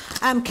you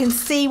can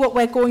see what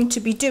we're going to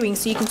be doing,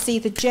 so you can see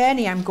the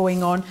journey I'm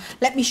going on,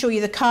 let me show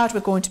you the card we're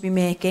going to be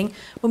making.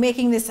 We're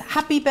making this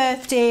Happy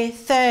Birthday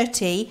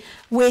 30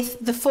 with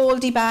the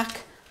foldy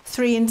back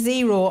 3 and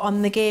 0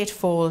 on the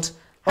gatefold.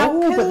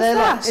 Oh, but they're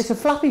like, it's a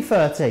flappy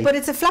 30. But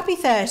it's a flappy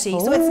 30,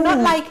 so it's not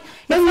like...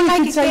 Maybe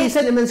you could say your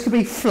sentiments could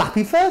be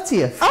flappy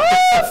 30th.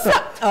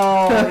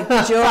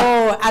 Oh,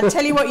 Joe, I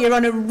tell you what, you're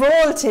on a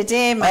roll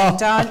today,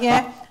 mind, aren't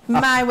you?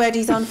 My word,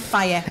 he's on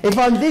fire. If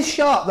I'm this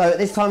sharp, though, at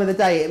this time of the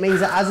day, it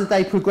means that as the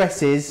day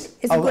progresses,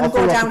 I'll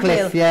go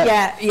downhill.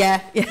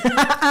 Yeah.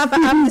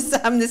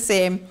 I'm the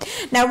same.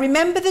 Now,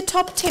 remember the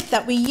top tip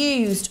that we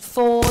used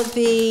for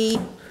the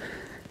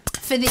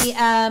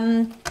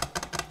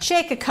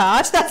shaker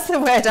card, that's the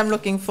word I'm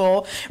looking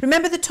for.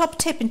 Remember the top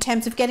tip in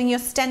terms of getting your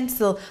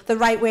stencil the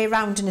right way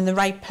around and in the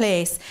right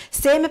place.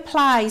 Same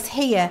applies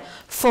here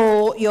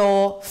for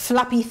your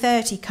flappy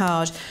 30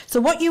 card. So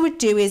what you would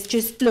do is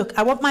just look,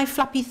 I want my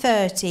flappy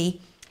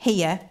 30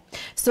 here.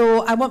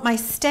 So I want my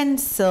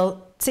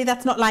stencil, see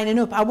that's not lining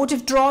up. I would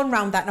have drawn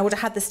around that and I would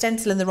have had the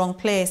stencil in the wrong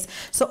place.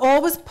 So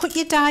always put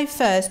your die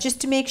first just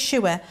to make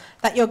sure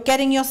that you're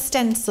getting your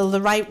stencil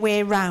the right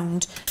way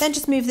around. Then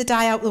just move the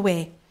die out the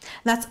way.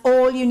 That's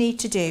all you need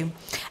to do.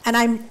 And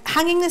I'm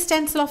hanging the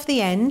stencil off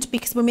the end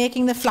because we're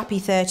making the flappy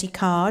 30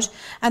 card.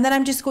 And then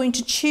I'm just going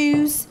to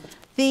choose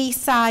the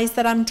size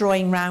that I'm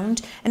drawing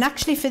round. And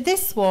actually for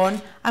this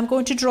one, I'm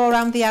going to draw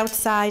around the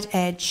outside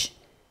edge.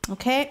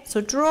 Okay,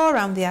 so draw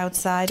around the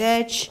outside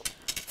edge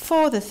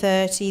for the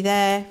 30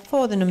 there,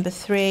 for the number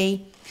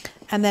 3.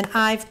 And then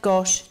I've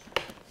got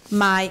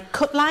my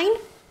cut line.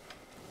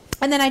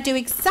 And then I do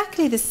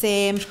exactly the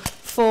same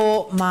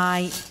for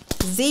my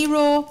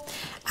 0.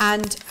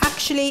 And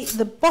actually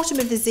the bottom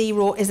of the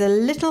 0 is a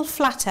little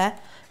flatter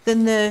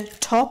than the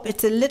top.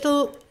 It's a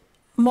little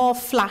more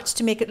flat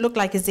to make it look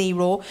like a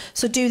 0.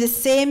 So do the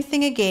same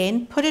thing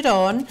again, put it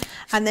on,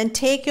 and then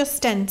take your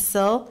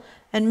stencil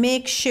and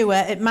make sure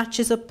it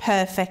matches up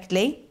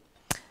perfectly.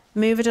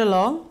 Move it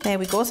along. There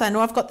we go. So I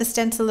know I've got the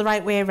stencil the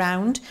right way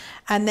around,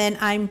 and then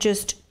I'm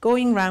just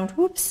going round,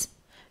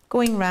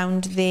 going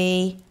round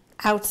the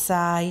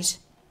outside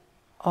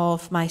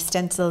of my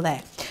stencil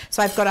there.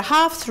 So I've got a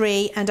half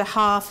 3 and a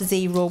half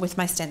 0 with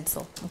my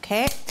stencil.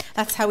 Okay,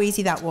 that's how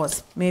easy that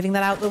was. Moving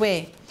that out the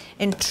way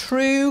in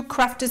true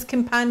Crafter's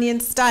Companion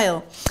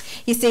style.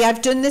 You see,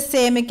 I've done the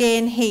same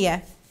again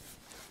here.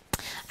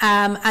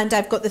 And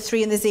I've got the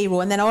 3 and the 0,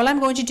 and then all I'm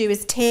going to do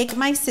is take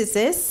my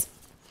scissors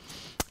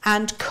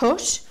and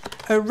cut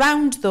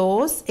around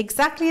those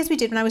exactly as we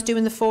did when I was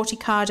doing the 40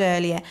 card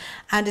earlier.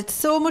 And it's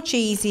so much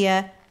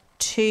easier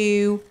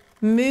to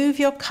move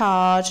your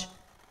card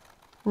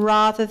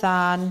rather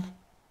than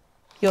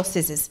your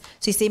scissors.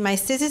 So you see my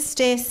scissors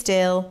stay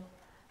still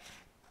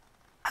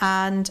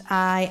and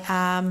I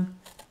am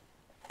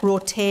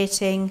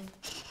rotating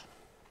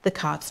the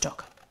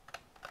cardstock.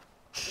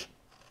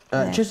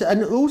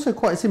 And also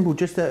quite simple,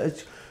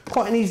 it's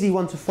quite an easy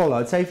one to follow.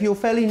 I'd say if you're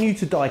fairly new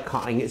to die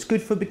cutting, it's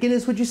good for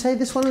beginners. Would you say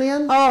this one,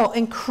 Leanne? Oh,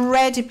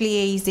 incredibly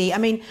easy. I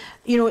mean,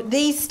 you know,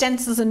 these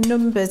stencils and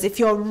numbers, if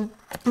you're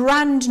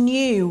brand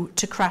new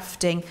to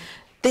crafting,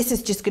 this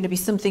is just going to be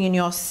something in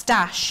your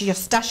stash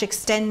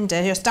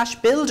extender, your stash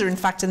builder, in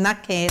fact, in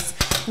that case,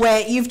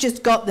 where you've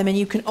just got them and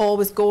you can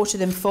always go to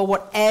them for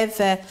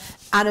whatever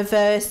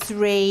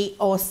anniversary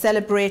or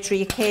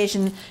celebratory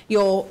occasion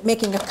you're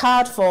making a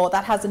card for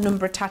that has a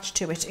number attached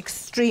to it.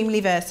 Extremely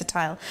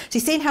versatile. So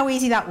you've seen how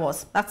easy that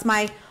was. That's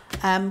my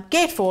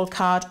gatefold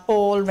card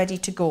all ready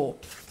to go.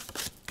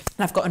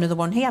 And I've got another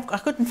one here. I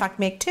could in fact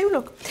make 2,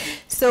 look.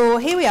 So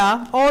here we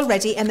are, all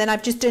ready, and then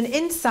I've just done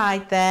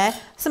inside there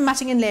some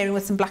matting and layering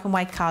with some black and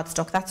white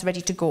cardstock. That's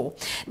ready to go.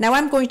 Now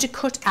I'm going to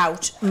cut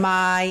out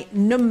my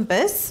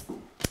numbers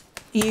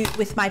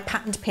with my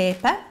patterned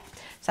paper.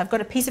 So I've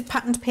got a piece of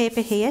patterned paper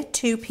here,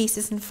 2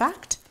 pieces in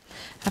fact.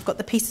 I've got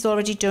the pieces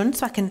already done,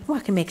 so I can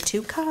make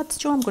 2 cards,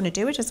 Joe. I'm going to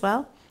do it as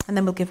well, and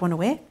then we'll give one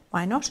away.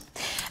 Why not?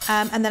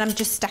 And then I'm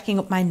just stacking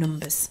up my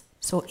numbers.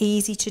 So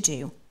easy to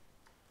do.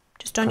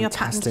 Just on your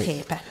patterned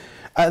paper.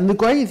 And the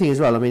great thing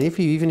as well, I mean,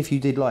 even if you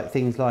did like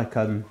things like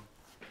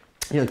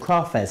you know,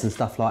 craft fairs and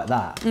stuff like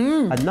that,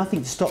 and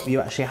nothing to stop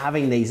you actually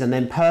having these and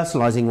then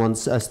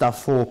personalising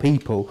stuff for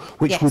people,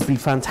 which would be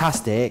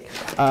fantastic.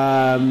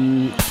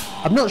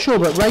 I'm not sure,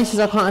 but Ray says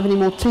I can't have any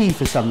more tea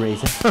for some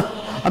reason.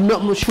 I'm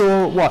not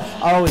sure what.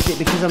 Oh, is it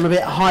because I'm a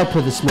bit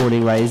hyper this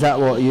morning, Ray? Is that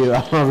what you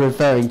are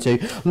referring to?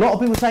 A lot of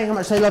people saying how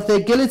much they love their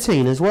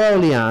guillotine as well,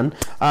 Leanne.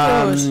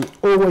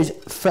 Always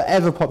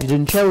forever popular.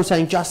 And Cheryl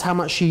saying just how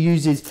much she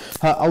uses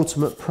her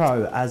Ultimate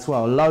Pro as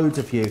well. Loads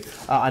of you,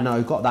 I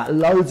know, got that.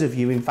 Loads of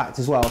you, in fact,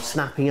 as well,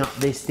 snapping up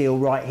this deal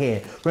right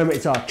here. Remember,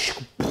 it's our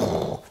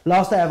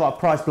last day of our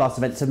Price Blast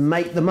event to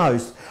make the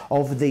most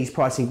of these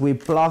pricing.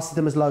 We've blasted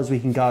them as low as we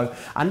can go.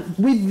 And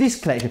with this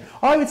collection,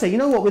 I would say, you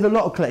know what, with a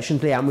lot of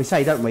collections, Leanne, we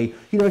say, don't we?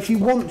 You know, if you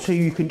want to,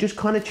 you can just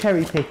kind of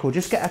cherry pick or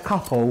just get a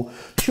couple.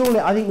 Surely,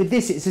 I think with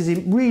this, it's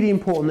really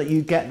important that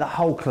you get the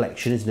whole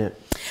collection, isn't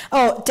it?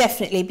 Oh,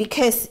 definitely,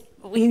 because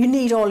you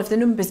need all of the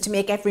numbers to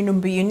make every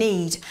number you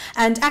need.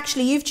 And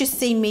actually, you've just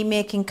seen me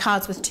making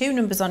cards with 2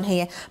 numbers on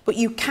here, but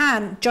you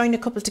can join a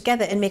couple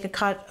together and make a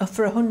card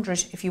for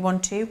 100 if you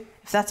want to,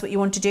 if that's what you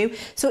want to do.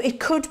 So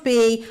it could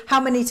be how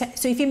many times,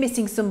 so if you're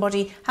missing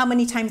somebody, how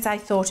many times I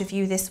thought of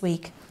you this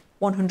week?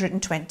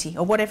 120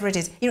 or whatever it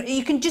is. You know,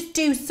 you can just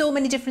do so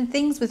many different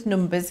things with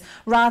numbers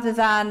rather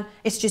than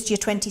it's just your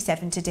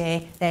 27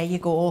 today, there you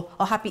go,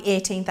 or happy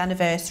 18th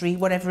anniversary,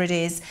 whatever it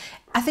is.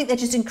 I think they're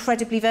just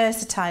incredibly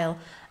versatile.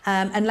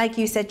 And like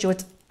you said, Joe,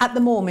 at the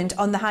moment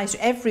on the high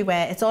street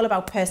everywhere, it's all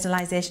about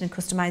personalisation and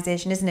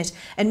customisation, isn't it?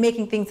 And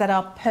making things that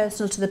are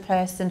personal to the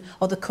person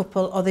or the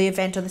couple or the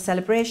event or the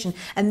celebration.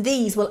 And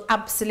these will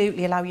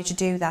absolutely allow you to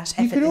do that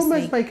effortlessly. You could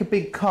almost make a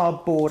big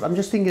cardboard. I'm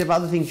just thinking of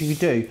other things you could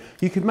do.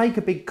 You could make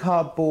a big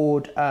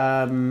cardboard,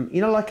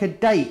 you know, like a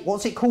date.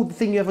 What's it called? The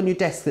thing you have on your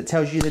desk that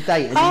tells you the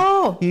date.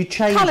 And you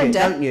change calendar.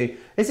 It, don't you?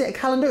 Is it a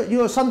calendar? You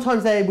know,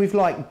 sometimes they're with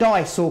like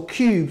dice or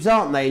cubes,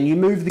 aren't they? And you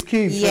move the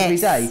cubes every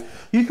day.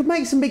 You could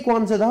make some big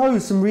ones of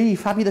those, some really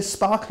fabulous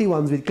sparkly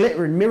ones with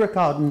glitter and mirror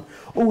card and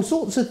all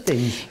sorts of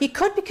things. You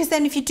could, because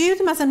then if you do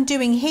them as I'm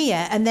doing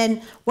here, and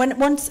then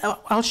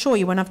I'll show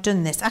you when I've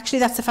done this. Actually,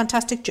 that's a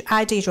fantastic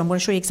idea, Joe. I'm going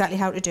to show you exactly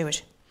how to do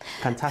it.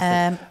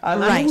 Fantastic.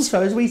 And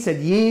also, as we said,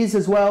 years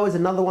as well is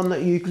another one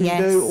that you can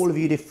do, all of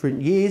you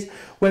different years,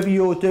 whether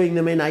you're doing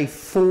them in a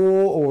 4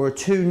 or a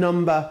 2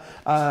 number,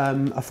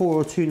 a 4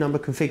 or 2 number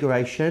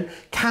configuration.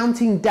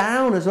 Counting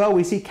down as well,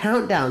 we see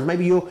countdowns.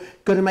 Maybe you're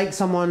going to make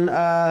someone,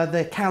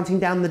 they're counting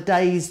down the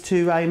days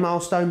to a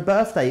milestone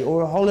birthday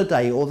or a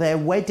holiday or their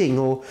wedding,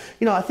 or,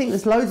 you know, I think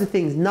there's loads of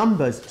things.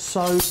 Numbers,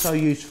 so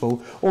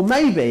useful. Or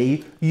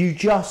maybe you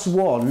just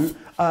want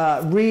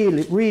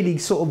really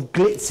sort of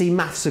glitzy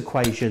maths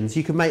equations.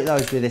 You can make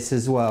those with this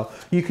as well.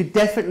 You could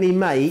definitely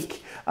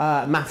make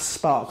maths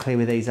sparkly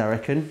with these, I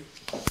reckon.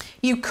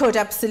 You could,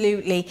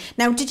 absolutely.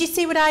 Now, did you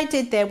see what I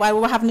did there while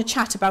we were having a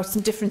chat about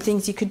some different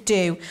things you could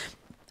do?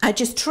 I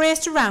just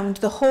traced around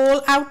the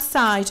whole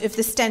outside of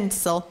the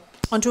stencil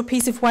onto a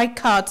piece of white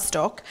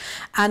cardstock,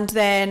 and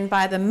then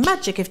by the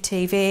magic of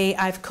TV,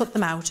 I've cut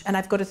them out, and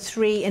I've got a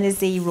 3 and a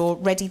 0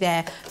 ready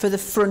there for the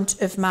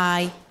front of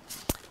my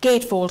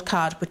gatefold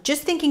card. But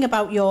just thinking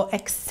about your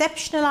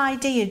exceptional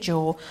idea,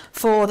 Joe,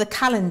 for the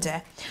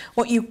calendar,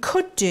 what you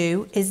could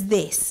do is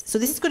this. So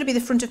this is going to be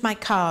the front of my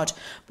card,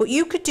 but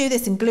you could do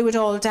this and glue it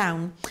all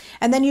down.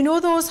 And then you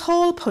know those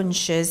hole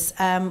punches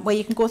where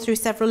you can go through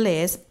several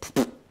layers,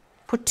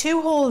 put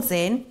 2 holes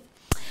in,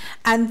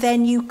 and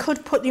then you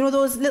could put, you know,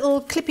 those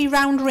little clippy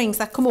round rings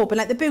that come open,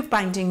 like the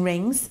bookbinding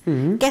rings.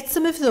 Get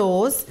some of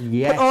those,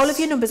 put all of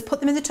your numbers, put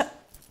them in the top.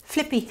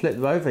 Flip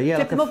them over, yeah.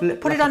 Flip them up,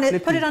 put it on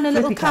a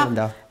little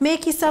card.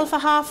 Make yourself a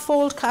half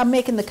fold card. I'm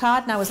making the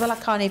card now as well. I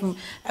can't even,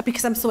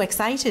 because I'm so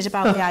excited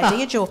about the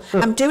idea, Joe.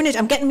 I'm doing it.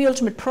 I'm getting my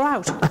Ultimate Pro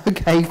out.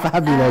 Okay,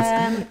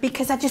 fabulous.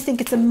 Because I just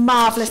think it's a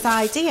marvellous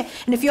idea.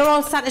 And if you're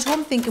all sat at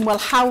home thinking, well,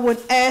 how on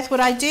earth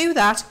would I do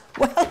that?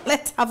 Well,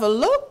 let's have a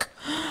look.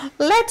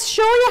 Let's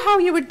show you how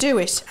you would do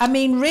it. I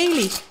mean,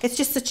 really, it's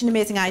just such an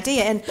amazing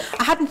idea. And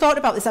I hadn't thought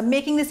about this. I'm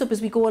making this up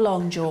as we go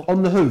along, Joe.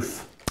 On the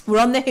hoof? We're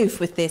on the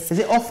hoof with this. Is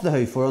it off the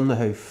hoof or on the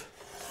hoof?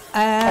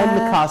 On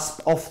the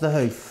cusp, off the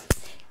hoof.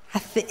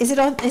 Is it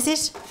on? Is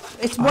it?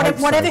 It's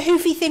whatever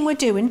hoofy thing we're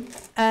doing.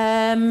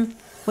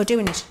 We're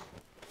doing it.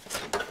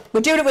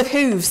 We're doing it with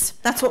hooves.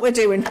 That's what we're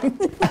doing.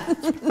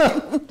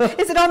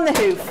 Is it on the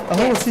hoof? A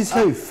horse's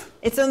hoof.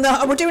 It's on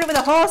the. We're doing it with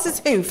a horse's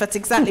hoof. That's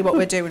exactly what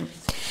we're doing.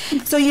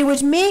 So you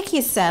would make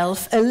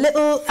yourself a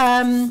little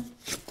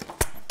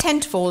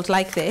tent fold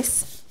like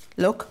this.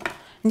 Look,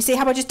 and you see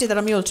how I just did that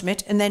on my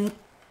Ultimate, and then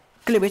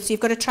glue it. So you've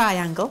got a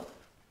triangle.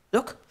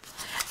 Look.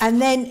 And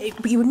then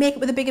you would make it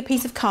with a bigger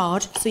piece of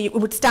card, so it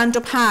would stand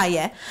up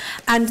higher.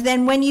 And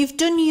then when you've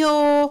done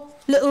your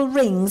little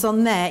rings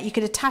on there, you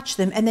could attach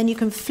them, and then you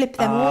can flip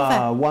them over.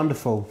 Ah,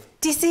 wonderful.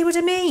 Do you see what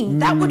I mean?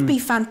 That would be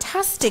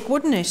fantastic,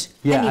 wouldn't it?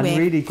 Yeah, anyway, and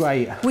really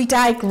great. We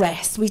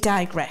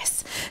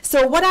digress.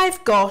 So what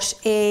I've got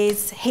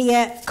is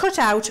here cut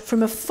out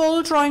from a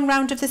full drawing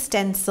round of the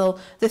stencil,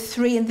 the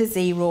 3 and the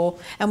 0,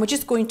 and we're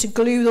just going to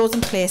glue those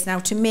in place now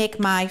to make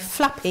my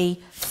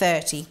flappy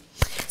 30.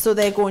 So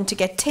they're going to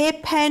get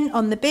tape pen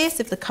on the base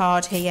of the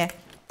card here.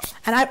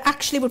 And I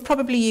actually would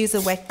probably use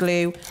a wet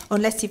glue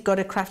unless you've got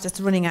a craft that's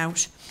running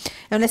out.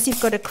 Unless you've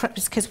got a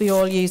craft, because we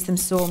all use them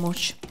so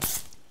much.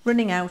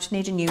 Running out,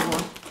 need a new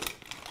one.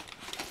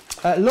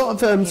 A lot of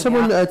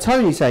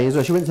Tony saying as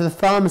well, she went to the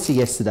pharmacy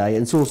yesterday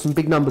and saw some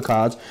big number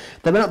cards.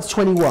 They went up to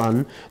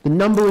 21. The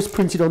number was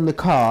printed on the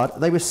card.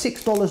 They were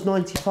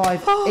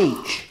 $6.95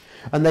 each.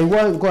 And they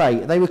weren't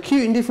great. They were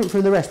cute and different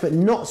from the rest, but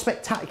not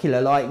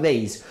spectacular like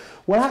these.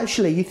 Well,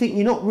 actually, you think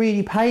you're not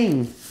really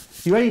paying,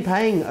 you're only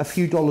paying a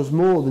few dollars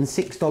more than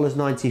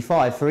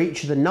 $6.95 for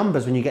each of the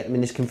numbers when you get them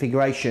in this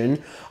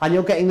configuration, and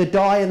you're getting the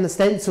die and the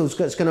stencils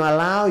that's going to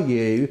allow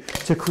you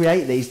to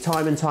create these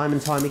time and time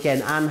and time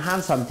again and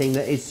have something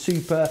that is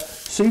super,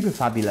 super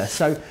fabulous.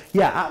 So,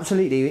 yeah,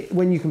 absolutely,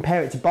 when you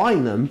compare it to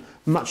buying them,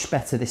 much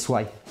better this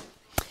way.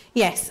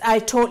 Yes, I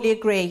totally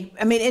agree.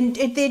 I mean,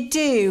 and they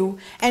do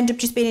end up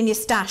just being in your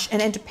stash and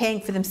end up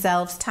paying for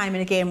themselves time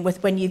and again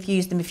with when you've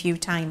used them a few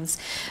times.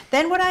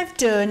 Then what I've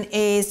done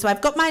is, so I've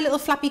got my little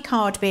flappy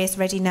card base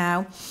ready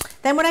now.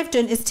 Then what I've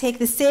done is take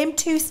the same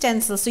 2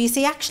 stencils. So you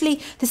see,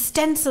 actually, the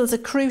stencils are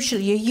crucial.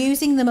 You're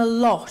using them a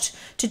lot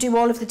to do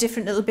all of the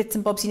different little bits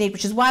and bobs you need,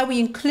 which is why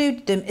we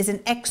include them as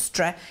an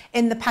extra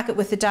in the packet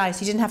with the die, so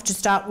you didn't have to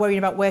start worrying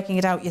about working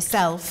it out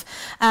yourself.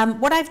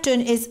 What I've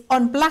done is,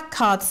 on black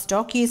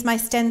cardstock, use my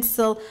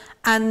stencil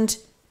and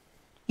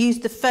use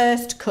the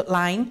first cut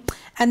line.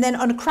 And then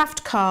on a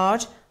craft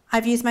card,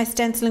 I've used my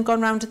stencil and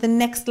gone round to the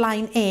next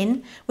line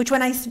in, which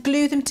when I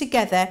glue them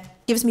together,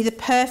 gives me the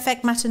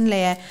perfect matten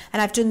layer.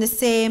 And I've done the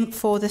same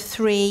for the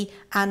 3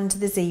 and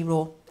the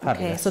 0.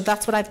 Okay, so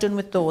that's what I've done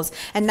with those.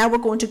 And now we're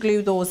going to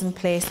glue those in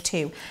place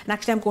too. And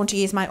actually I'm going to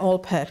use my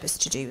all-purpose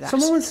to do that.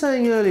 Someone was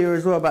saying earlier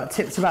as well about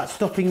tips about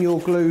stopping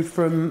your glue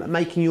from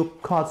making your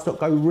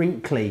cardstock go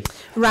wrinkly.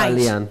 Right,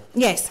 Leann.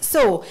 Yes,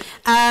 so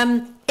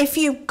if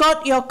you've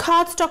got your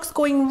cardstocks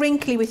going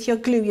wrinkly with your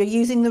glue, you're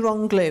using the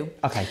wrong glue.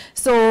 Okay.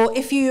 So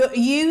if you're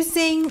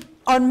using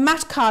on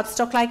matte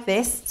cardstock like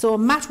this, so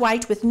matte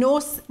white with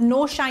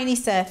no shiny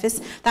surface,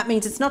 that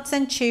means it's not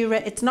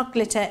Centura, it's not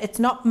glitter, it's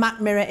not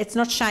matte mirror, it's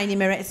not shiny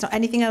mirror, it's not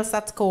anything else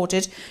that's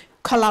coated,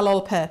 Collal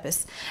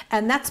all-purpose.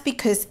 And that's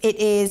because it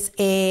is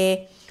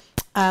a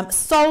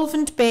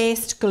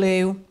solvent-based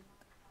glue,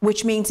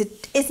 which means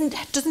it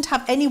doesn't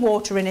have any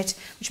water in it,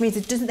 which means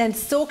it doesn't then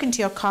soak into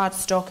your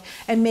cardstock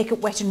and make it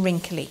wet and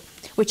wrinkly,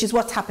 which is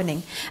what's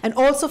happening. And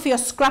also for your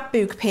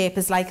scrapbook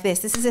papers like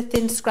this is a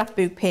thin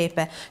scrapbook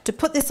paper. To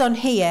put this on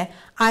here,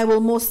 I will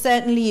most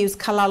certainly use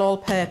Collal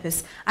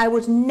all-purpose. I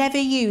would never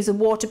use a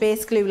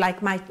water-based glue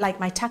like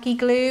my tacky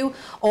glue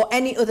or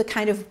any other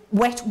kind of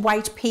wet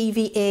white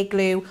PVA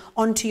glue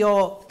onto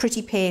your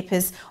pretty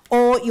papers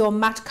or your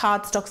matte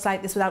cardstocks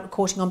like this without a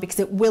coating on, because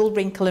it will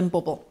wrinkle and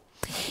bubble.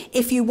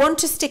 If you want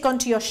to stick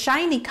onto your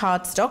shiny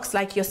cardstocks,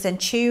 like your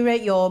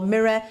Centura, your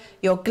mirror,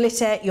 your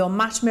glitter, your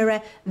matte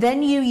mirror,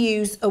 then you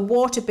use a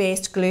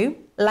water-based glue,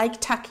 like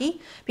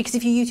tacky, because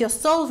if you use your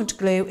solvent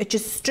glue, it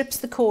just strips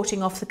the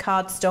coating off the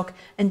cardstock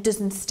and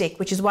doesn't stick,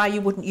 which is why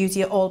you wouldn't use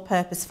your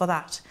all-purpose for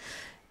that.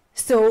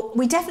 So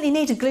we definitely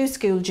need a glue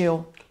school,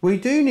 Joe. We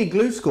do need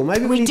glue school.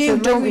 Maybe we need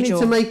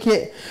to make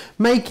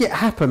it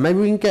happen. Maybe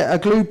we can get a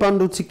glue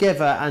bundle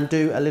together and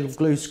do a little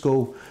glue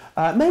school.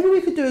 Maybe we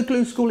could do a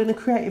glue school in a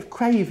Creative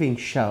Craving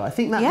show. I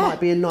think that might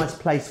be a nice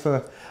place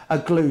for a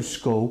glue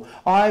school.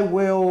 I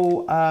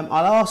will.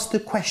 I'll ask the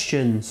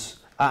questions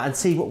and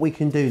see what we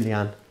can do,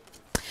 Leann.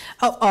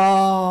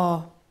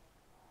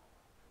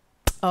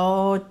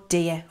 Oh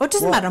dear. Oh, it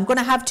doesn't matter. I'm going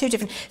to have two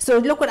different. So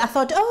look what I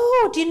thought.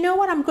 Oh, do you know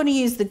what? I'm going to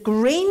use the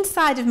green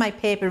side of my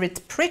paper. It's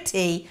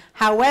pretty.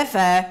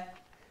 However,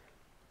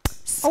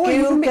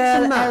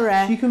 schoolgirl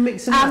error. You can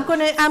mix and match.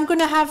 I'm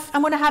gonna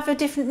have a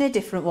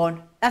different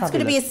one. That's going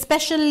to be a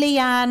special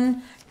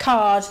Leann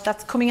card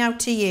that's coming out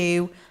to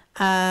you.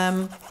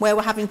 Where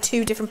we're having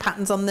two different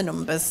patterns on the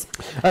numbers.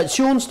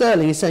 Sean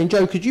Sterling is saying,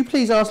 Joe, could you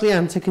please ask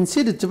Leann to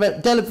consider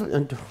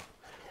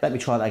let me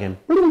try that again.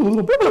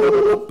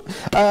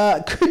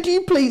 Could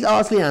you please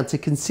ask Leann to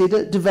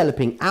consider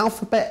developing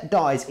alphabet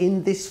dies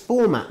in this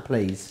format,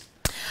 please?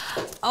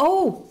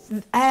 Oh,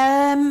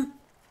 have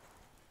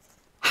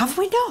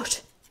we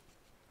not?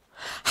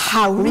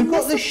 We've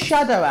got the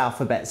shadow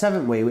alphabets,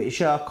 haven't we,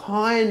 which are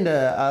kind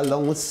of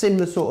along a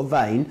similar sort of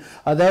vein.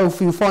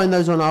 You'll find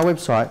those on our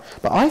website.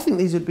 But I think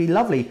these would be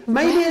lovely.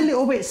 Maybe a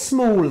little bit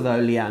smaller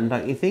though, Leann,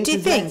 don't you think? Do you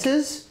think?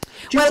 Letters?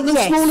 Do you want them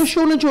smaller,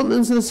 Sean, or do you want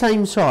them the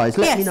same size?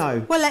 Let me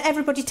know. Well, let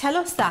everybody tell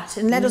us that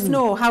and let us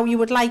know how you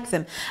would like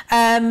them.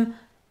 Well,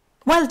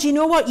 do you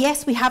know what?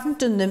 Yes, we haven't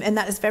done them, and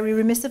that is very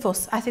remiss of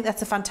us. I think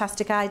that's a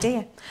fantastic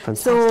idea.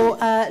 Fantastic. So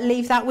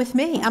leave that with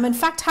me. I'm in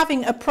fact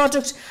having a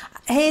product.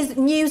 Here's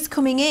news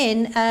coming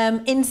in,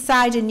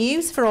 insider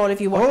news for all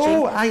of you watching.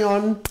 Oh, hang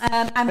on.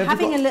 I'm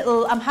having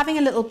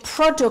a little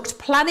product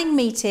planning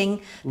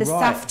meeting this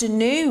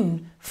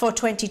afternoon for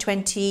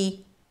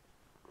 2020.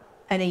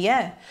 In a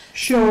year.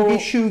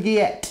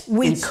 Shugiet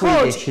in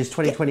Swedish is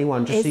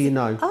 2021, just so you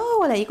know. Oh,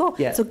 well, there you go.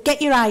 Yeah. So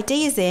get your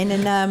ideas in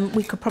and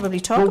we could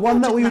probably talk about it. Well,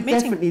 one that we would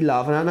definitely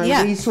love, and I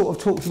know we sort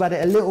of talked about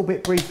it a little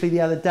bit briefly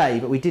the other day,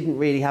 but we didn't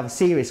really have a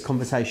serious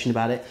conversation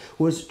about it,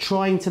 was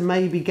trying to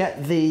maybe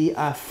get the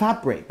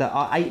fabric that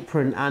our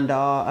apron and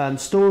our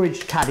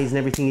storage caddies and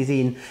everything is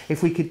in,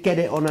 if we could get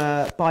it on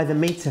a by the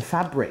metre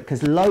fabric,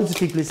 because loads of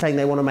people are saying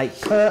they want to make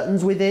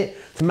curtains with it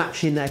to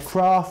match in their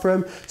craft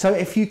room. So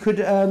if you could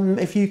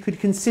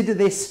consider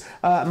this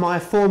my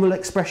formal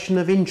expression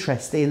of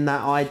interest in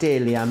that idea,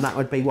 Leann, that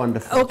would be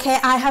wonderful. Okay,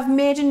 I have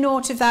made a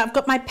note of that. I've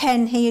got my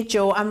pen here,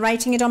 Joe. I'm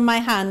writing it on my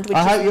hand.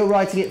 I hope you're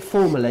writing it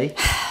formally.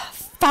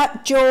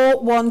 Fat Joe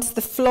wants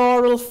the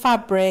floral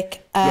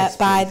fabric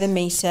by the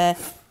metre.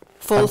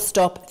 Full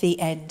stop, the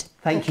end.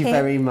 Thank you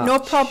very much. No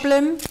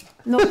problem.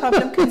 No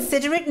problem.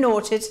 Consider it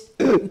noted.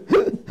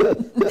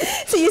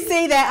 So you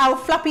see there, our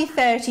floppy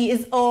 30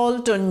 is all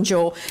done,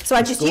 Joe. So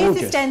I just used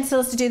the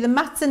stencils to do the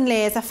mats and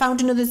layers. I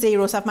found another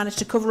zero, so I've managed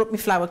to cover up my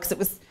flower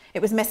because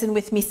it was messing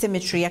with me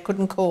symmetry. I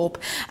couldn't cope.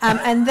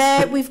 And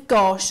there we've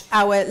got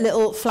our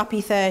little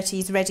floppy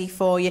 30s ready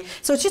for you.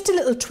 So it's just a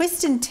little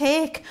twist and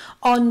take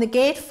on the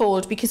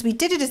gatefold, because we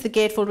did it as the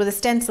gatefold with a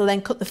stencil,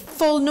 then cut the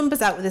full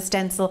numbers out with a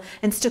stencil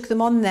and stuck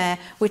them on there,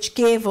 which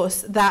gave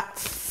us that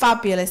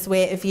fabulous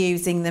way of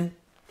using them.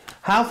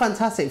 How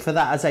fantastic for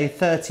that as a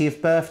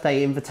 30th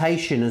birthday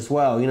invitation as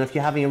well. You know, if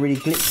you're having a really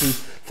glitzy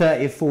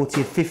 30th,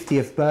 40th,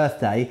 50th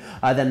birthday,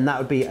 then that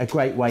would be a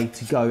great way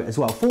to go as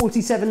well.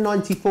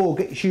 £47.94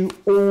 gets you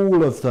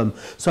all of them.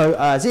 So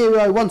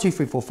 0, 1, 2,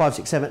 3, 4, 5,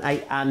 6, 7,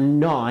 8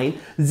 and 9.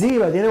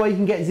 0, the only way you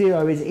can get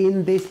 0 is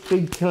in this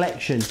big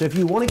collection. So if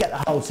you want to get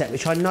the whole set,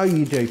 which I know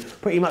you do,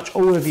 pretty much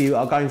all of you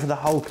are going for the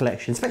whole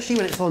collection, especially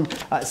when it's on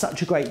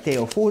such a great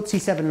deal.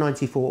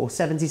 £47.94 or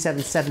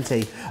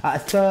 £77.70. A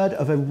third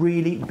of a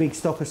really big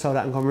stock are sold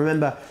out and gone.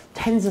 Remember,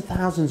 tens of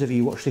thousands of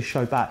you watch this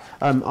show back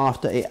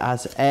after it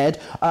has aired.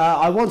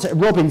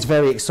 Robin's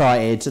very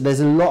excited. There's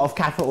a lot of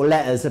capital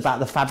letters about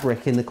the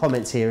fabric in the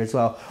comments here as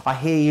well. I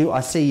hear you,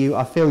 I see you,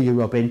 I feel you,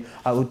 Robin.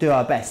 We'll do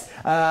our best.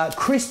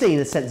 Christine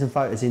has sent some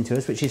photos into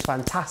us, which is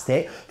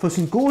fantastic, for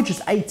some gorgeous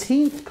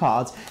 18th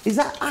cards. Is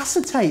that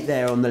acetate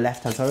there on the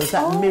left hand side, or is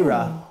that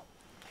mirror?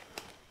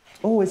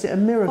 Oh, is it a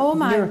mirror? Oh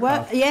my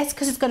word! Yes,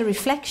 because it's got a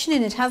reflection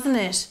in it, hasn't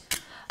it?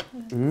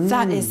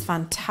 That is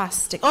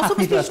fantastic. Also,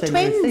 must be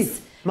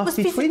twins. Must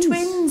be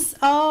twins.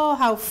 Oh,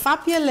 how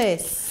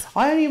fabulous.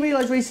 I only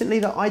realised recently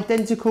that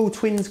identical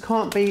twins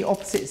can't be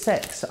opposite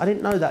sex. I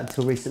didn't know that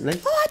until recently.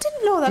 Oh, I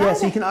didn't know that. Yeah,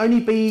 so you can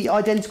only be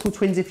identical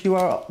twins if you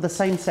are the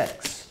same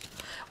sex.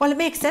 Well, it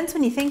makes sense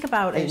when you think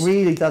about it. It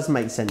really does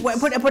make sense.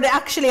 But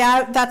actually,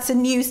 that's a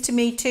news to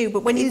me too.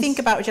 But when you think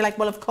about it, you're like,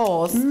 well, of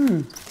course.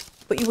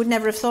 But you would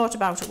never have thought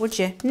about it, would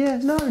you? Yeah,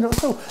 no, not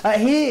at all.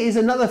 Here is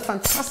another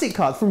fantastic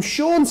card from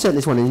Sean. Sent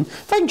this one in.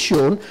 Thanks,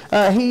 Sean.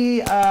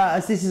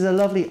 As this is a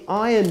lovely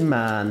Iron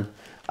Man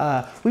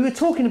We were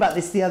talking about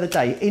this the other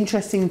day,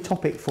 interesting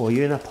topic for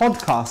you in a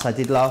podcast I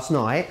did last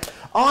night.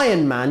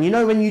 Ironman, you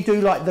know when you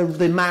do like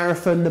the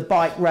marathon, the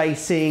bike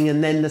racing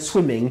and then the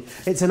swimming,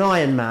 it's an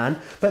Ironman.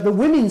 But the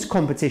women's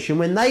competition,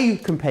 when they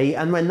compete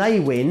and when they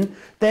win,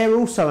 they're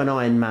also an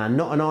Ironman,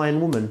 not an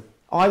Iron woman.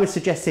 I was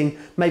suggesting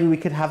maybe we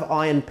could have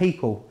Iron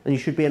people and you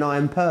should be an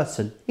Iron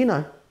person. You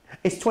know,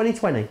 it's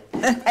 2020.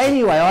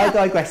 Anyway, I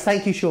digress.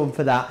 Thank you, Sean,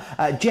 for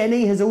that.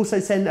 Jenny has also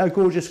sent a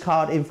gorgeous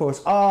card in for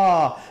us.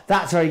 Ah,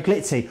 that's very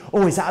glitzy.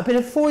 Oh, is that a bit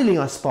of foiling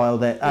I spy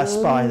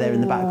there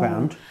in the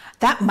background?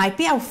 That might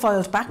be our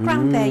foiled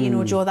background there, you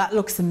know, Joe. That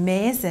looks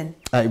amazing.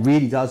 It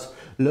really does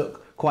look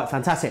quite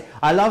fantastic.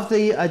 I love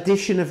the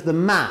addition of the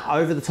mat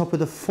over the top of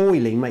the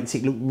foiling, makes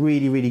it look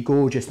really, really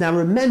gorgeous. Now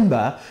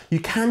remember, you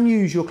can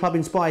use your Club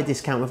Inspire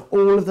discount with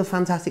all of the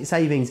fantastic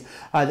savings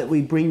that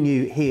we bring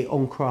you here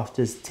on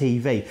Crafters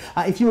TV.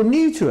 If you're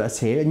new to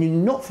us here and you're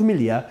not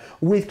familiar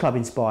with Club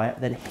Inspire,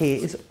 then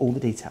here is all the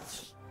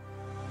details.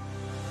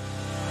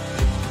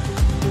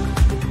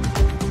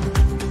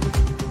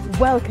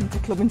 Welcome to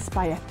Club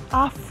Inspire,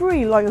 our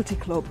free loyalty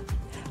club.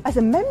 As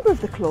a member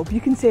of the club, you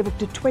can save up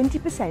to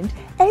 20%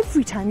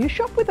 every time you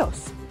shop with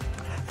us.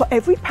 For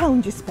every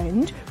 £1 you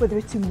spend, whether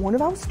it's in one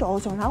of our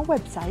stores or on our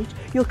website,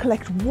 you'll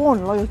collect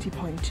 1 loyalty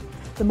point.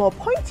 The more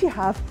points you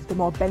have, the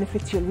more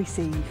benefits you'll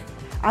receive.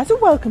 As a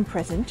welcome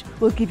present,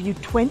 we'll give you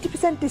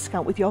 20%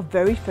 discount with your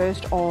very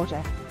first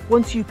order.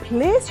 Once you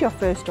place your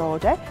first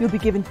order, you'll be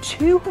given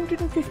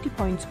 250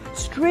 points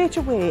straight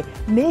away,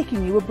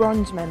 making you a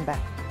bronze member.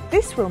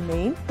 This will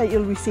mean that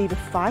you'll receive a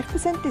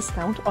 5%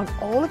 discount on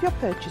all of your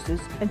purchases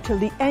until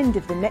the end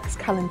of the next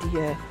calendar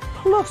year,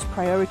 plus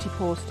priority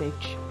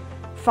postage.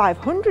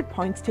 500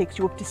 points takes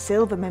you up to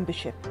silver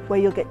membership, where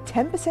you'll get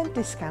 10%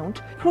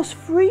 discount plus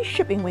free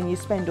shipping when you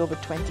spend over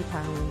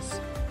 £20.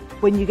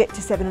 When you get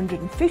to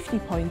 750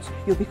 points,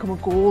 you'll become a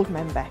gold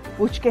member,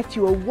 which gets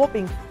you a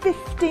whopping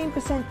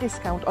 15%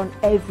 discount on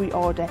every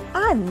order,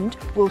 and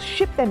we'll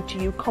ship them to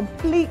you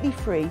completely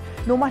free,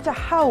 no matter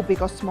how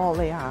big or small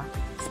they are.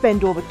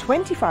 Spend over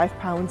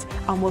 £25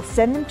 and we'll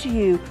send them to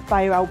you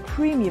via our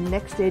premium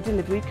next day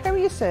delivery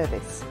courier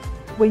service.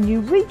 When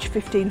you reach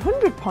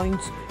 1500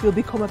 points, you'll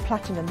become a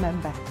platinum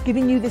member,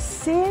 giving you the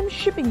same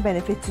shipping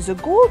benefits as a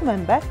gold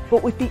member,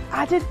 but with the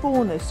added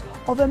bonus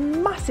of a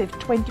massive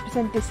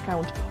 20%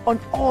 discount on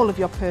all of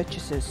your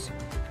purchases.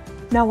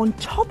 Now on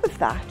top of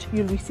that,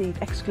 you'll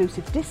receive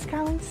exclusive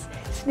discounts,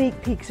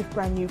 sneak peeks of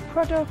brand new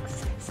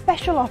products,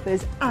 special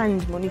offers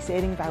and money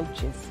saving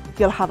vouchers.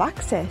 You'll have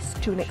access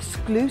to an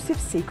exclusive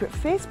secret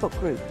Facebook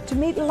group to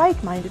meet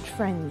like-minded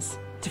friends,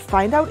 to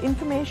find out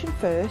information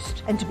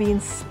first and to be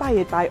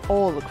inspired by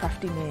all the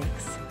crafty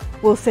makes.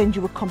 We'll send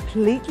you a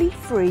completely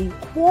free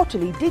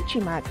quarterly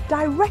Digimag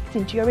direct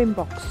into your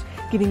inbox,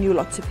 giving you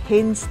lots of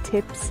hints,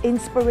 tips,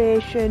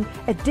 inspiration,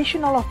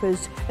 additional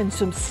offers and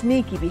some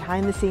sneaky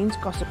behind the scenes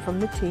gossip from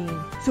the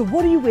team. So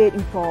what are you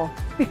waiting for?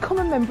 Become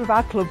a member of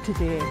our club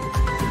today.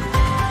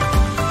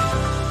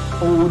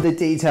 All the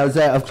details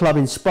there of Club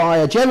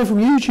Inspire. Gemma from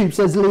YouTube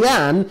says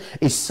Leann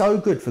is so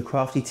good for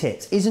crafty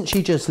tips. Isn't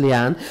she just,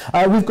 Leann?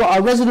 We've got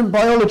our resident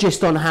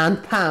biologist on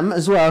hand, Pam,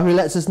 as well, who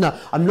lets us know.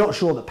 I'm not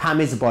sure that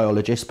Pam is a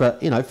biologist,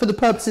 but, you know, for the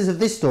purposes of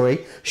this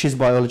story, she's a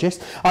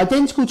biologist.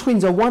 Identical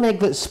twins are one egg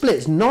that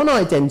splits.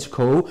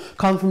 Non-identical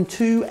come from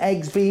 2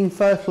 eggs being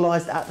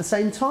fertilised at the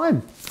same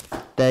time.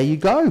 There you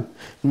go.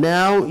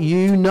 Now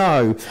you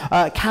know.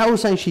 Carol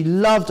saying she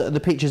loved the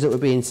pictures that were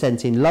being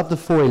sent in. Loved the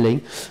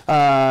foiling.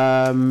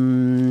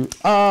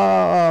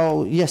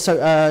 Oh, yes.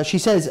 So she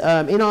says,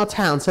 in our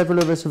town, several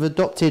of us have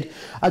adopted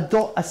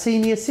a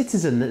senior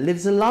citizen that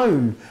lives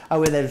alone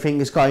with everything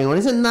that's going on.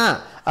 Isn't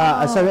that?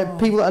 So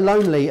people that are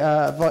lonely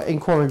in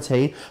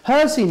quarantine.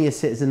 Her senior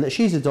citizen that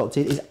she's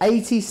adopted is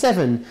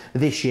 87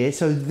 this year.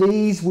 So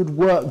these would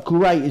work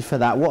great for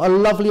that. What a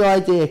lovely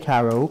idea,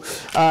 Carol.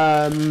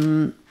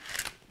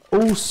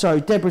 Also,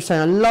 Deborah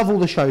saying, I love all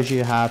the shows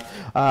you have.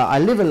 I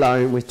live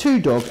alone with 2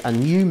 dogs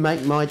and you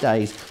make my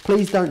days.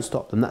 Please don't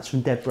stop them. That's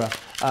from Deborah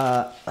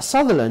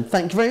Sutherland.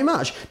 Thank you very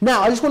much.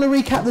 Now, I just want to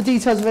recap the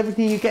details of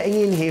everything you're getting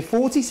in here.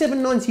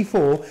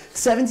 $47.94,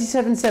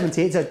 $77.70.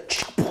 It's a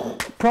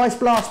Price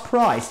Blast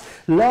price.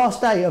 Last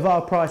day of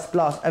our Price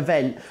Blast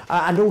event.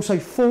 And also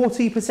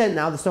 40%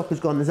 now the stock has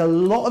gone. There's a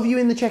lot of you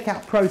in the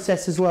checkout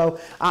process as well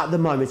at the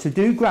moment. So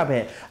do grab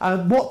it.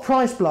 What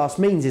Price Blast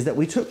means is that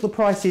we took the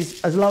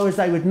prices as low as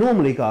they would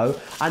normally go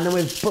and then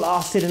we've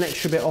blasted an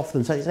extra bit off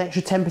them. So it's an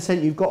extra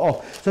 10% you've got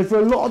off. So for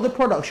a lot of the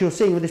products you're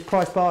seeing with this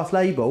Price Blast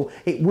label,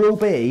 it will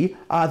be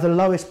the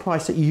lowest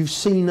price that you've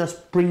seen us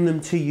bring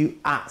them to you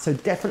at. So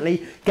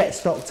definitely get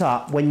stocked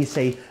up when you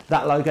see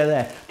that logo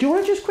there. Do you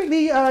want to just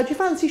quickly, do you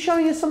fancy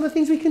showing us some of the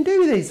things we can do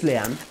with these,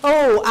 Leann?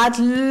 Oh, I'd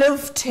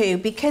love to,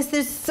 because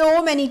there's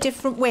so many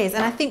different ways.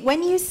 And I think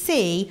when you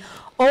see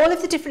all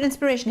of the different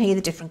inspiration here,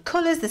 the different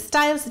colours, the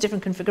styles, the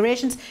different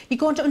configurations. You're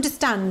going to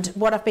understand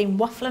what I've been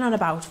waffling on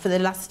about for the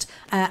last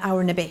hour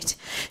and a bit.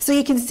 So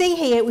you can see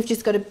here, we've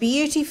just got a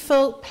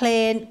beautiful,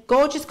 plain,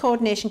 gorgeous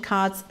coordination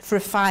cards for a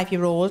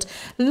 5-year-old.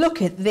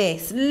 Look at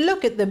this.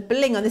 Look at the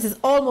bling on this. Is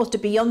almost a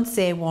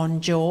Beyonce one,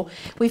 Joe.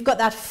 We've got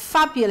that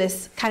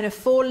fabulous kind of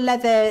faux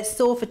leather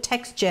sofa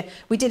texture.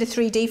 We did a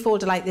 3D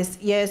folder like this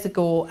years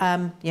ago.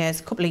 A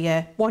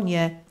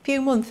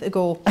few months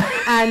ago.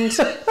 And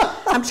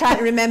I'm trying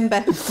to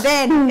remember.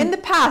 Then, in the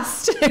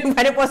past,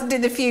 when it wasn't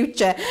in the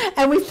future,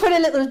 and we've put a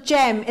little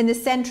gem in the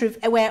centre of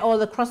where all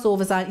the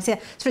crossovers are. You see,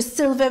 it's for a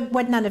silver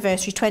wedding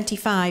anniversary,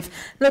 25.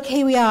 Look,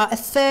 here we are, a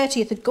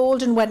 30th, a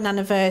golden wedding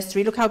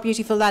anniversary. Look how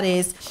beautiful that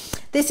is.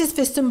 This is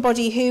for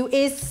somebody who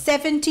is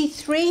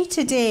 73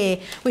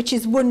 today, which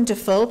is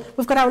wonderful.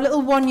 We've got our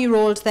little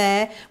 1-year-old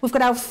there. We've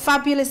got our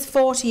fabulous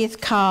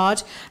 40th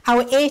card,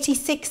 our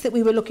 86 that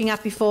we were looking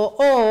at before,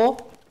 or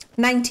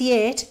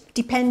 98,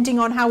 depending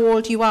on how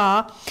old you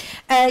are.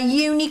 A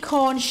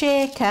unicorn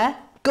shaker,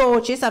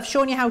 gorgeous. I've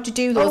shown you how to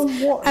do those.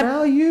 Oh, what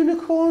now?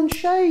 Unicorn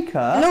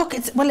shaker? Look,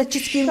 it's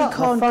just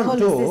unicorn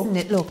colours, isn't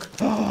it? Look,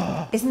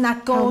 isn't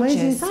that gorgeous? How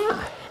amazing is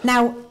that?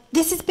 Now,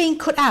 this is being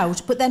cut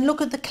out, but then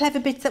look at the clever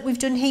bits that we've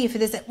done here for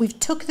this. We've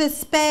took the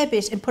spare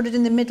bit and put it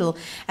in the middle,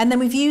 and then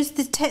we've used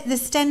the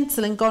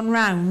stencil and gone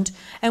round,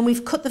 and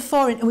we've cut the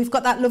foreign, and we've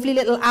got that lovely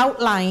little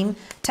outline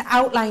to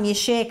outline your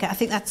shaker. I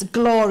think that's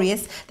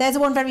glorious. There's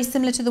one very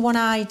similar to the one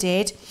I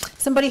did.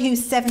 Somebody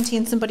who's 70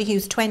 and somebody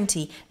who's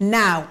 20.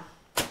 Now,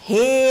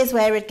 here's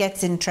where it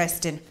gets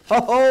interesting.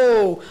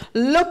 Oh,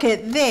 look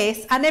at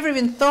this. I never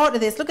even thought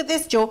of this. Look at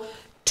this, Joe.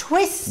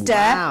 Twister.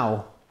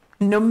 Wow.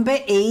 Number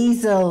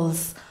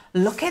easels.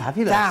 Look at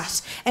Fabulous.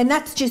 that. And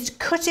that's just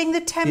cutting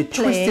the template.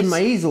 You're twisting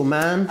my easel,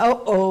 man.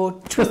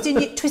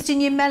 Twisting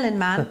your melon,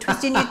 man.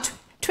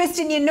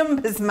 Twisting your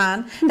numbers,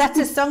 man. That's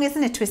a song,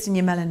 isn't it? Twisting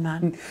your melon,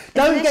 man.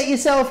 Don't get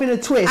yourself in a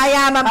twist. I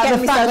am. I'm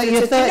getting myself in a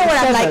twist. You know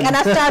what I'm like? And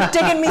I start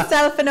digging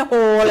myself in a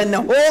hole, and the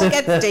hole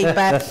gets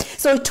deeper.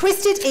 So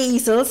twisted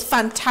easels,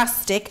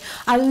 fantastic.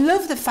 I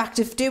love the fact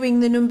of doing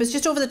the numbers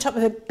just over the top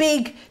of a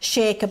big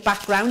shaker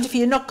background. If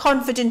you're not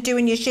confident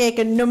doing your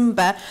shaker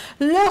number,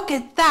 look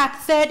at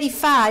that,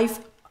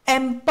 35.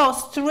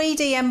 Embossed,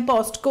 3D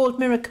embossed gold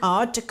mirror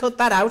card to cut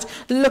that out.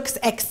 Looks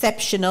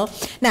exceptional.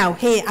 Now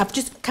here, I've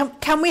just,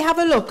 can we have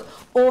a look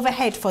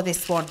overhead for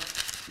this one?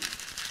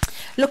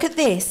 Look at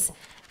this.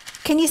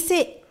 Can you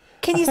see?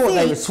 I thought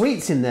there were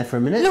sweets in there for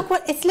a minute. Look,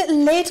 what, it's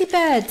little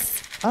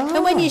ladybirds. Oh.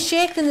 And when you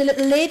shake them, the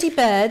little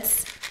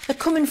ladybirds are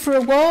coming for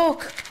a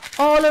walk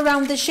all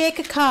around the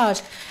shaker card.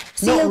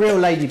 So not real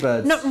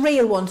ladybirds. Not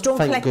real ones. Don't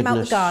Thank collect them out of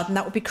goodness. the garden.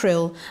 That would be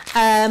cruel.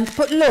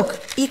 But look,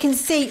 you can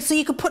see. So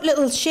you could put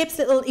little shapes,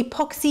 little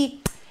epoxy.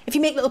 If you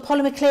make little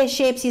polymer clay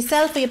shapes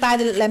yourself, or you buy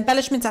the little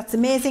embellishments, that's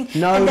amazing.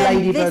 No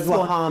ladybirds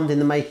were harmed in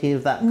the making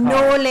of that card.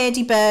 No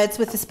ladybirds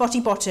with the spotty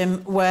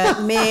bottom were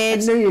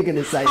made. I knew you were going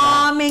to say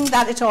harming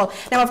that at all.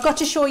 Now I've got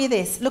to show you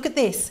this. Look at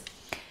this.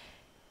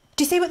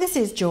 Do you see what this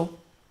is, Joe?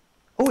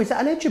 Oh, is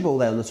that an edgeable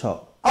there on the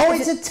top? Oh,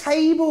 it's a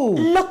table.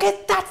 Look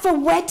at that for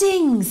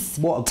weddings.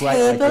 What a great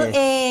Table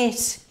idea.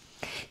 8.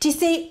 Do you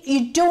see,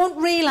 you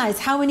don't realise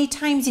how many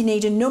times you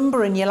need a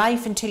number in your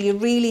life until you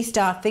really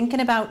start thinking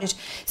about it.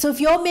 So if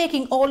you're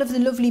making all of the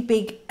lovely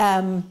big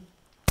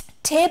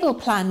table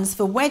plans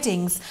for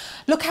weddings,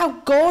 look how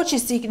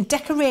gorgeous you can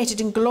decorate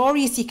it and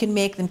glorious you can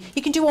make them.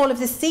 You can do all of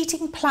the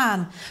seating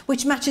plan,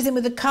 which matches in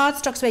with the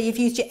cardstocks where you've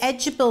used your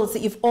edgeables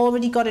that you've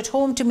already got at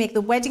home to make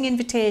the wedding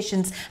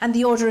invitations and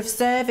the order of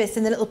service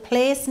and the little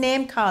place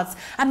name cards.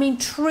 I mean,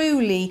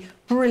 truly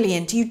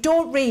brilliant. You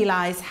don't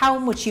realise how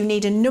much you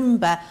need a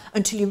number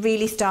until you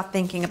really start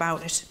thinking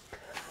about it.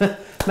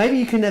 Maybe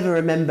you can never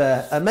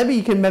remember. Maybe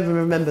you can never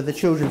remember the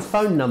children's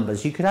phone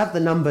numbers. You could have the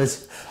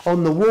numbers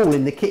on the wall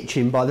in the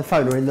kitchen by the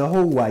phone or in the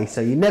hallway, so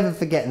you never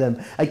forget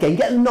them. Again,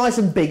 get them nice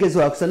and big as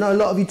well, because I know a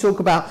lot of you talk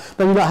about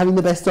maybe not having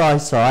the best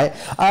eyesight.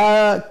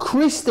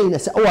 Christina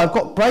said, "Oh, I've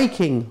got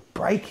breaking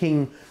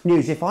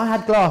news. If I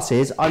had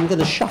glasses, I'm going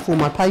to shuffle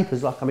my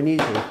papers like I'm an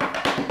usual."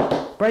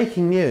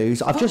 Breaking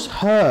news! I've just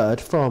heard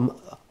from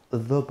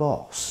the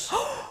boss.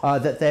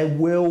 That there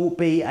will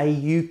be a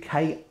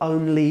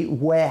UK-only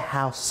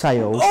warehouse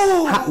sale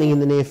happening in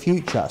the near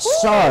future.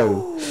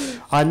 So,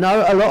 I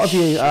know a lot of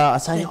you are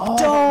saying,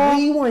 oh,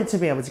 we wanted to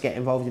be able to get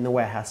involved in the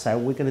warehouse sale.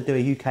 We're going to do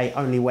a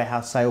UK-only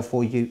warehouse sale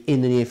for you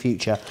in the near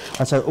future.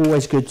 So,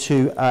 always good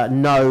to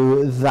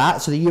know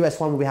that. So, the US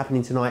one will be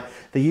happening tonight.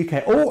 The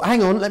UK... Oh,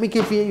 hang on. Let me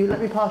pass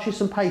you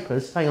some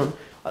papers. Hang on.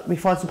 Let me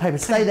find some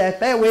papers. Stay there.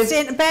 Bear with.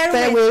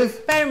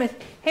 Bear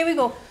with. Here we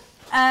go.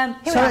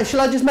 Shall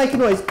I just make a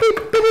noise? Beep,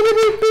 beep, beep,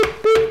 beep,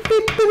 beep, beep,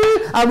 beep,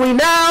 beep. And we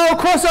now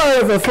cross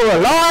over for a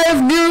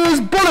live news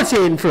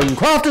bulletin from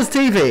Crafters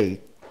TV.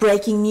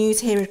 Breaking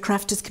news here at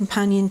Crafters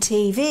Companion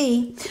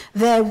TV.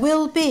 There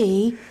will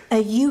be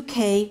a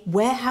UK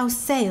warehouse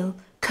sale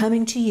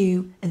coming to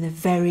you in the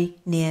very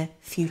near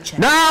future.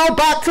 Now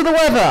back to the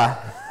weather.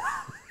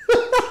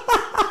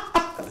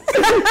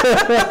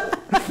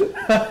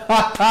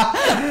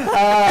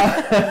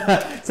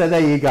 So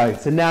there you go.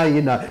 So now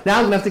you know. Now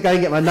I'm going to have to go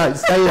and get my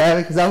notes. Stay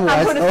there because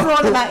otherwise... I'm going to throw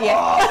them at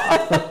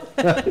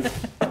you.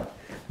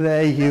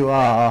 There you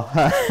are.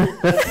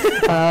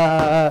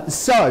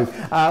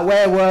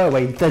 Where were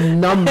we? The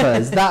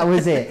numbers. That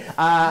was it.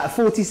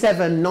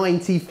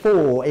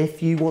 $47.94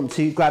 if you want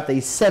to grab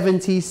these.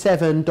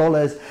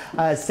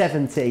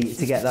 $77.70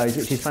 to get those,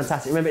 which is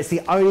fantastic. Remember, it's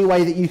the only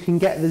way that you can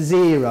get the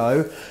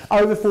zero.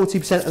 Over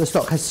 40% of the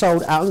stock has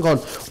sold out and gone.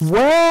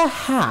 Where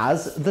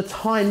has the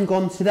time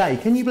gone today?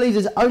 Can you believe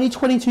there's only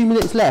 22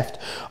 minutes left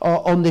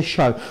on this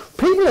show?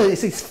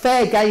 It's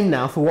fair game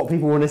now for what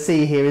people want to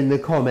see here in the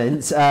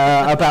comments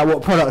about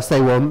what products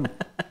they want.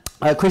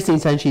 Christine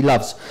saying she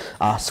loves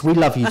us. We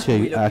love you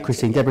too,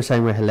 Christine. Deborah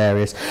saying we're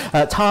hilarious.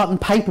 Tartan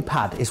paper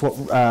pad is what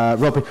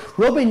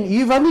Robin,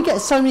 you've only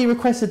get so many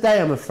requests a day,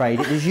 I'm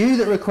afraid. It was you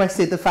that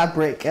requested the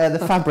fabric in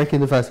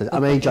the first place.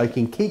 I'm only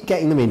joking. Keep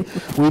getting them in.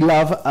 We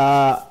love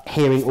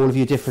hearing all of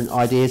your different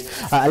ideas.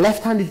 A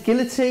left-handed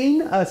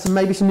guillotine,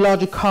 maybe some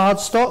larger card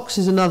stocks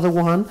is another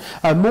one.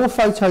 More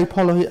photo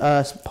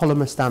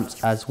polymer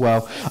stamps as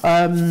well.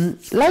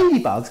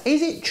 Ladybugs,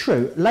 is it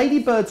true?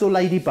 Ladybirds or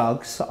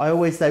ladybugs?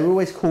 They were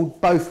always called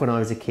both when I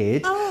was a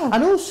kid.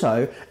 And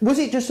also, was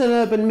it just an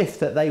urban myth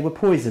that they were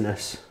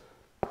poisonous?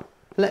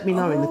 Let me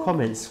know in the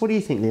comments. What do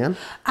you think, Leann?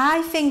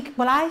 I think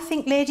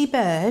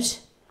ladybird,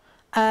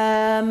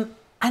 and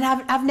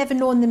I've never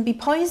known them be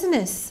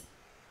poisonous.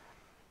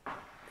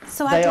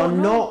 So they are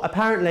not,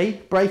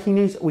 apparently, breaking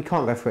news, we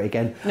can't go through it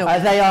again. No.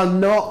 They are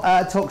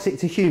not toxic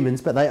to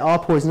humans, but they are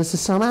poisonous to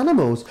some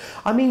animals.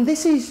 I mean,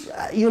 this is,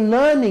 you're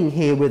learning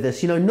here with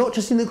us, you know, not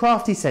just in the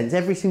crafty sense,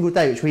 every single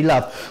day, which we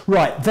love.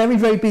 Right, very,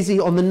 very busy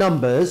on the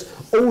numbers.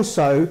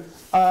 Also,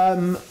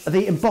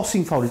 the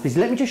embossing folders busy.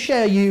 Let me just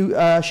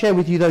share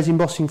with you those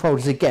embossing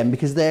folders again,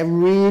 because they're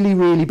really,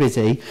 really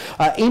busy.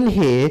 In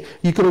here,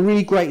 you've got a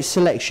really great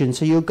selection.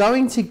 So you're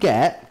going to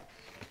get...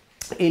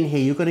 In here,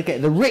 you're going to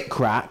get the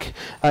rick-rack,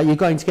 you're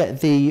going to get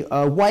the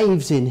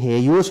waves in here,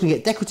 you're also going to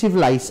get decorative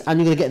lace, and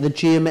you're going to get the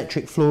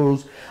geometric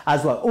florals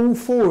as well. All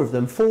four of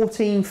them,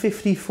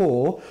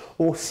 $14.54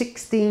 or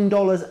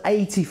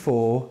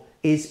 $16.84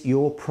 is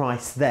your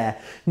price there.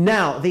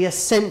 Now, the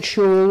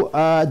essential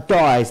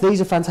dies,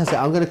 these are fantastic.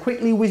 I'm going to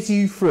quickly whiz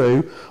you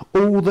through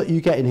all that you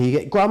get in here. You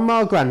get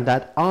grandma,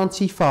 granddad,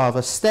 auntie,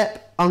 father,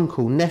 step,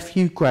 uncle,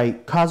 nephew,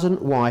 great, cousin,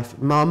 wife,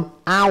 mum,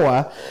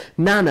 our,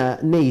 nana,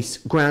 niece,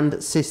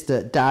 grand,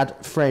 sister, dad,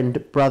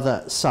 friend,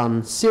 brother,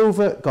 son,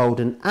 silver,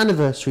 golden,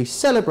 anniversary,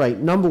 celebrate,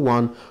 number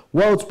one,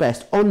 world's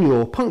best, on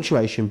your,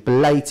 punctuation,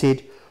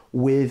 belated,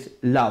 with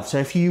love. So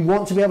if you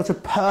want to be able to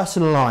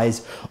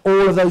personalise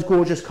all of those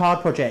gorgeous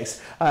card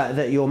projects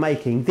that you're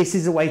making, this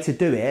is a way to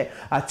do it.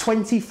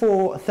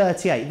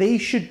 $24.38.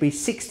 These should be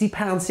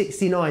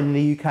 £60.69 in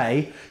the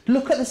UK.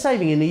 Look at the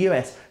saving in the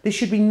US. This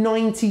should be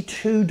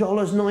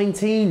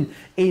 $92.19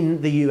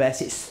 in the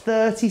US. It's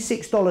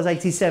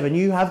 $36.87.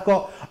 You have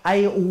got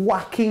a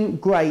whacking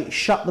great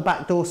shut the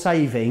back door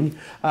saving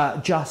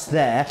just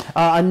there.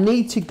 I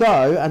need to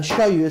go and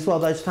show you as well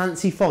those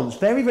fancy fonts.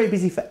 Very, very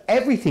busy for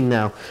everything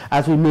now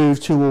as we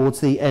move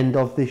towards the end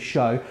of this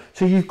show.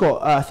 So you've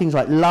got things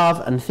like love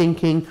and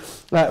thinking.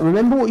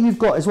 Remember what you've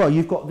got as well.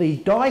 You've got the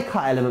die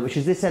cut element, which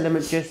is this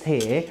element just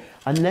here.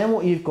 And then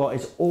what you've got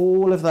is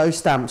all of those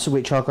stamps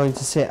which are going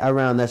to sit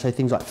around there. So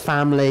things like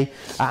family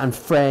and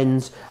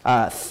friends,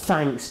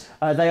 thanks.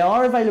 They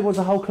are available as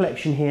a whole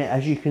collection here,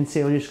 as you can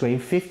see on your screen,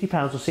 £50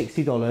 or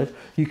 $60.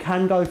 You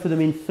can go for them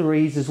in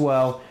threes as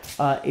well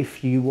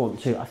if you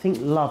want to. I think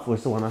love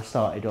was the one I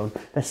started on.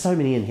 There's so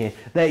many in here.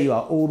 There you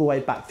are, all the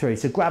way back through.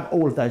 So grab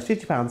all of those,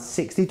 £50,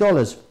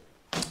 $60.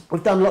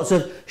 We've done lots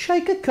of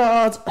shaker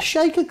cards.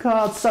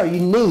 So you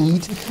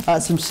need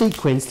some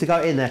sequins to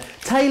go in there.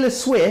 Taylor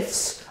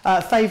Swift's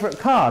favourite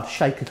card,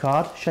 shaker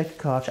card.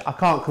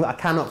 I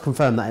cannot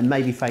confirm that. It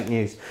may be fake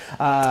news.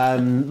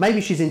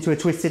 Maybe she's into a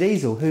twisted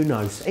easel. Who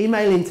knows?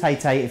 Email in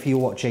Tay if you're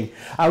watching.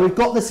 We've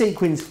got the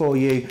sequins for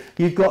you.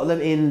 You've got them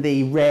in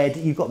the red,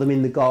 you've got them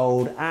in the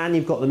gold, and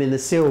you've got them in the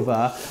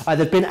silver.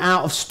 They've been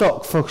out of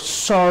stock for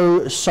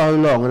so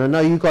long, and I know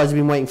you guys have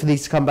been waiting for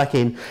these to come back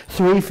in.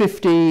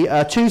 $350,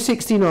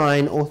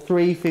 $269 or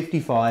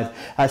 $355.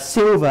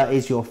 Silver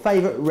is your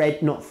favourite.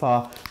 Red not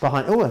far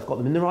behind. Oh, I've got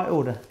them in the right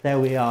order. There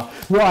we are.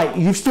 Right,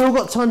 you've still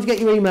got time to get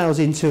your emails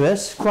into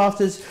us.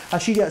 Crafters,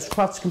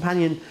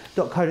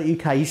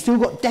 crafterscompanion.co.uk. You've still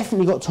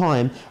definitely got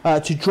time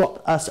to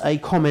drop us a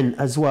comment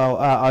as well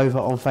over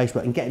on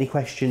Facebook and get any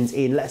questions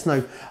in. Let us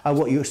know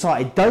what you're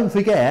excited. Don't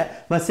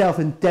forget, myself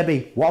and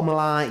Debbie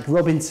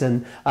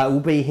Robinson will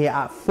be here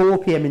at 4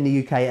 PM in the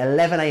UK,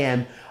 11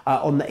 AM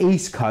on the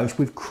East Coast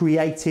with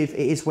creative. It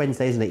is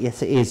Wednesday, isn't it?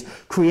 Yes, it is.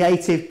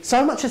 Creative.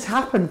 So much has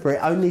happened for it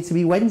only to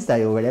be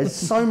Wednesday already. There's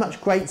so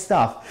much great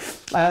stuff.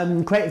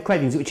 Creative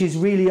Cravings, which is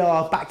really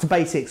our back to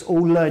basics,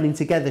 all learning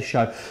together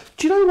show.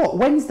 Do you know what?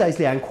 Wednesdays,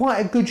 Leanne,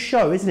 quite a good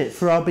show, isn't it,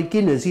 for our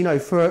beginners, you know,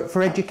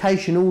 for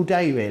education all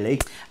day,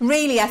 really.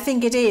 Really, I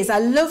think it is. I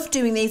love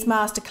doing these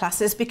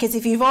masterclasses because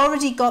if you've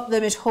already got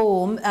them at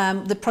home,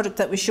 the product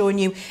that we're showing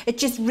you, it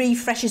just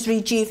refreshes,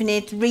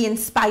 rejuvenates,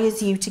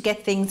 re-inspires you to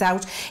get things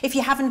out. If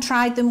you haven't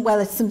tried them,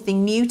 well, it's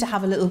something new to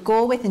have a little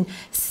go with and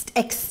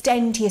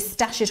extend your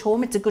stash at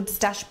home. It's a good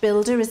stash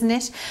builder, isn't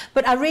it?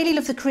 But I really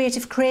love the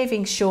Creative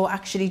Cravings show,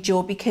 actually,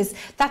 Joe, because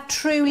that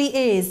truly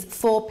is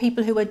for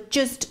people who are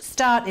just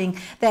starting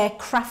their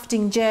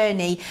crafting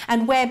journey,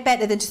 and where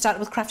better than to start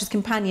with Crafter's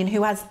Companion,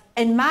 who has,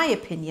 in my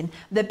opinion,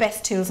 the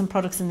best tools and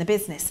products in the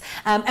business.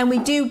 And we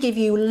do give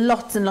you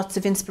lots and lots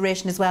of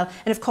inspiration as well.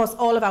 And of course,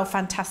 all of our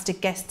fantastic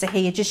guests are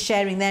here just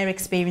sharing their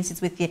experiences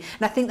with you.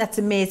 And I think that's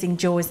amazing,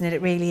 Joe, isn't it?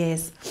 It really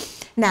is.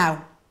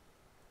 Now,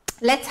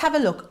 let's have a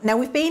look. Now,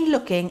 we've been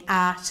looking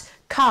at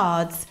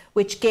cards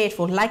which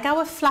gatefold, like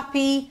our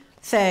Flappy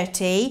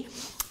 30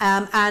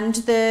 and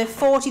the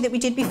 40 that we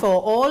did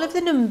before. All of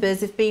the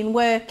numbers have been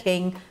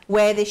working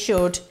where they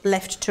should,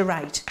 left to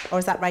right. Or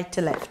is that right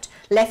to left?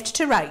 Left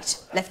to right,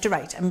 left to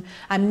right.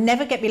 I'm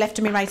never get me left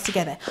and me right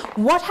together.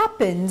 What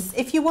happens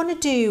if you want to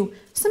do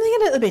something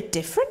a little bit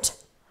different?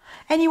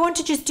 And you want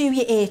to just do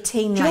your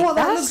 18 like that? Do you know what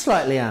that looks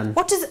like, Leanne?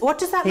 What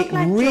does that look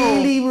like, It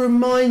really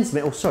reminds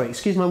me... Oh, sorry,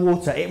 excuse my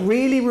water. It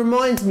really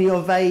reminds me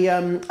of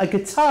a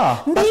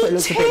guitar. Me That's what it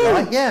looks too. a bit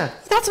like, yeah.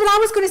 That's what I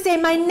was going to say.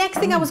 My next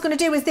thing I was going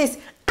to do was this.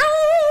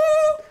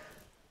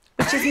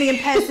 Which is me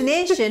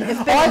impersonation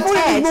of Bill I and thought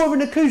it Ted. was more of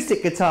an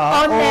acoustic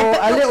guitar On or there,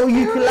 but a little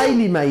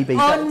ukulele, maybe.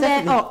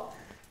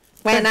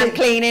 When I'm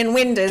cleaning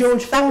windows.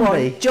 George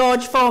Formby.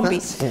 George Formby.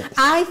 That's it.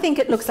 I think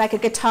it looks like a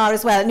guitar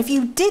as well. And if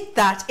you did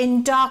that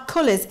in dark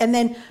colours and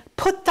then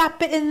put that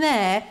bit in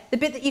there, the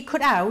bit that you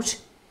cut out,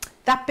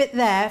 that bit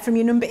there from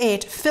your number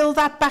 8, fill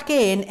that back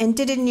in and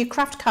did it in your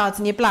craft cards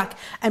in your black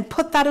and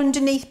put that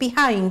underneath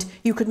behind,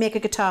 you could make a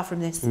guitar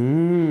from this. I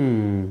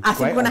think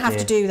we're going to have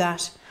to do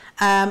that.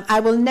 I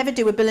will never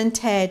do a Bill and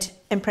Ted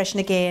impression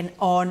again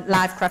on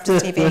live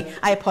Crafters TV.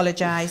 I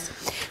apologise.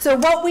 So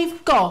what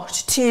we've got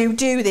to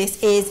do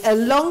this is a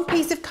long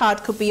piece of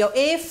card, could be your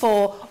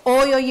A4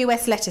 or your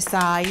US letter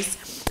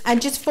size, and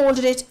just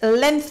folded it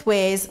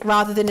lengthways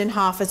rather than in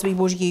half as we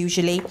would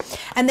usually.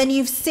 And then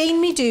you've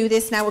seen me do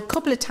this now a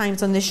couple of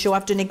times on this show.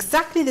 I've done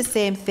exactly the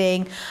same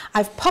thing.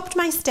 I've popped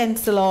my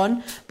stencil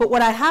on, but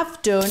what I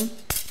have done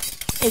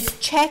is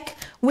check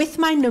with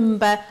my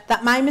number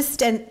that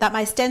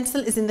my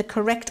stencil is in the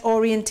correct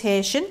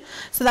orientation,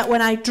 so that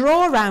when I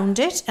draw around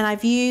it, and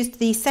I've used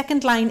the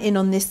second line in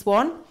on this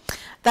one,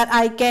 that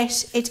I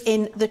get it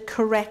in the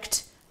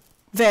correct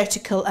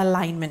vertical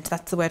alignment.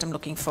 That's the word I'm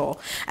looking for.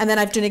 And then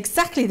I've done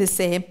exactly the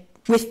same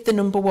with the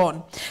number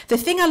 1. The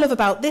thing I love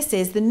about this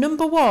is the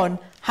number 1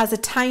 has a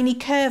tiny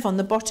curve on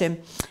the bottom,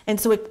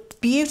 and so it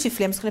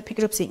beautifully, I'm just going to pick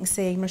it up so you can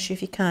see, I'm not sure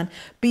if you can,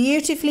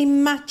 beautifully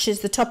matches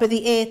the top of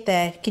the 8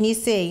 there. Can you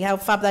see how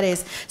fab that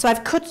is? So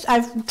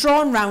I've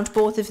drawn round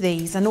both of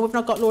these. I know we've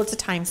not got loads of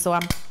time, so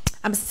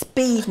I'm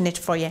speeding it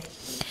for you.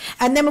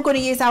 And then we're going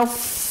to use our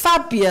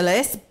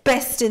fabulous,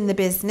 best in the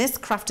business,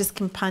 Crafter's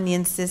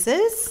Companion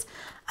scissors.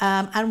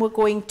 And we're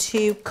going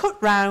to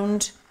cut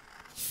round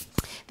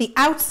the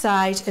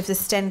outside of the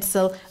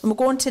stencil, and we're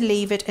going to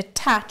leave it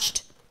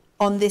attached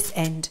on this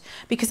end,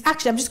 because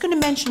actually I'm just going to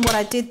mention what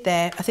I did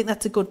there. I think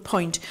that's a good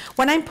point.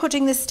 When I'm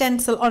putting the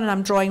stencil on and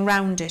I'm drawing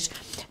round it,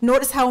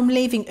 notice how I'm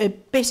leaving a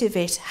bit of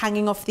it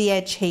hanging off the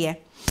edge here.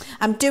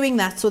 I'm doing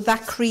that so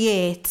that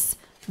creates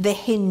the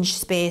hinge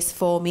space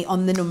for me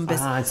on the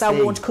numbers, so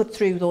I won't cut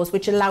through those,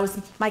 which allows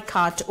my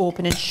card to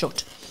open and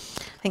shut.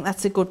 I think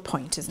that's a good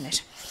point, isn't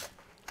it?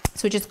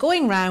 So just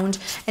going round,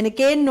 and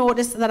again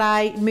notice that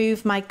I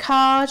move my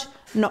card,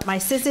 not my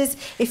scissors.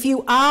 If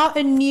you are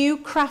a new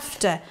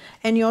crafter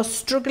and you're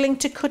struggling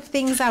to cut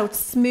things out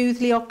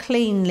smoothly or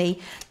cleanly,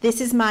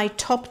 this is my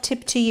top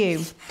tip to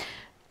you.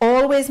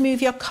 Always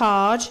move your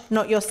card,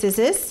 not your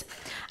scissors,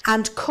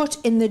 and cut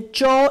in the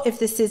jaw of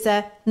the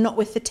scissor, not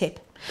with the tip.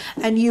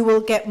 And you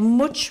will get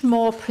much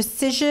more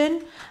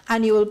precision,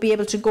 and you will be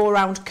able to go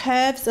around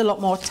curves a lot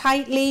more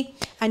tightly,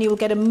 and you will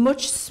get a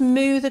much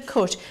smoother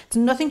cut. It's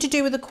nothing to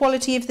do with the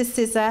quality of the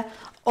scissor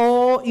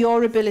or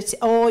your ability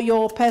or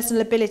your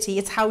personal ability.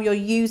 It's how you're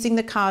using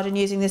the card and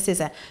using the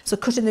scissor. So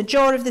cut in the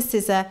jaw of the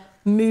scissor,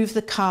 move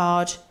the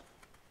card,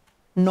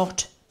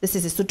 not the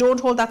scissors. So don't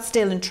hold that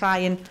still and try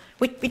and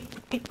whip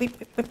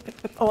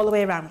all the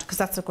way around, because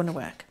that's not going to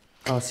work.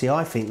 Oh, see,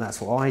 I think that's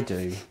what I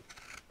do.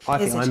 I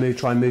think I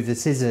try and move the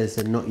scissors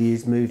and not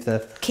move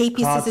the Keep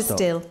your scissors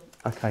still.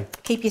 Okay.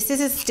 Keep your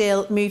scissors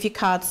still, move your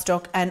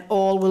cardstock, and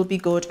all will be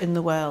good in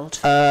the world.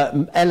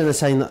 Eleanor's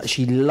saying that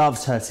she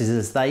loves her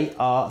scissors. They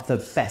are the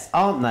best,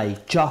 aren't they?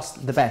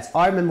 Just the best.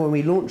 I remember when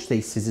we launched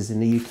these scissors in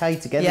the UK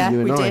together,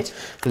 you and I,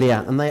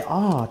 Leanne, and they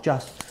are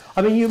just...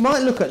 I mean, you might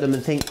look at them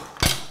and think,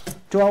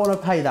 do I want to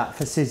pay that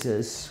for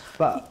scissors?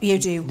 but you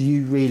do.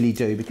 You really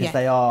do, because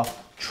they are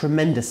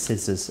tremendous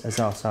scissors, as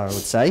our Sarah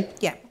would say.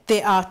 Yeah,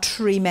 they are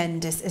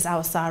tremendous, as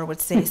our Sarah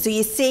would say. So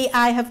you see,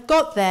 I have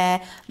got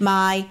there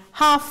my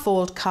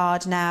half-fold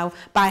card now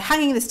by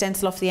hanging the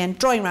stencil off the end,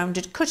 drawing round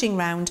it, cutting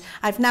round.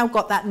 I've now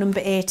got that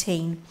number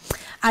 18.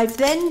 I've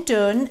then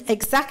done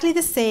exactly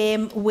the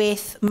same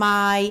with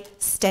my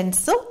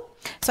stencil.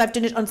 So I've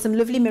done it on some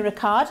lovely mirror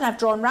card, and I've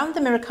drawn round the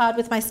mirror card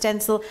with my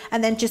stencil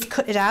and then just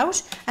cut it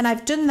out. And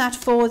I've done that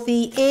for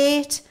the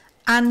 8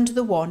 and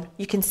the 1,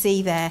 you can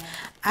see there.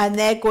 And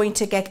they're going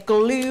to get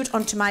glued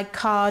onto my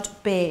card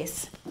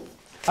base.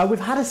 We've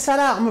had a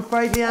sellout, I'm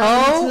afraid, Leann.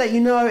 I need to let you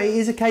know, it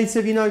is a case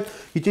of, you know,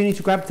 you do need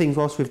to grab things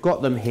whilst we've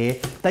got them here.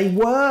 They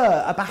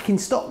were a back in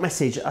stock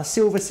message, a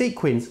silver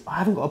sequins. I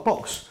haven't got a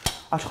box.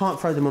 I can't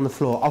throw them on the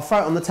floor. I'll throw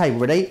it on the table.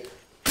 Ready?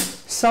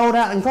 Sold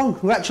out and gone.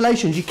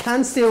 Congratulations. You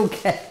can still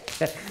get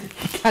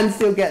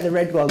the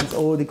red ones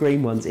or the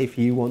green ones if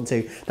you want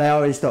to. They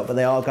are in stock, but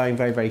they are going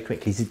very, very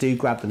quickly. So do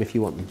grab them if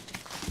you want them.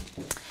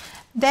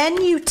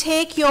 Then you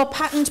take your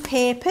patterned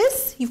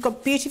papers. You've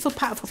got beautiful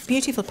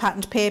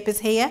patterned papers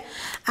here.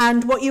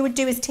 And what you would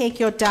do is take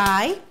your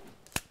die.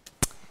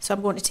 So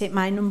I'm going to take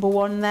my number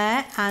 1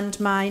 there and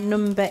my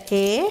number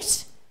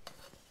 8.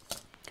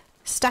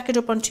 Stack it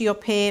up onto your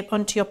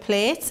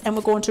plates, and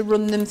we're going to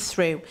run them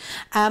through.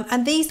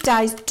 And these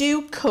dies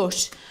do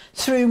cut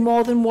through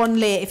more than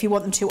one layer if you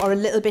want them to, or a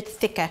little bit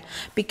thicker,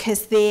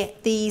 because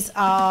these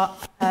are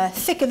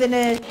thicker than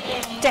a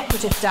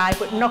decorative die,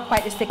 but not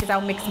quite as thick as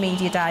our mixed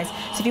media dies.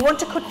 So if you want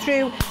to cut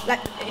through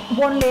like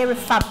one layer of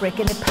fabric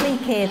and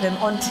applique them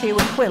onto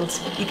a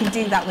quilt, you can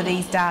do that with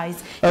these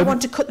dies. If you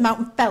want to cut them out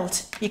in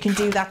felt, you can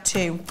do that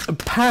too.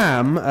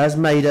 Pam has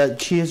made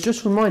she has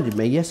just reminded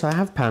me, yes, I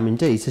have Pam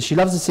indeed. So she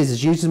loves the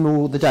scissors, uses them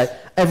all the day,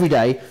 every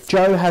day.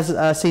 Joe has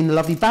seen the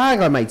lovely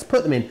bag I made to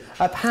put them in.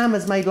 Pam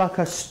has made like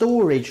a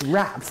storage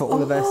wrap for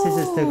all of her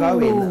scissors to go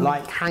in,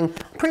 like I'm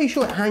pretty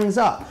sure it hangs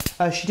up.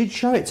 She did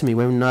show it to me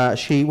when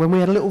we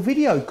had a little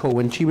video call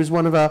when she was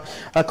one of our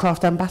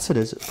craft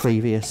ambassadors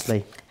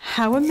previously.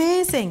 How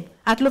amazing.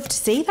 I'd love to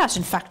see that,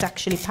 in fact,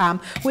 actually,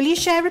 Pam. Will you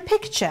share a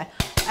picture?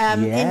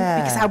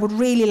 Because I would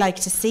really like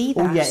to see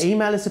that. Oh, yeah,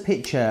 email us a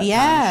picture.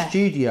 Yeah.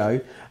 Studio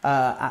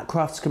at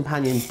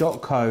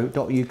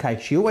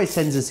craftscompanion.co.uk. She always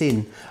sends us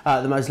in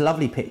the most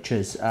lovely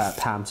pictures,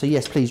 Pam. So,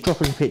 yes, please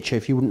drop us a picture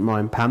if you wouldn't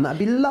mind, Pam. That'd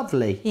be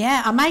lovely.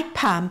 Yeah, I might,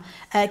 Pam,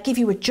 give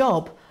you a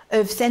job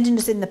of sending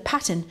us in the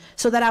pattern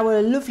so that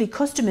our lovely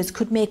customers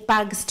could make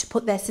bags to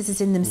put their scissors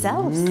in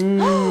themselves.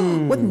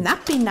 Wouldn't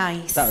that be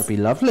nice? That would be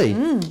lovely.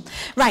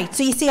 Right,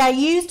 so you see I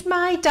used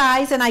my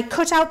dies and I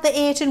cut out the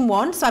 8 and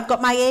 1, so I've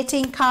got my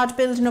 18 card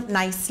building up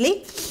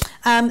nicely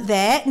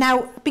there.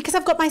 Now, because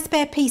I've got my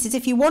spare pieces,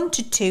 if you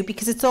wanted to,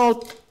 because it's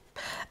all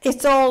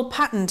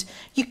patterned,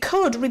 you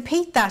could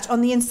repeat that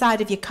on the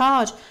inside of your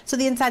card, so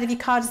the inside of your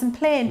card isn't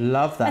plain.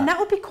 Love that. And that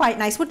would be quite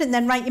nice, wouldn't it? And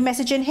then write your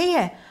message in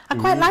here. I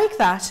quite like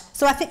that.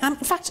 So I think, in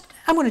fact,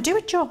 I'm going to do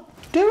it, Joe.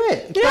 Do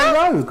it. Yeah,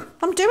 go rogue.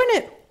 I'm doing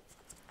it.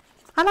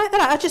 I like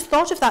that. I just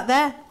thought of that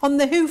there on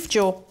the hoof,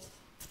 Joe.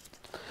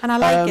 And I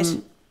like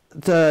it.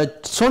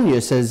 Sonia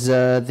says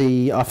I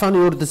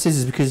finally ordered the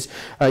scissors because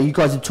you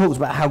guys have talked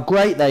about how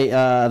great they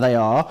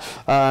are.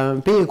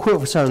 Being a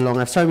quilt for so long, I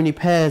have so many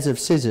pairs of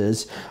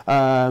scissors,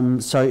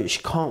 so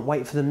she can't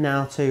wait for them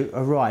now to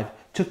arrive.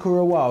 Took her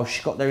a while.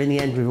 She got there in the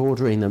end with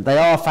ordering them. They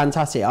are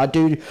fantastic. I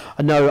do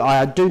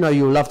know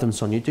you'll love them,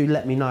 Sonia. Do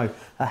let me know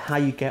how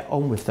you get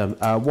on with them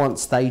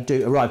once they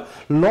do arrive.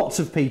 Lots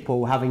of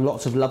people having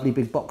lots of lovely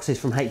big boxes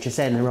from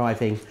HSN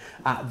arriving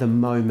at the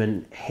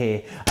moment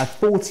here.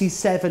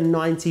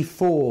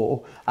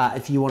 $47.94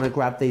 if you want to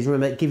grab these.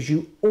 Remember, it gives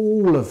you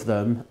all of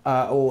them,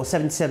 or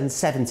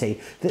 $77.70.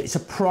 It's a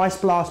price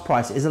blast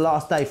price. It is the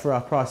last day for our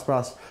price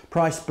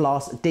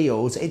blast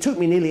deals. It took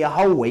me nearly a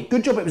whole week.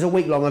 Good job it was a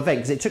week-long event,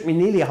 because it took me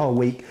nearly a whole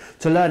week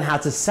to learn how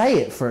to say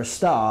it for a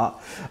start.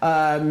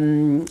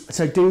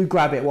 So do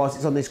grab it whilst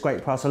it's on this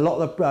great price. A lot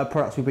of the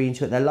products we bring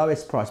into at their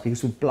lowest price,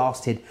 because we've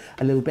blasted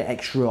a little bit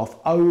extra off.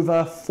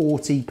 Over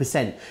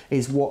 40%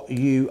 is what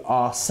you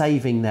are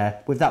saving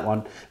there with that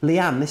one.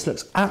 Leann, this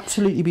looks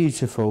absolutely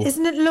beautiful.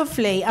 Isn't it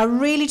lovely? I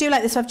really do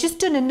like this. So I've just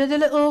done another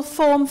little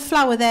foam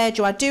flower there,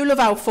 Joe. I do love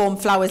our foam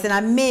flowers, and I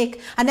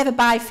never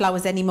buy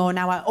flowers anymore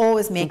now. I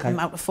always make them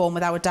out of foam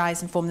with our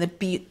dies and foam. They're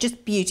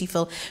just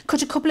beautiful.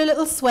 Cut a couple of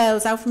little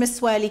swirls out from a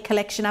swirly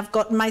collection I've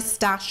got in my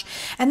stash,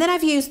 and then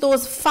I've used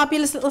those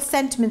fabulous little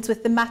sentiments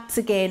with the mats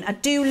again. I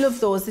do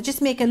love those. They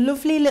just make a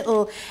lovely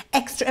little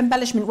extra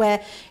embellishment where,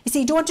 you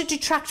see, you don't want to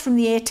detract from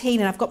the 18,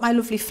 and I've got my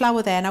lovely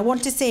flower there, and I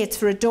want to say it's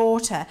for a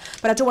daughter,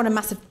 but I don't want a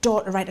massive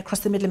daughter right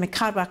across the middle of my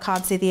card where I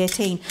can't say the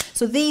 18.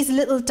 So these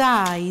little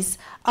dies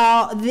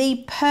are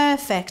the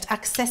perfect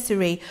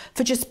accessory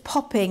for just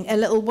popping a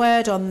little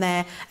word on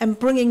there and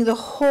bringing the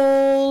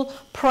whole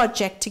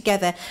project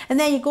together. And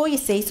there you go, you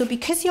see. So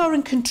because you're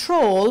in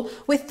control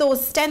with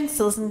those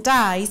stencils and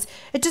dies,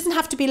 it doesn't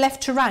have to be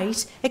left to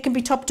right, it can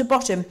be top to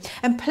bottom.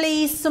 And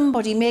please,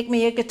 somebody make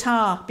me a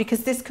guitar,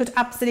 because this could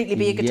absolutely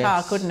be a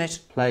guitar, couldn't it?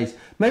 Please.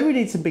 Maybe we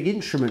need some big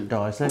instrument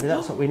dies. Maybe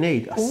that's what we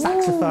need. A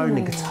saxophone,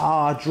 a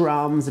guitar,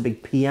 drums, a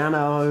big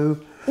piano.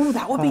 Oh,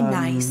 that would be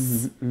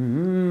nice.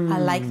 I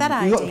like that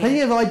idea. You've got plenty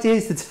of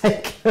ideas to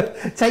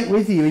take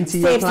with you into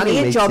your planning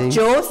meeting. Saves me a job,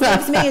 Joe.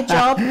 Saves me a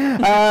job.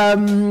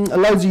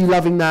 Loads of you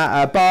loving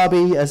that.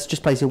 Barbie has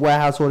just placed a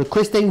warehouse order.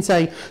 Christine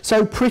saying,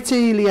 so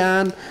pretty,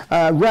 Leanne.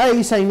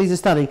 Ray saying, these are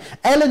stunning.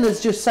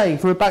 Eleanor's just saying,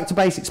 from a back to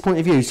basics point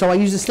of view, so I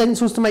use the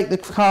stencils to make the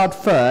card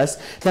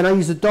first, then I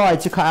use the die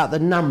to cut out the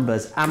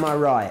numbers. Am I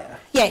right?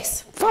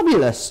 Yes.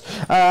 Fabulous.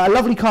 A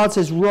lovely card,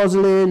 says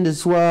Rosalind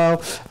as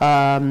well.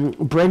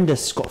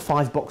 Brenda's got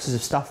 5 boxes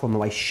of stuff on the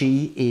way.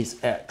 She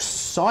is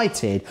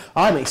excited.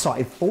 I'm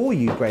excited for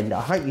you, Brenda.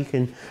 I hope you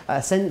can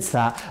sense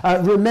that.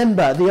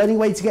 Remember, the only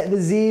way to get the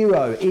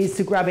 0 is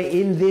to grab it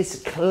in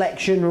this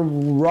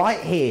collection right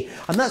here.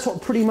 And that's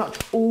what pretty much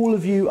all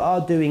of you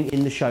are doing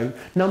in the show.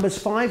 Numbers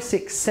 5,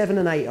 6, 7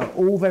 and 8 are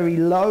all very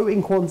low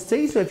in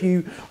quantity. So if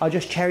you are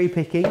just cherry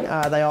picking,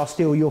 they are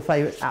still your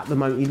favourites at the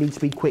moment. You need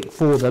to be quick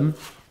for them.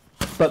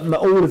 But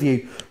all of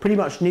you, pretty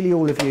much nearly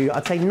all of you,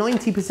 I'd say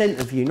 90%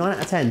 of you, 9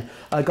 out of 10,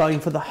 are going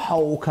for the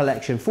whole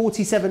collection.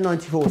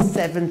 47.94,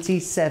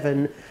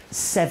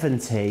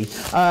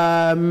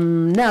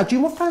 77.70. Now, do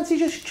you want fancy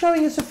just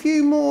showing us a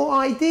few more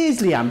ideas,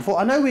 Leanne?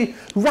 I know we're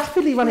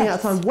rapidly running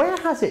out of time. Where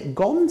has it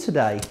gone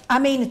today? I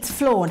mean, it's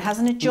flown,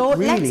 hasn't it, Joe? It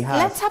really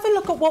has. Let's have a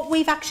look at what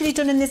we've actually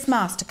done in this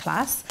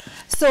masterclass.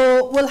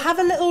 So we'll have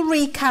a little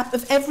recap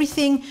of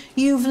everything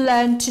you've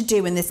learned to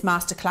do in this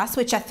masterclass,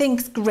 which I think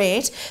is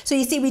great. So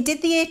you see, we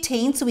did the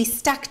 18, so we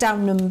stacked our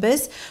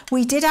numbers.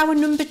 We did our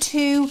number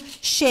 2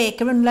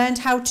 shaker and learned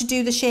how to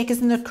do the shakers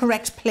in the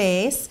correct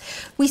place.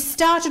 We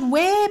started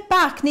way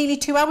back, nearly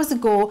 2 hours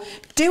ago,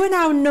 doing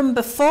our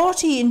number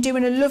 40 and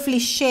doing a lovely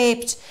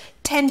shaped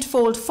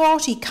 10-fold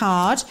 40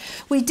 card.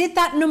 We did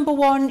that number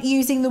 1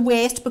 using the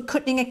waist but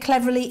cutting it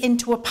cleverly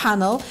into a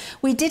panel.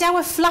 We did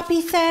our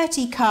flappy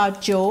 30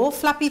 card, Joe,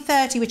 flappy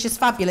 30, which is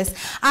fabulous.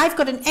 I've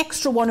got an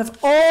extra one of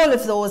all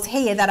of those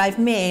here that I've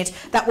made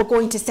that we're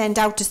going to send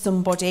out to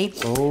somebody.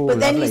 Oh, but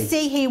then lovely. you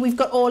see here we've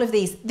got all of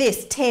these.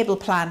 This table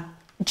plan,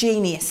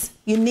 genius.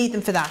 You need them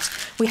for that.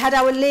 We had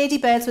our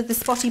ladybirds with the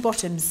spotty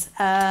bottoms.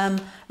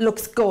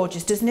 Looks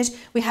gorgeous, doesn't it?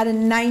 We had a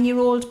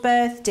 9-year-old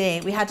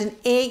birthday. We had an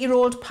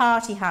 8-year-old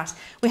party hat.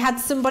 We had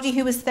somebody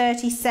who was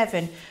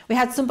 37. We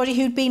had somebody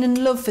who'd been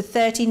in love for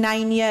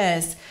 39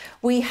 years.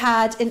 We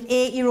had an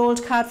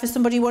 8-year-old card for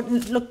somebody who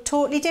looked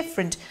totally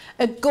different.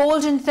 A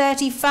golden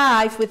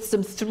 35 with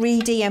some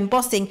 3D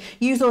embossing.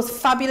 Use those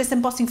fabulous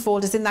embossing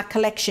folders in that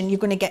collection. You're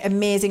going to get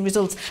amazing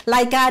results,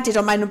 like I did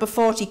on my number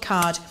 40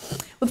 card.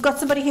 We've got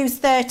somebody who's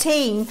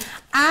 13,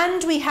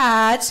 and we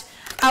had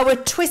our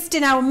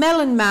twisting our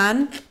melon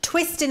man,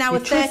 twisting our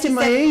 37. Twisting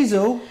my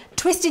easel.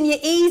 Twisting your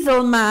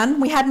easel man.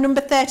 We had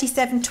number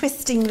 37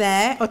 twisting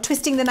there, or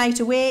twisting the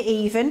night away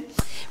even.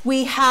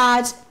 We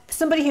had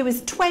somebody who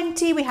was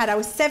 20, we had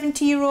our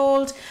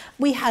 70-year-old,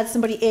 we had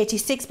somebody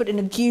 86 but in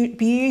a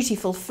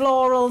beautiful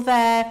floral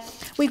there.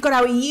 We've got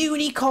our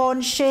unicorn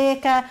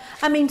shaker.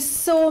 I mean,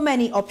 so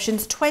many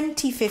options.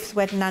 25th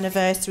wedding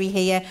anniversary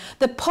here.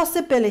 The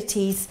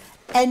possibilities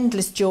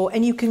endless, Joe,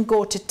 and you can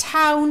go to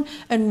town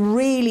and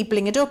really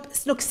bling it up.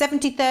 Look,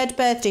 73rd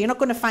birthday, you're not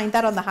going to find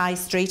that on the high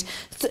street.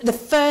 So the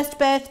first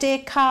birthday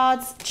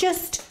cards,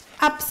 just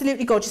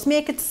absolutely gorgeous.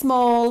 Make it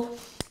small,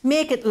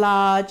 make it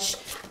large,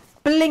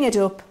 bling it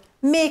up,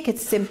 make it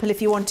simple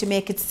if you want to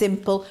make it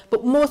simple,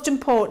 but most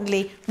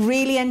importantly,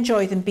 really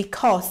enjoy them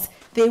because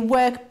they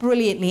work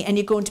brilliantly and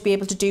you're going to be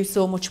able to do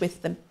so much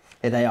with them.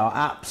 They are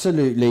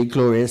absolutely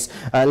glorious.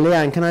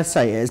 Leanne, can I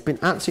say, it has been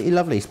absolutely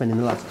lovely spending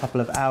the last couple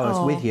of hours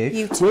with you.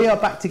 You too. We are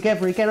back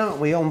together again,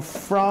 aren't we, on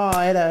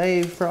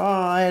Friday.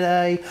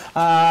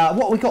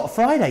 What we got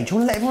Friday? Do you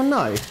want to let everyone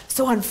know?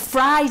 So on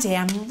Friday,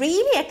 I'm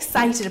really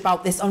excited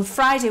about this. On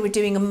Friday, we're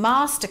doing a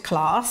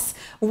masterclass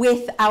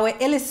with our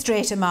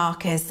Illustrator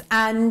markers,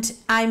 and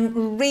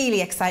I'm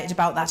really excited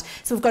about that.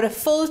 So we've got a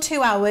full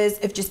 2 hours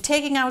of just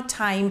taking our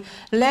time,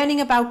 learning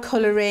about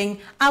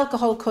colouring,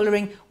 alcohol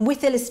colouring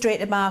with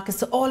Illustrator markers.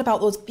 So all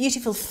about those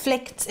beautiful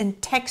flicks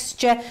and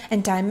texture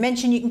and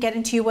dimension you can get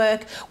into your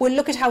work. We'll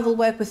look at how they'll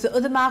work with the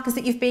other markers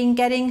that you've been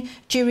getting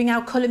during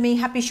our Colour Me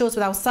Happy shows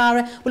with our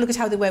Sarah. We'll look at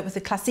how they work with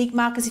the Classique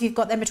markers if you've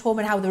got them at home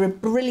and how they're a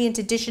brilliant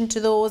addition to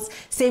those.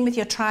 Same with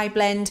your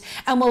tri-blend.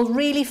 And we'll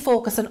really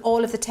focus on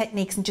all of the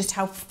techniques and just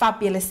how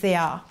fabulous they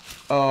are.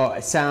 Oh,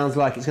 it sounds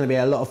like it's going to be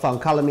a lot of fun.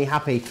 Colour Me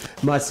Happy,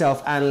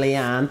 myself and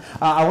Leanne.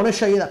 I want to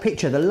show you that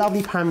picture, the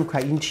lovely Pam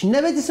Craig. She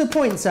never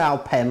disappoints our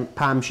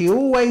Pam. She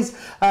always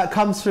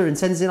comes through and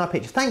sends in our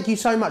picture. Thank you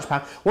so much, Pam.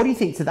 What do you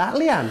think to that,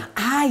 Leanne?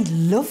 I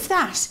love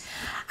that.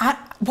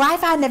 Why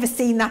have I never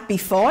seen that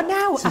before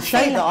now? It's a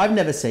shade that I've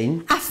never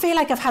seen. I feel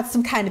like I've had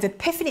some kind of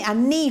epiphany. I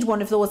need one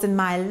of those in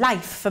my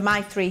life for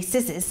my 3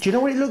 scissors. Do you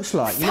know what it looks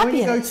like? Fabulous.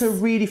 You know when you go to a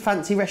really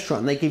fancy restaurant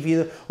and they give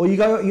you, or you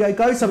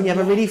go somewhere, you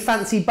have a really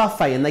fancy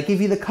buffet and they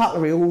give you the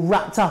cutlery all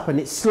wrapped up and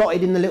it's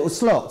slotted in the little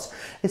slots.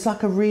 It's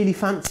like a really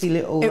fancy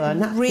little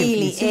napkin. It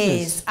really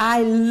is.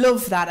 I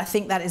love that. I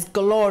think that is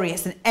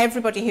glorious, and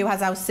everybody who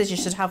has our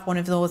scissors should have one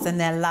of those in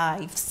their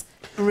lives.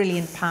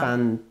 Brilliant,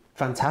 Pam.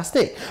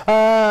 Fantastic.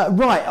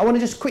 Right, I want to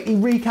just quickly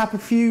recap a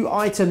few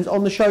items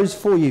on the shows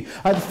for you.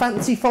 The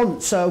fancy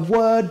fonts,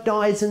 Word,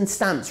 dies and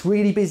stamps,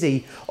 really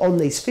busy on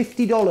these.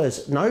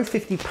 $50, no,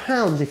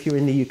 £50 if you're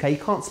in the UK. You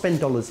can't spend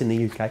dollars in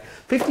the UK.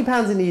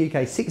 £50 in the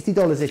UK,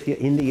 $60 if you're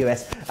in the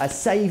US.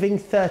 Saving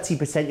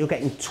 30%, you're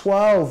getting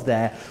 12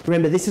 there.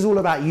 Remember, this is all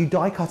about you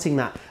die cutting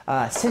that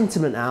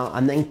sentiment out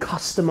and then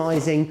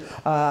customizing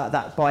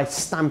that by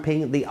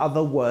stamping the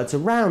other words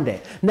around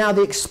it. Now,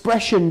 the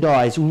expression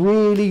dies,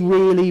 really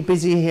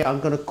busy here. I'm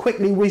going to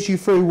quickly whiz you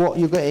through what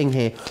you're getting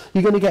here.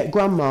 You're going to get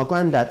grandma,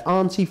 granddad,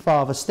 auntie,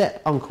 father,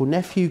 step, uncle,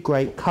 nephew,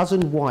 great,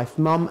 cousin, wife,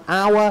 mum,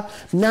 our,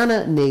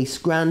 nana, niece,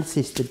 grand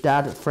sister,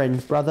 dad,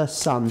 friend, brother,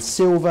 son,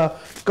 silver,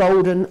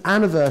 golden,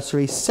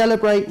 anniversary,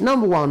 celebrate,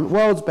 number 1,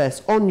 world's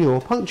best, on your,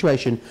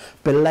 punctuation,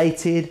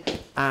 belated,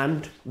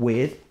 and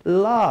with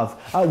love.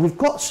 We've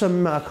got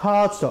some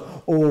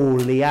cardstock. Oh,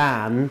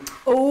 Leanne.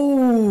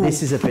 Oh.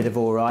 This is a bit of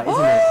all right,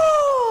 isn't it?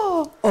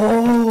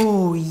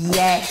 Oh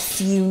yes,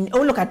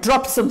 oh look, I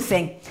dropped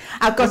something.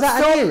 I got was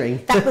that an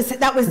earring?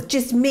 That was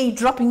just me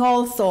dropping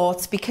all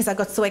thoughts because I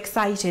got so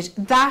excited.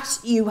 That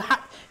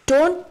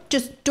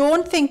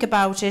don't think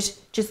about it,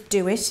 just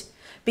do it,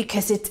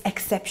 because it's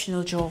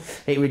exceptional, Joe.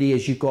 It really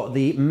is. You've got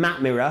the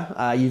matte mirror,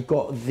 you've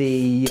got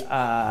the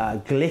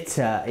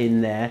glitter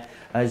in there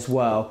as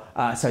well.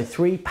 So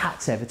 3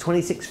 packs there for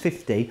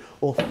 $26.50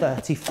 or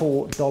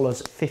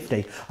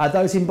 $34.50.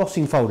 Those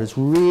embossing folders,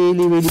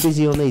 really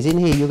busy on these. In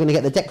here, you're going to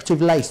get the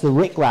decorative lace, the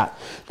rickrack,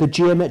 the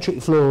geometric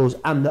florals,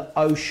 and the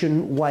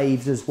ocean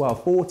waves as well.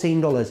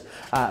 $14,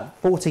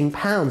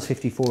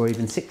 £14.54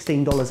 even,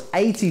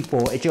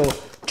 $16.84. It's your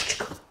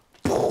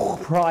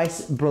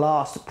price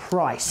blast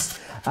price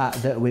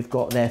that we've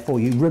got there for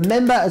you.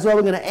 Remember as well,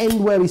 we're going to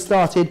end where we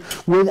started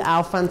with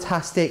our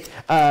fantastic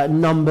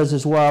numbers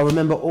as well.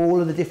 Remember all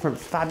of the different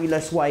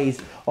fabulous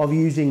ways of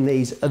using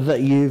these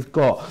that you've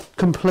got.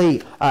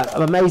 Complete,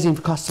 amazing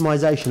for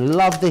customization.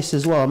 Love this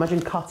as well.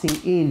 Imagine cutting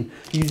in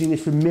using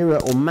this with mirror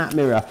or matte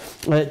mirror.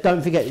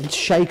 Don't forget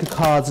shaker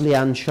cards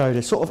Leanne showed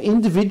us. Sort of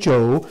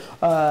individual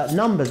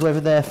numbers, whether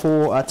they're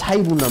for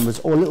table numbers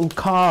or little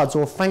cards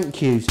or thank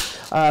yous.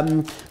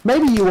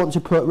 Maybe you want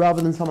to put,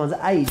 rather than someone's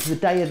age, the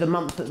day of the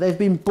month that they've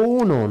been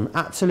born on.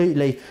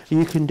 Absolutely,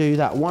 you can do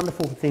that.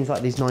 Wonderful for things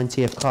like these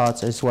 90th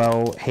cards as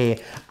well here.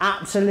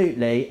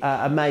 Absolutely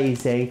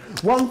amazing.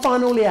 One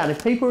final, Leanne,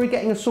 if people are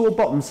getting a sore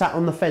bottom sat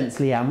on the fence,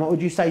 Leanne, what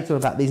would you say to them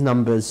about these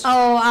numbers?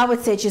 Oh, I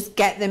would say just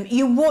get them.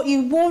 You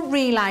won't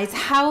realise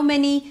how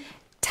many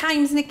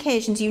times and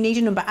occasions you need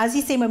a number. As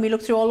you see, when we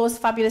look through all those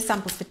fabulous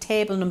samples for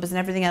table numbers and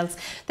everything else,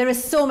 there are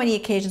so many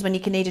occasions when you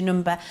can need a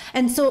number.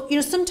 And so, you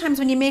know, sometimes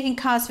when you're making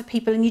cards for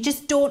people and you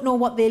just don't know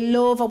what they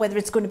love or whether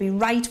it's going to be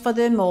right for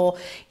them, or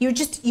your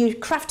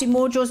crafty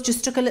mojo's just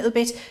stuck a little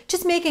bit,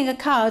 just making a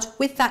card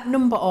with that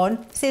number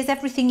on says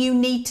everything you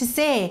need to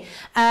say.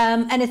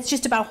 And it's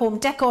just about home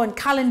decor and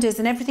calendars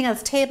and everything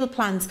else, table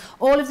plans,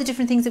 all of the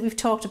different things that we've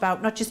talked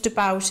about, not just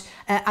about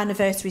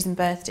anniversaries and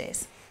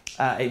birthdays.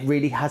 It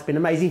really has been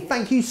amazing.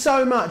 Thank you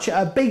so much.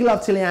 Big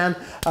love to Leanne.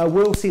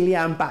 We'll see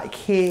Leanne back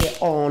here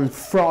on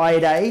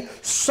Friday.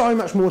 So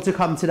much more to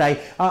come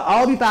today.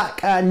 I'll be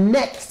back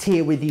next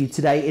here with you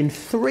today in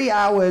 3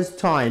 hours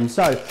time.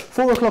 So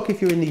 4 o'clock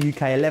if you're in the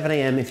UK, 11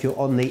 AM if you're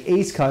on the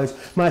East Coast.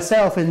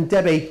 Myself and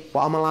Debbie,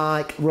 what I'm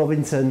like,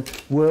 Robinson,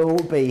 will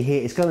be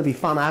here. It's going to be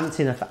fun. I haven't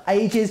seen her for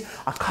ages.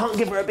 I can't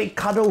give her a big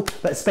cuddle,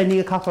 but spending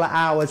a couple of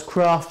hours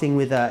crafting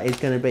with her is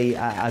going to be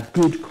a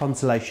good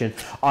consolation,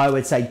 I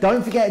would say.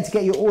 Don't forget to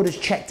get your orders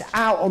checked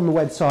out on the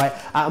website,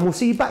 and we'll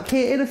see you back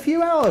here in a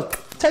few hours.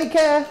 Take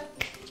care.